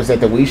 somebody was at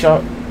the weed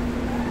shop?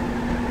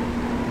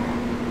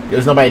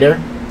 There's nobody there?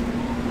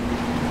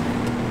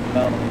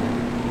 No.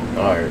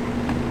 Alright.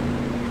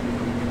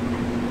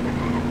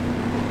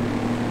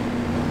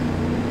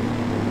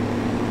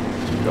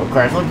 Yo,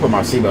 Crash, let me put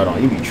my seatbelt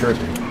on. You be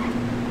tripping.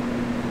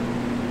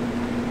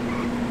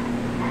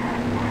 I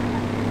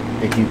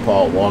think you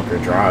Paul Walker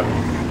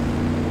driving.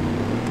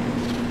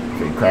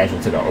 So you crash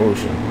into the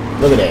ocean.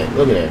 Look at that.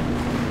 Look at that.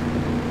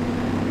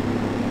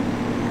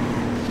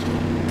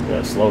 You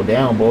gotta slow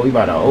down, boy. We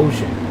by the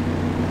ocean.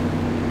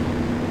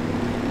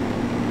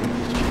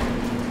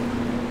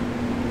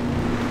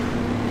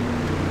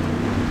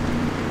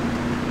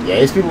 Yeah,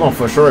 these people gonna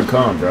for sure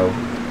come, bro.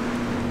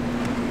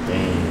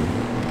 Dang.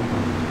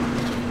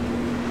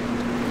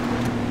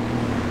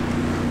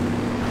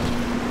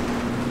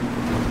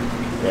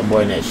 That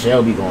boy in that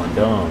shell be going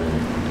dumb, man.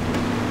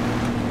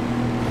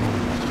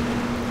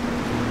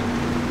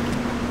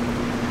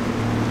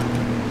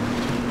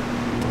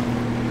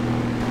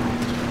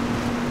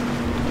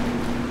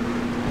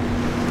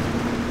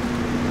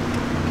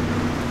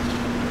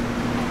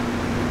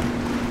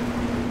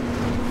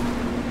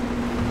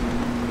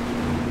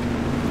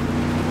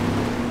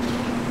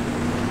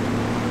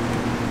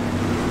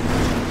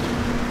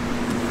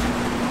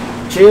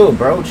 Chill,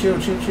 bro. Chill.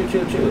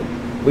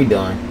 We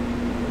done.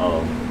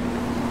 Oh.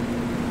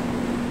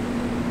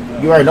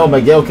 You already know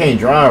Miguel can't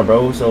drive,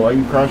 bro. So why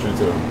you crushing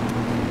to him?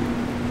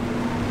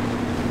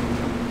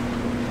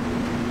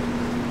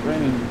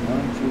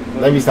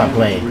 Let me stop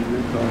playing.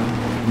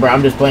 Bro,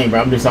 I'm just playing,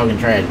 bro. I'm just talking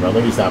trash, bro.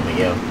 Let me stop,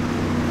 Miguel.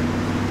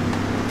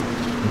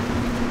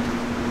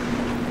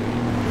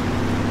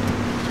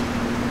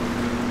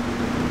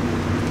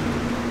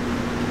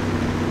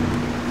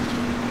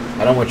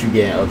 I don't want you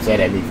getting upset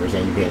at me for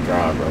saying you can't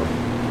drive, bro.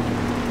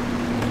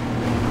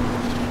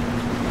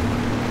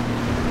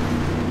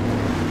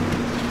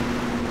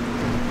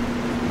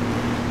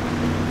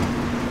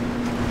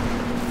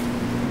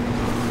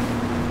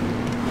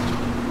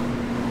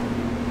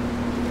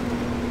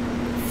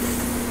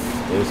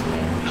 This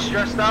man. You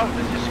stressed out?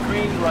 Does your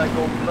screen like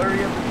go blurry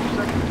every few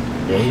seconds?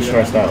 Yeah, he's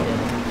stressed out.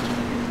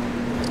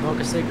 Smoke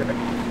a cigarette.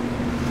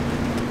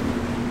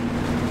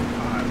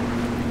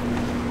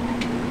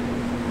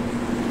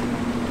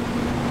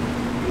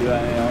 You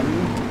got any on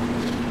you?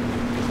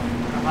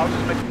 I'll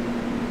just make.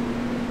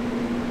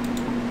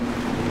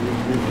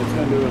 It's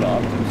gonna do it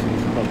often, so you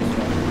should probably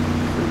start.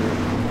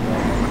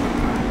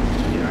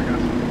 Yeah, I got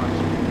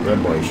some. That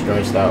boy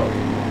stressed out.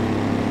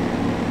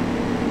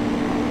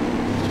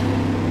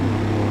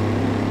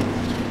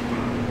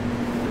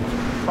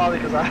 Probably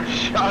because I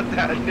shot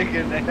that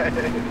nigga in the head.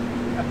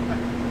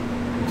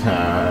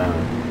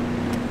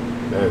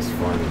 That's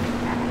funny.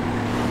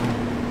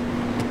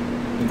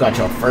 You got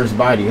your first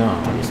body, huh,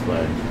 on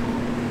display?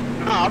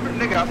 Nah,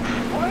 nigga,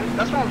 what?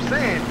 That's what I'm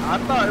saying. I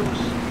thought it was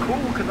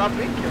cool because I've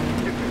been killing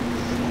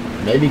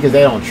niggas. Maybe because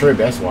they don't trip,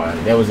 that's why.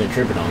 They wasn't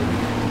tripping on you.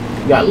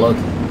 You got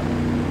lucky.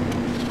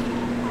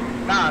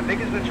 Nah,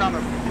 niggas been trying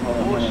to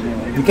bullshit.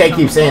 Niggas You can't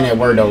keep saying that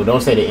word, though. Don't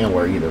say the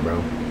N-word either,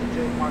 bro.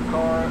 Take my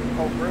car.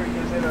 Oh, bro, you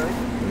can say that.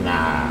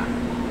 Nah.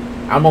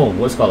 I'm on,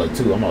 what's called it,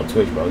 too. I'm on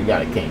Twitch, bro. You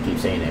can't keep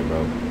saying that,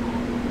 bro.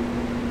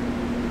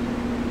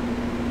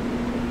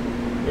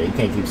 Yeah, you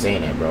can't keep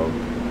saying that, bro.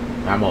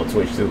 I'm on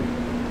Twitch, too.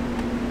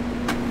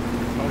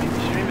 Oh, you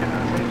streaming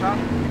at the same time?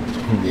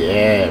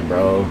 Yeah,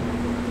 bro.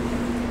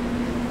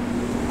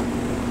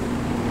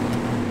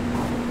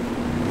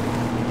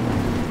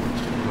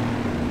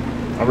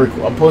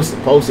 I'm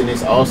posting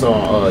this also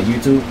on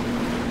YouTube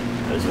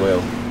as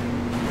well.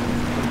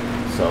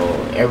 So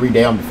every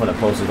day I'm gonna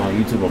post it on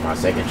YouTube on my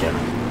second channel.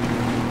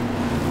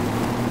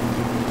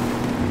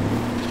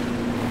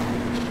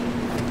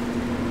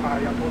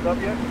 Y'all pulled up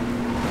yet?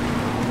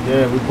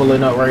 Yeah, we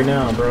pulling up right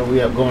now, bro.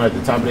 We up going at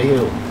the top of the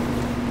hill. Yeah, me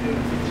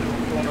too.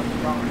 I'm going up the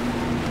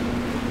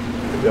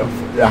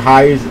mountain. The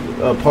highest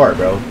part,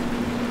 bro.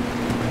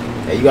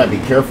 Hey, you gotta be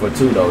careful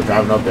too though.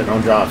 Driving up there,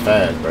 don't drive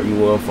fast, bro. You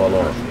will fall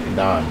off and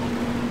die.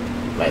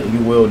 Like you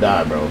will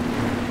die, bro.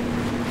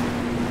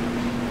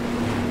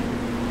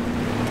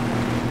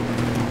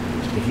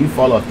 If you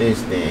fall off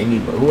this, then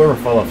whoever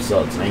fall off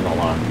sucks. I ain't gonna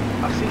lie.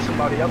 I see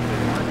somebody up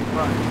there. I think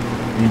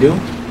right. You do?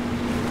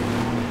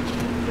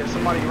 Yeah,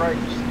 somebody right.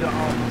 The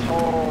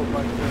tall,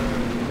 like the.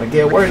 Like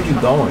yeah, where are you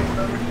going?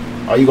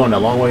 Are you going the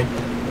long way?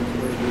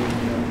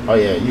 Oh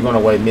yeah, you going the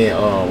way me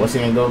and what's the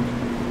name go?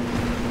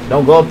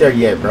 Don't go up there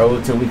yet, bro,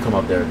 until we come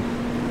up there. Yeah,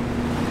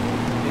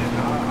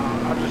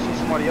 I just see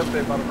somebody up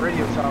there by the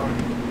radio tower.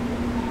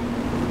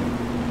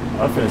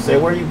 I was finna say,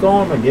 where you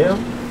going, Miguel?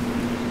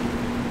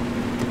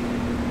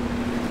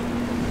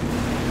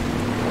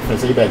 I was finna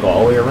say you better go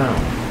all the way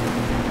around.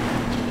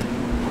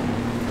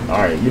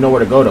 Alright, you know where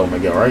to go though,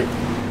 Miguel, right?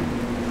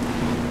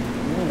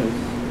 Yes.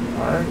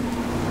 Alright.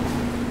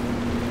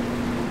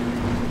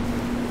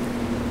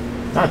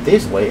 Not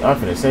this way. I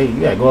was finna say,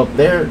 you gotta go up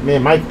there.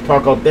 Man, Mike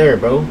park up there,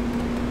 bro.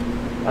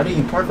 Why did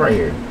you park right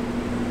here?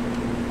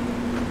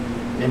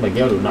 Me and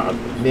Miguel do not.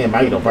 Me and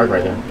Mike don't park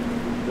right there.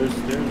 There's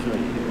stairs right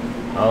here.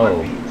 Oh.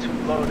 Might be too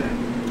low then.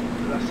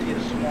 I see a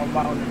small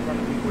mountain in front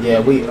of me.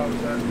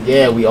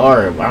 Yeah, we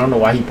are. I don't know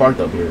why he parked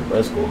up here. But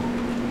that's cool.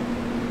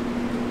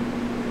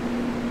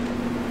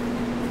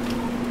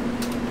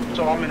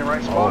 So I'm in the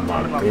right spot. Oh my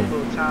I'm in like a goodness.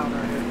 little town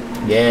right here.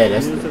 Yeah,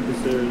 that's. Just at the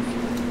stairs.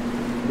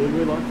 Did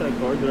we lock that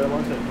car? Did I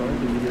lock that car?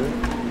 Did you hear it?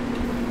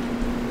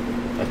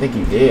 I think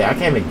you did. I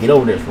can't even get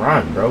over this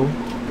rock, bro.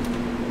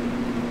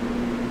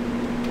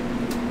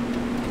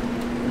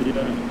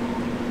 Yeah.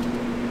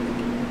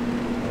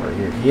 Right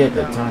here. He at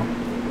that time.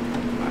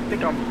 I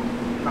think I'm.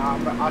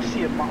 Nah, I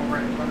see a mountain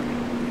right in front of me.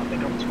 I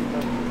think I'm too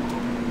low.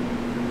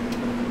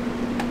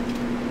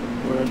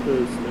 We're at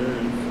the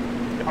stairs.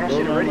 I don't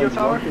see the radio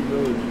tower?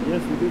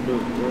 Yes, we do, but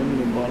we're in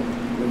the bottom.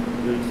 Like,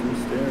 there's some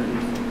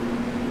stairs.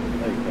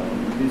 Like,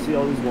 do you see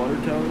all these water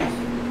towers?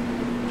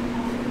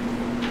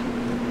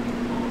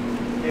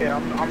 Yeah,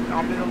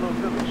 I'm in a little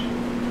village.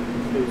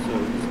 Okay, so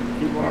just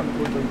keep walking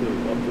towards up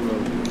the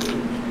road to the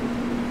village.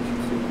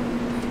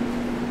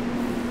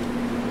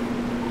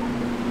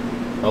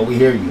 Oh, we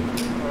hear you.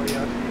 Oh, yeah,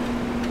 I see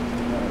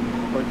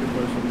it. Park your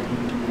car somewhere.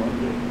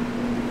 Lock it.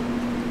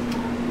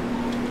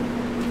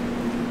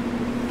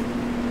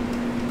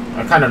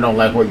 I kind of don't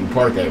like where you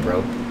park at,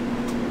 bro.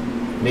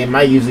 Me and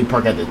Mike usually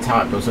park at the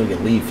top, bro, so we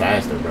can leave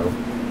faster, bro.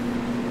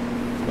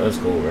 But that's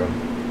cool, bro.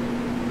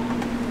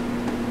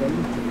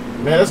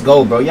 Man, let's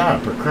go, bro.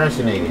 Y'all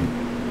procrastinating.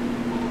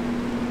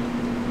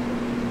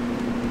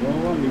 Well,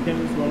 hold on. We can't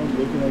just run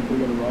looking like we're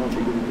gonna rob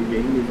because the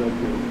game is up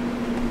here.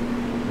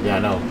 Yeah, I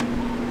know.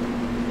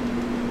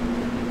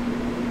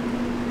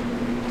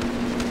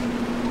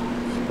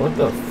 What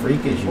the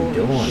freak is you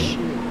doing? Shit.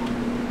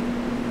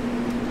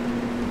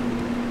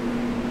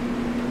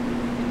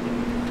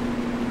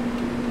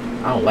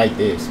 I don't like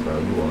this, bro.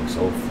 You walk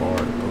so far,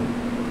 bro.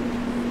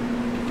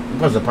 You're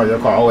supposed to park your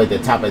car all the way at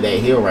the top of that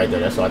hill right there.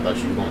 That's what I thought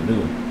you were gonna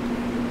do.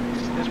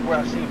 This is where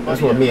I see.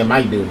 That's what me and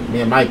Mike do. Me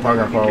and Mike park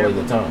our car all the way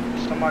to the top.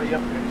 Somebody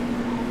up there.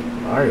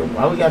 Alright,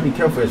 why we gotta be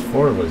careful? There's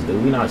four of us,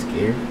 dude. We not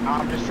scared.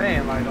 I'm just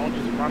saying, like, don't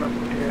just run up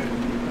here.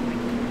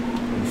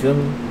 You feel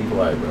me? Be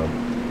quiet, bro.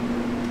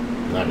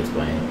 Not just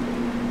playing.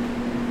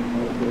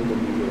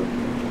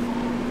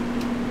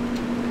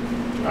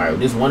 Alright,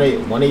 just one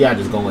of y'all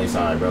just go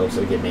inside, bro,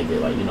 so we can make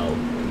it like, you know,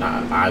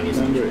 not obvious.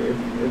 Remember, if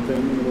they're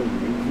in the middle of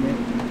reaching it.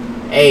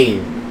 Hey,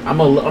 I'm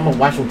gonna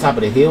watch on top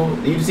of the hill.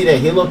 You see that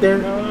hill up there?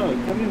 No,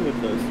 come in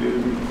with us,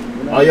 dude.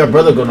 Oh, your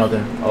brother going up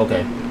there.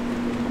 Okay.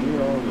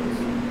 You're all of us.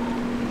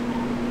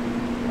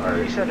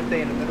 You said if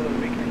they in the middle of the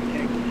weekend, you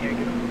can't get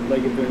them.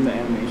 Like if they're in the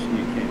animation,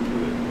 you can't do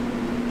it.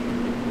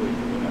 Like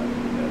they're not in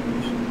the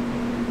animation.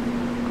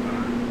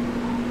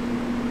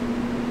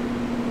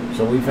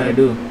 So what we finna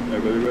do?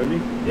 Everybody ready?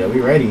 Yeah, we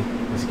ready.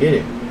 Let's get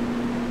it.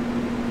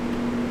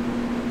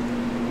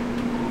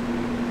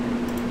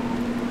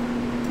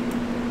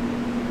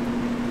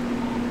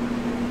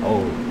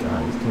 Oh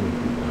God, it's too many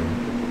people here.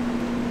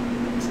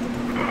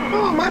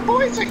 Oh, my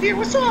boys are here.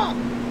 What's up?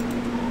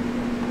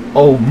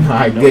 Oh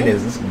my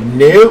goodness.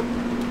 Nope.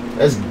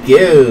 Let's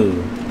go.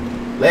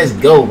 Let's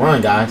go.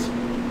 Run, guys.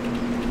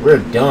 We're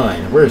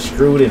done. We're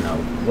screwed in a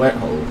wet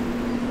hole.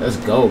 Let's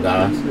go,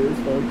 guys.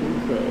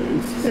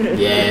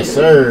 Yes,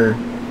 sir.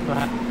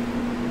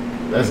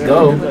 Let's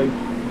go. There's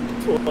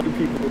like 12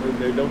 people in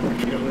there. Don't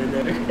fucking go in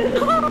there.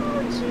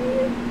 Oh,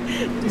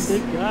 shit.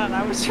 Dude, God, I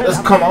was trying Let's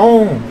to... come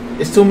on.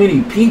 It's too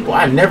many people.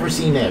 I've never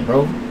seen that,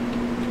 bro.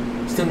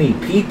 It's too many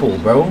people,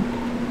 bro.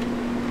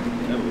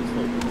 That was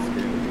fucking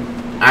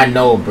scary. I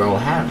know, bro.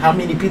 How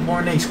many people are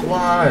in their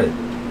squad?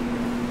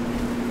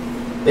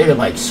 They're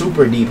like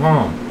super deep,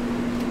 huh?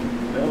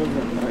 That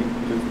wasn't like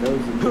just that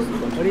was just a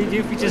bunch What do you do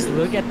if you just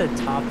look at the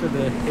top of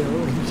the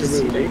hill and you just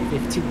see like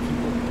 15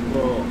 people?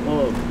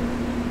 Well,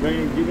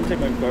 Rainy, you can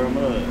take my car. I'm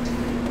gonna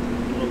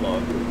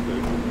log real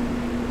quick.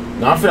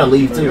 No, I'm finna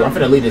leave too. I'm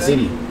finna leave the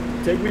city.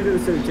 Take me to the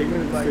city. Take me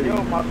to the Like, city.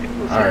 yo, my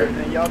people's All here, right. and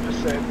then y'all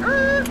just said,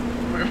 we're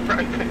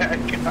right back.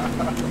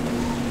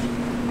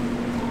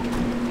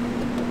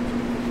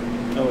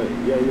 Oh wait,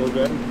 yeah, you'll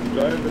drive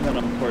and then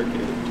I'll park it.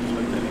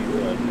 Like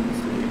anywhere in the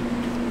city.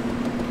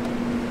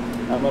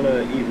 I'm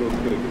gonna eat real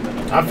quick and then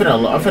I'm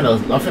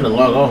finna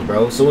log off,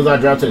 bro. As soon as I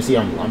drive to the sea,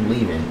 I'm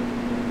leaving.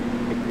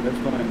 That's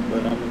fine,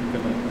 but I'm gonna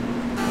come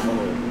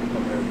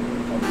here.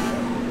 I'll be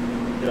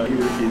fine. Yeah, I'll give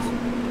you the keys.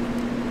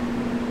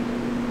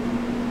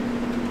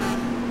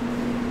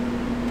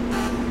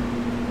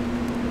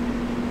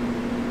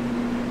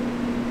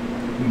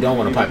 You don't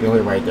want to pop your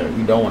head right there.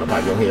 You don't want to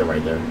pop your head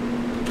right there.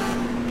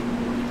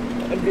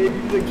 I gave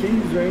you the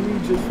keys, Rainy.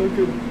 Just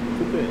fucking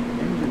put the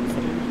engine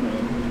change now.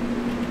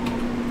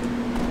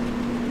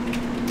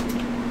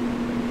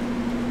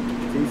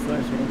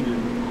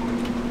 T/engine.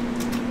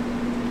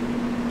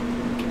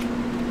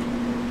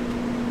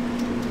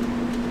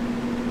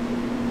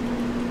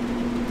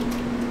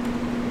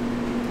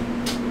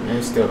 And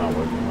it's still not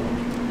working.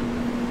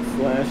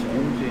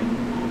 /engine.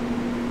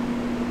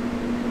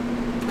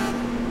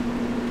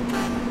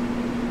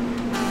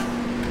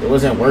 It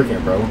wasn't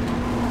working, bro.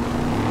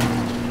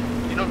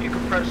 You know, you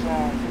can press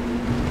on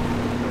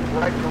the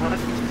right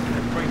parentheses and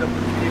it brings up the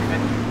video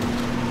menu.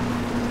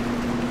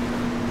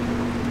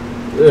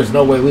 There's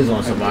no way we was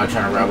gonna survive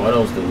trying to rob all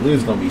those dudes. We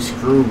was gonna be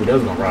screwed. They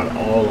was gonna rob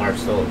all our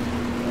stuff.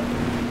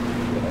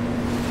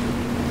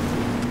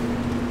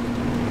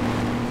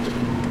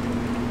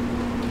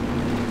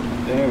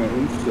 Damn it,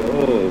 we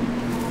suck.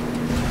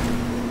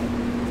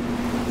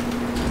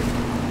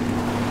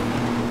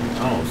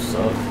 I don't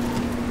suck.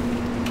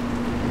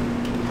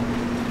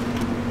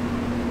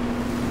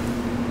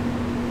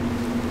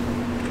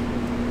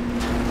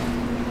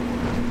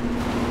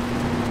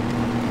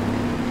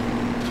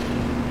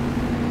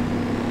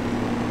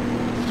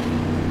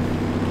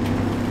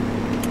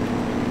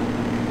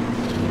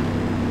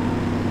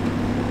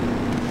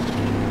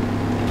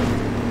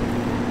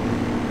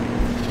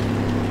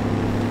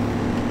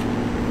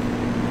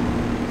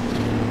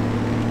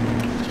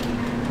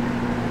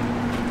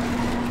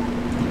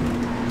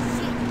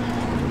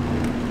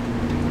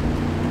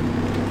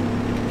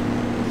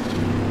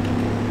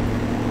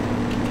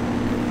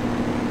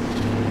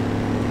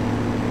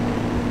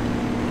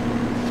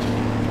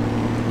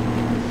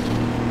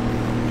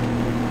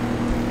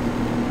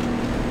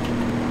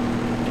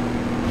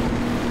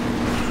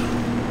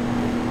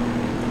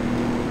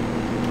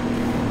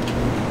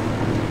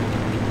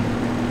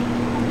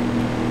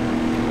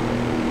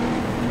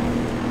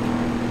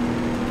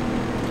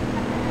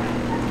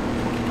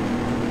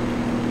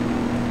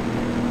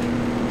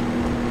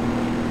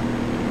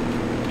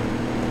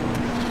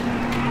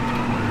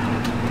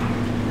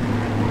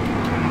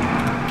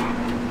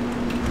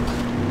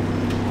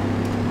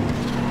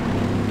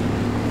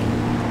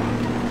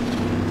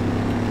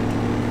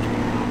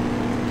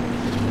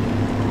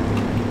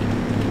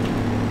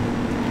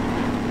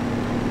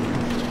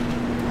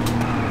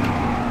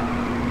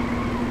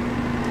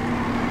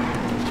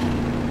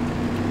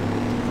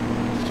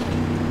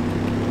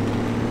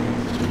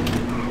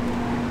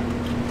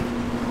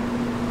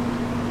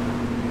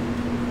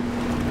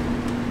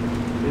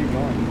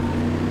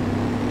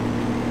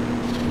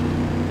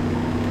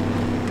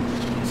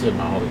 Hit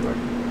my holy record.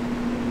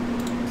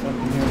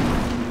 Something here.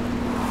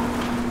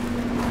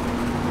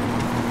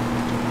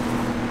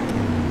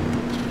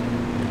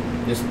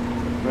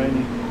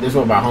 This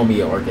one my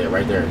homie at work at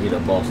right there. He the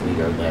boss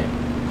leader of that.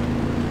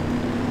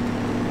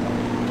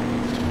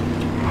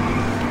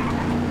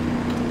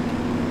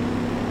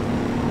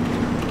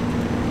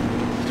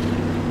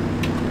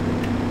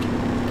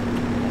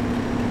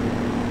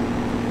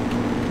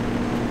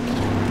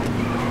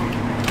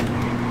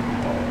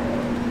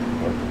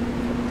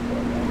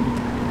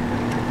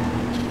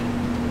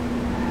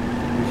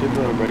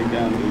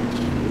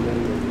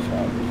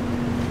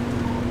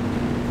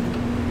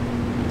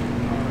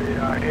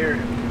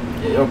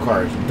 Your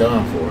car is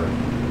done for.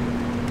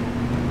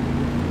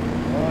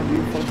 Oh,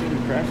 you fucking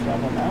crashed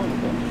off on that one.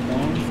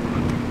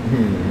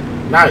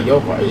 Not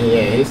your car.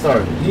 Yeah, he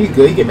started. He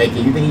good. He can make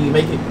it. You think he can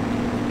make it?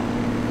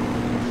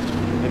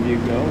 If you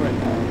go right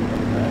now, you're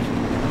gonna crash.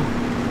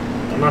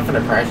 I'm not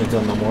gonna crash into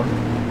him no more.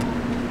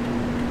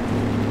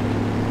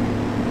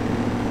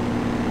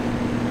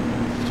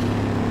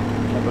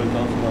 But it's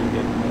also like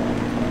getting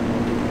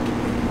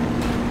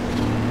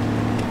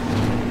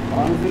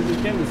honestly,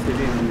 just get in the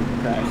city and then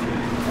crash it.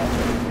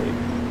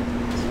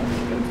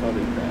 That's how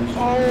they crash.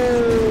 Oh!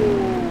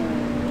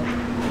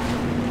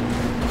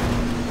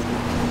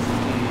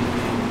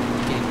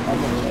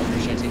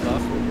 Should I take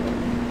off?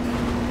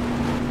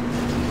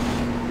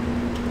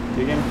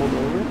 You're getting pulled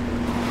over?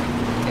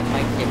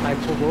 If I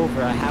pull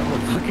over, I have a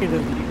fucking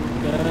illegal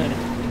gun.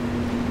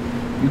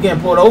 You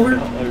getting pulled over? Or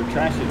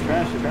trash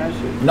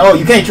it. No,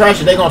 you can't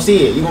trash it. They gonna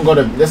see it. You gonna go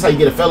to. That's how you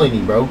get a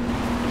felony, bro.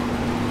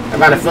 I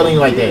got a felony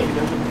like that.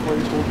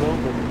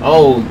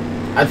 Oh,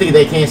 I think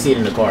they can see it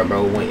in the car,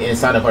 bro. When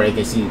inside the car, they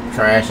can see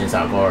trash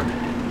inside the car.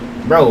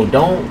 Bro,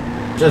 don't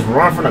just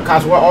run from the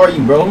cops. Where are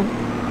you, bro?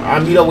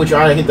 I'll meet up with you.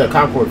 I'll hit the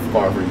cop car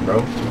for you,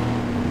 bro.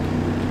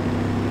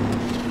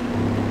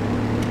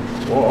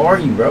 Where are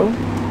you, bro?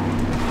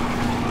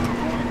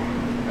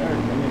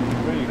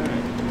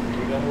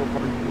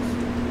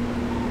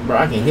 Bro,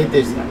 I can hit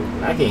this.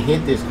 I can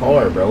hit this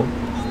car, bro.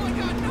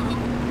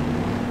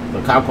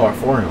 The cop car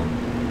for him.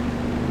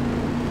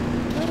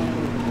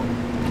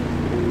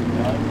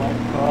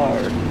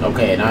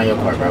 Okay, now your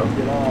car, bro.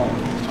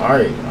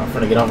 Alright, I'm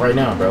finna get off right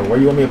now, bro. Where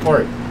you want me to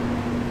park?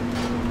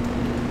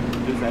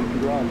 Just at the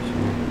garage.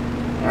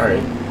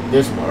 Alright,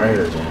 this one right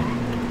here, then.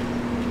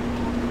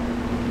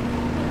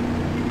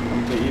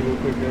 I'm gonna eat real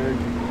quick, Eric.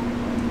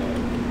 And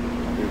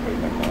I'll be right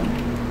back on.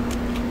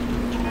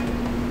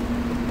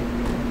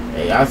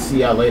 Hey, I'll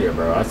see y'all later,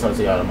 bro. I'll talk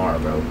to y'all tomorrow,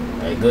 bro.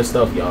 Hey, good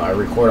stuff, y'all. I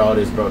record all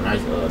this, bro. Nice.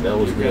 That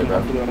was good,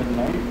 bro.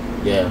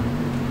 Yeah.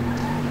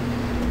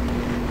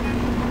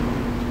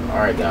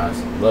 Alright, guys.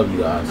 Love you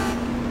guys.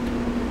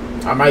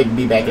 I might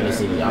be back in the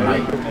city. I might.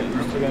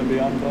 You still gonna be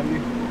on,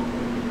 Bundy?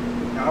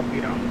 I'll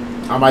be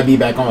on. I might be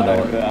back on,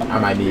 though. I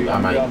might. I'll be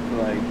off for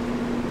like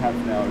half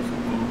an hour or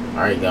something.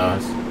 Alright,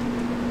 guys.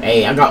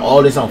 Hey, I got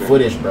all this on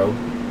footage, bro.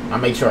 I'll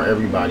make sure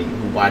everybody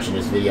who watching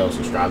this video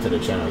subscribe to the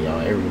channel, y'all.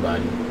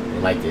 Everybody.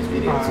 And like this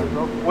video, too.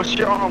 What's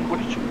your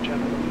YouTube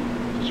channel?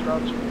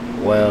 Subscribe to?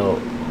 Well,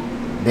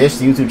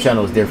 this YouTube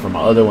channel is different from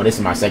my other one. This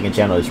is my second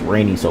channel. It's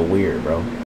Rainy So Weird, bro.